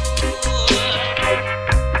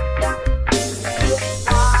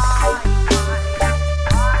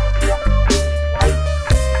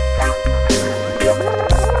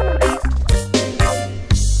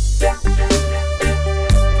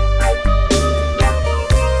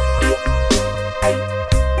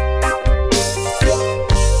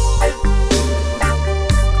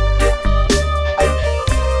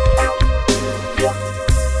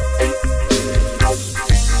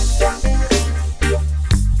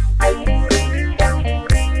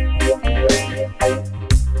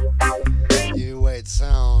Heavyweight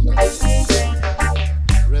sound.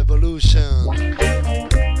 Revolution.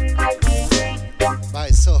 By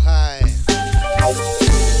So High.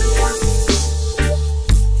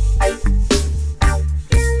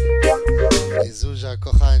 I Zuzia,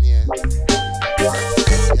 kochanie.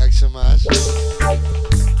 Jak się masz?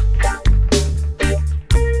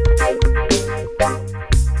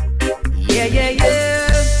 Yeah.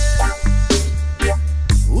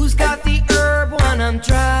 Who's got the herb when I'm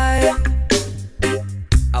dry?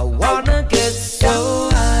 I wanna get so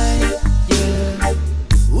high. Yeah.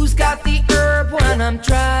 Who's got the herb when I'm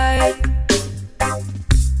dry?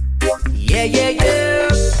 Yeah.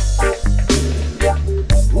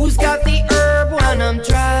 Who's got the herb when I'm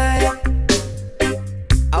dry?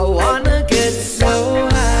 I wanna get so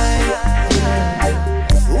high. Yeah.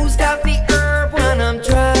 Who's got the herb when I'm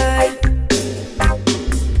dry?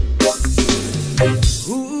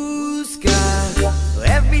 Who's got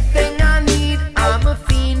everything I need? I'm a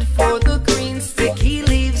fiend for the green sticky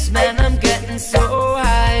leaves. Man, I'm getting so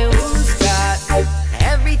high. Who's got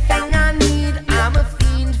everything I need? I'm a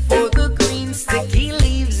fiend for the green sticky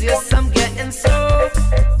leaves. Yes, I'm getting so.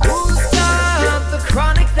 Who's got the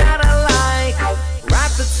chronic that I like?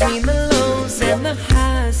 Right between the lows and the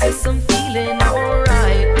highs. Yes, I'm feeling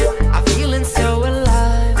alright. I'm feeling so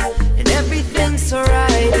alive. And everything's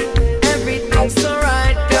alright. Everything's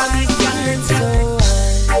alright. Got me feeling so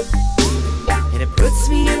high. And it puts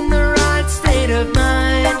me in the right state of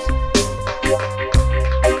mind.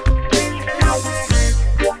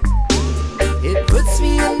 It puts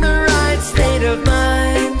me in the right state of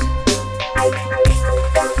mind.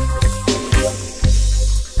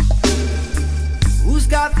 Who's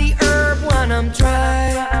got the herb when I'm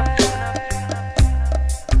dry?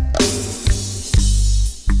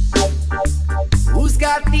 Who's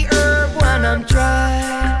got the herb when I'm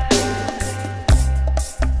dry?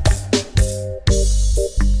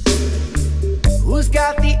 Who's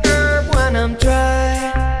got the herb when I'm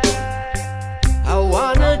dry? I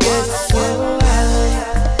wanna get so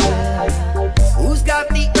high. Who's got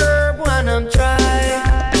the herb when I'm dry?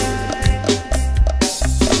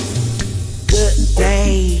 Good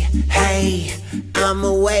day, hey, I'm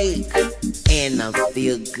awake and I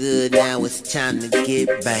feel good. Now it's time to get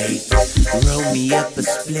baked. Roll me up a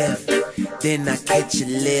spliff, then I catch a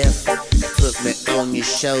lift put me on your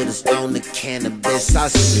shoulders on the cannabis. I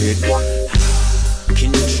said,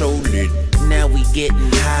 control it. Now we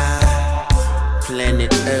getting high.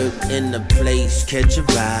 Planet Earth in the place, catch a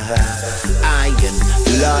vibe. Iron,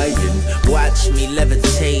 lion, watch me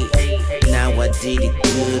levitate. Now I did it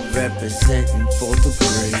good, representing for the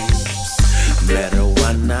graves.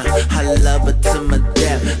 Marijuana, I love it to my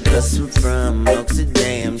death. Cause I'm from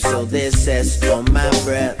Amsterdam, so there's zest on my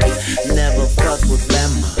breath. Never fuck with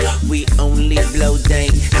Bama, we only blow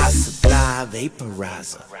dank. I supply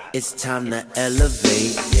vaporizer, it's time to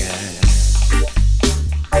elevate, yeah.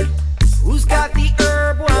 Who's got the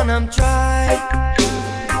herb when I'm dry?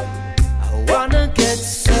 I wanna get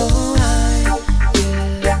so high,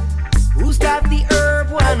 yeah. Who's got the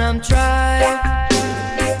herb when I'm dry?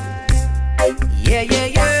 Yeah, yeah,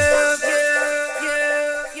 yeah,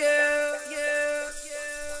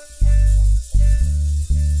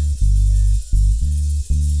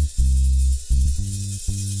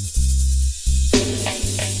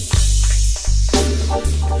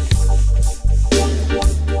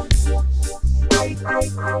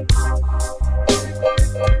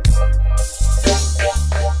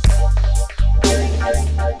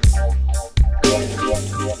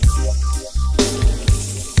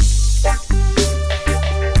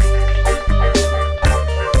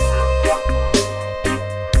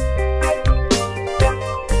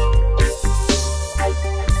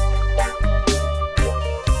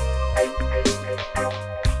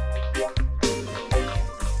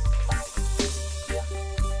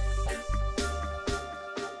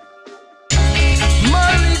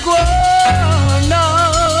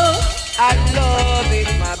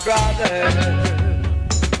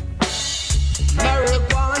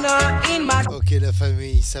 Ok la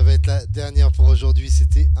famille, ça va être la dernière pour aujourd'hui.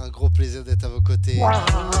 C'était un gros plaisir d'être à vos côtés.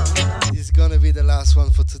 This is gonna be the last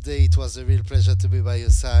one for today. It was a real pleasure to be by your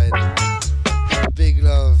side. Big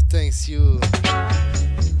love, thanks you.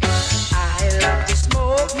 I love to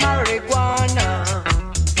smoke marijuana.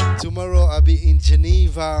 Tomorrow I'll be in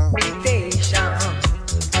Geneva.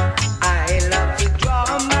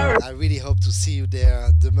 I really hope to see you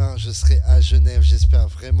there. Demain je serai à Genève. J'espère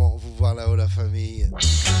vraiment vous voir là-haut la famille.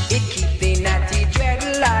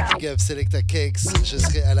 Big up Selecta Cakes. Je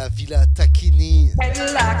serai à la Villa Tacchini.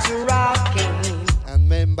 And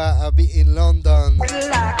Memba I'll be in London.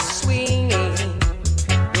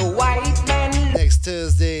 Next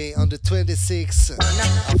Thursday on the 26th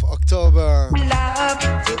of October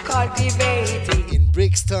in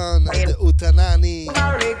Brixton at the Utanani.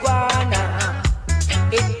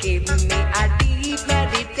 It gives me a deep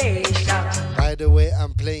meditation. By the way,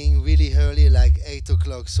 I'm playing really early, like 8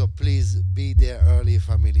 o'clock, so please be there early,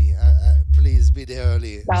 family. Please be there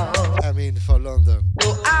early. I mean, for London.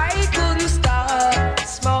 So I couldn't stop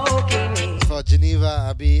smoking it. For Geneva,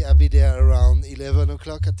 I'll be there around 11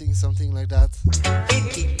 o'clock, I think, something like that.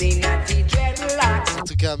 It keeps me not the dreadlocks. En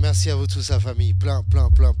tout cas, merci à vous tous, la famille. Plein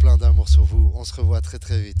d'amour sur vous. On se revoit très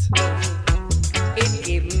très vite. It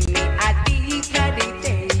gives me a deep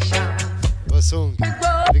meditation. Song.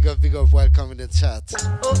 Big up, welcome in the chat.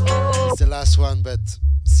 It's the last one, but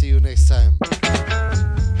see you next time.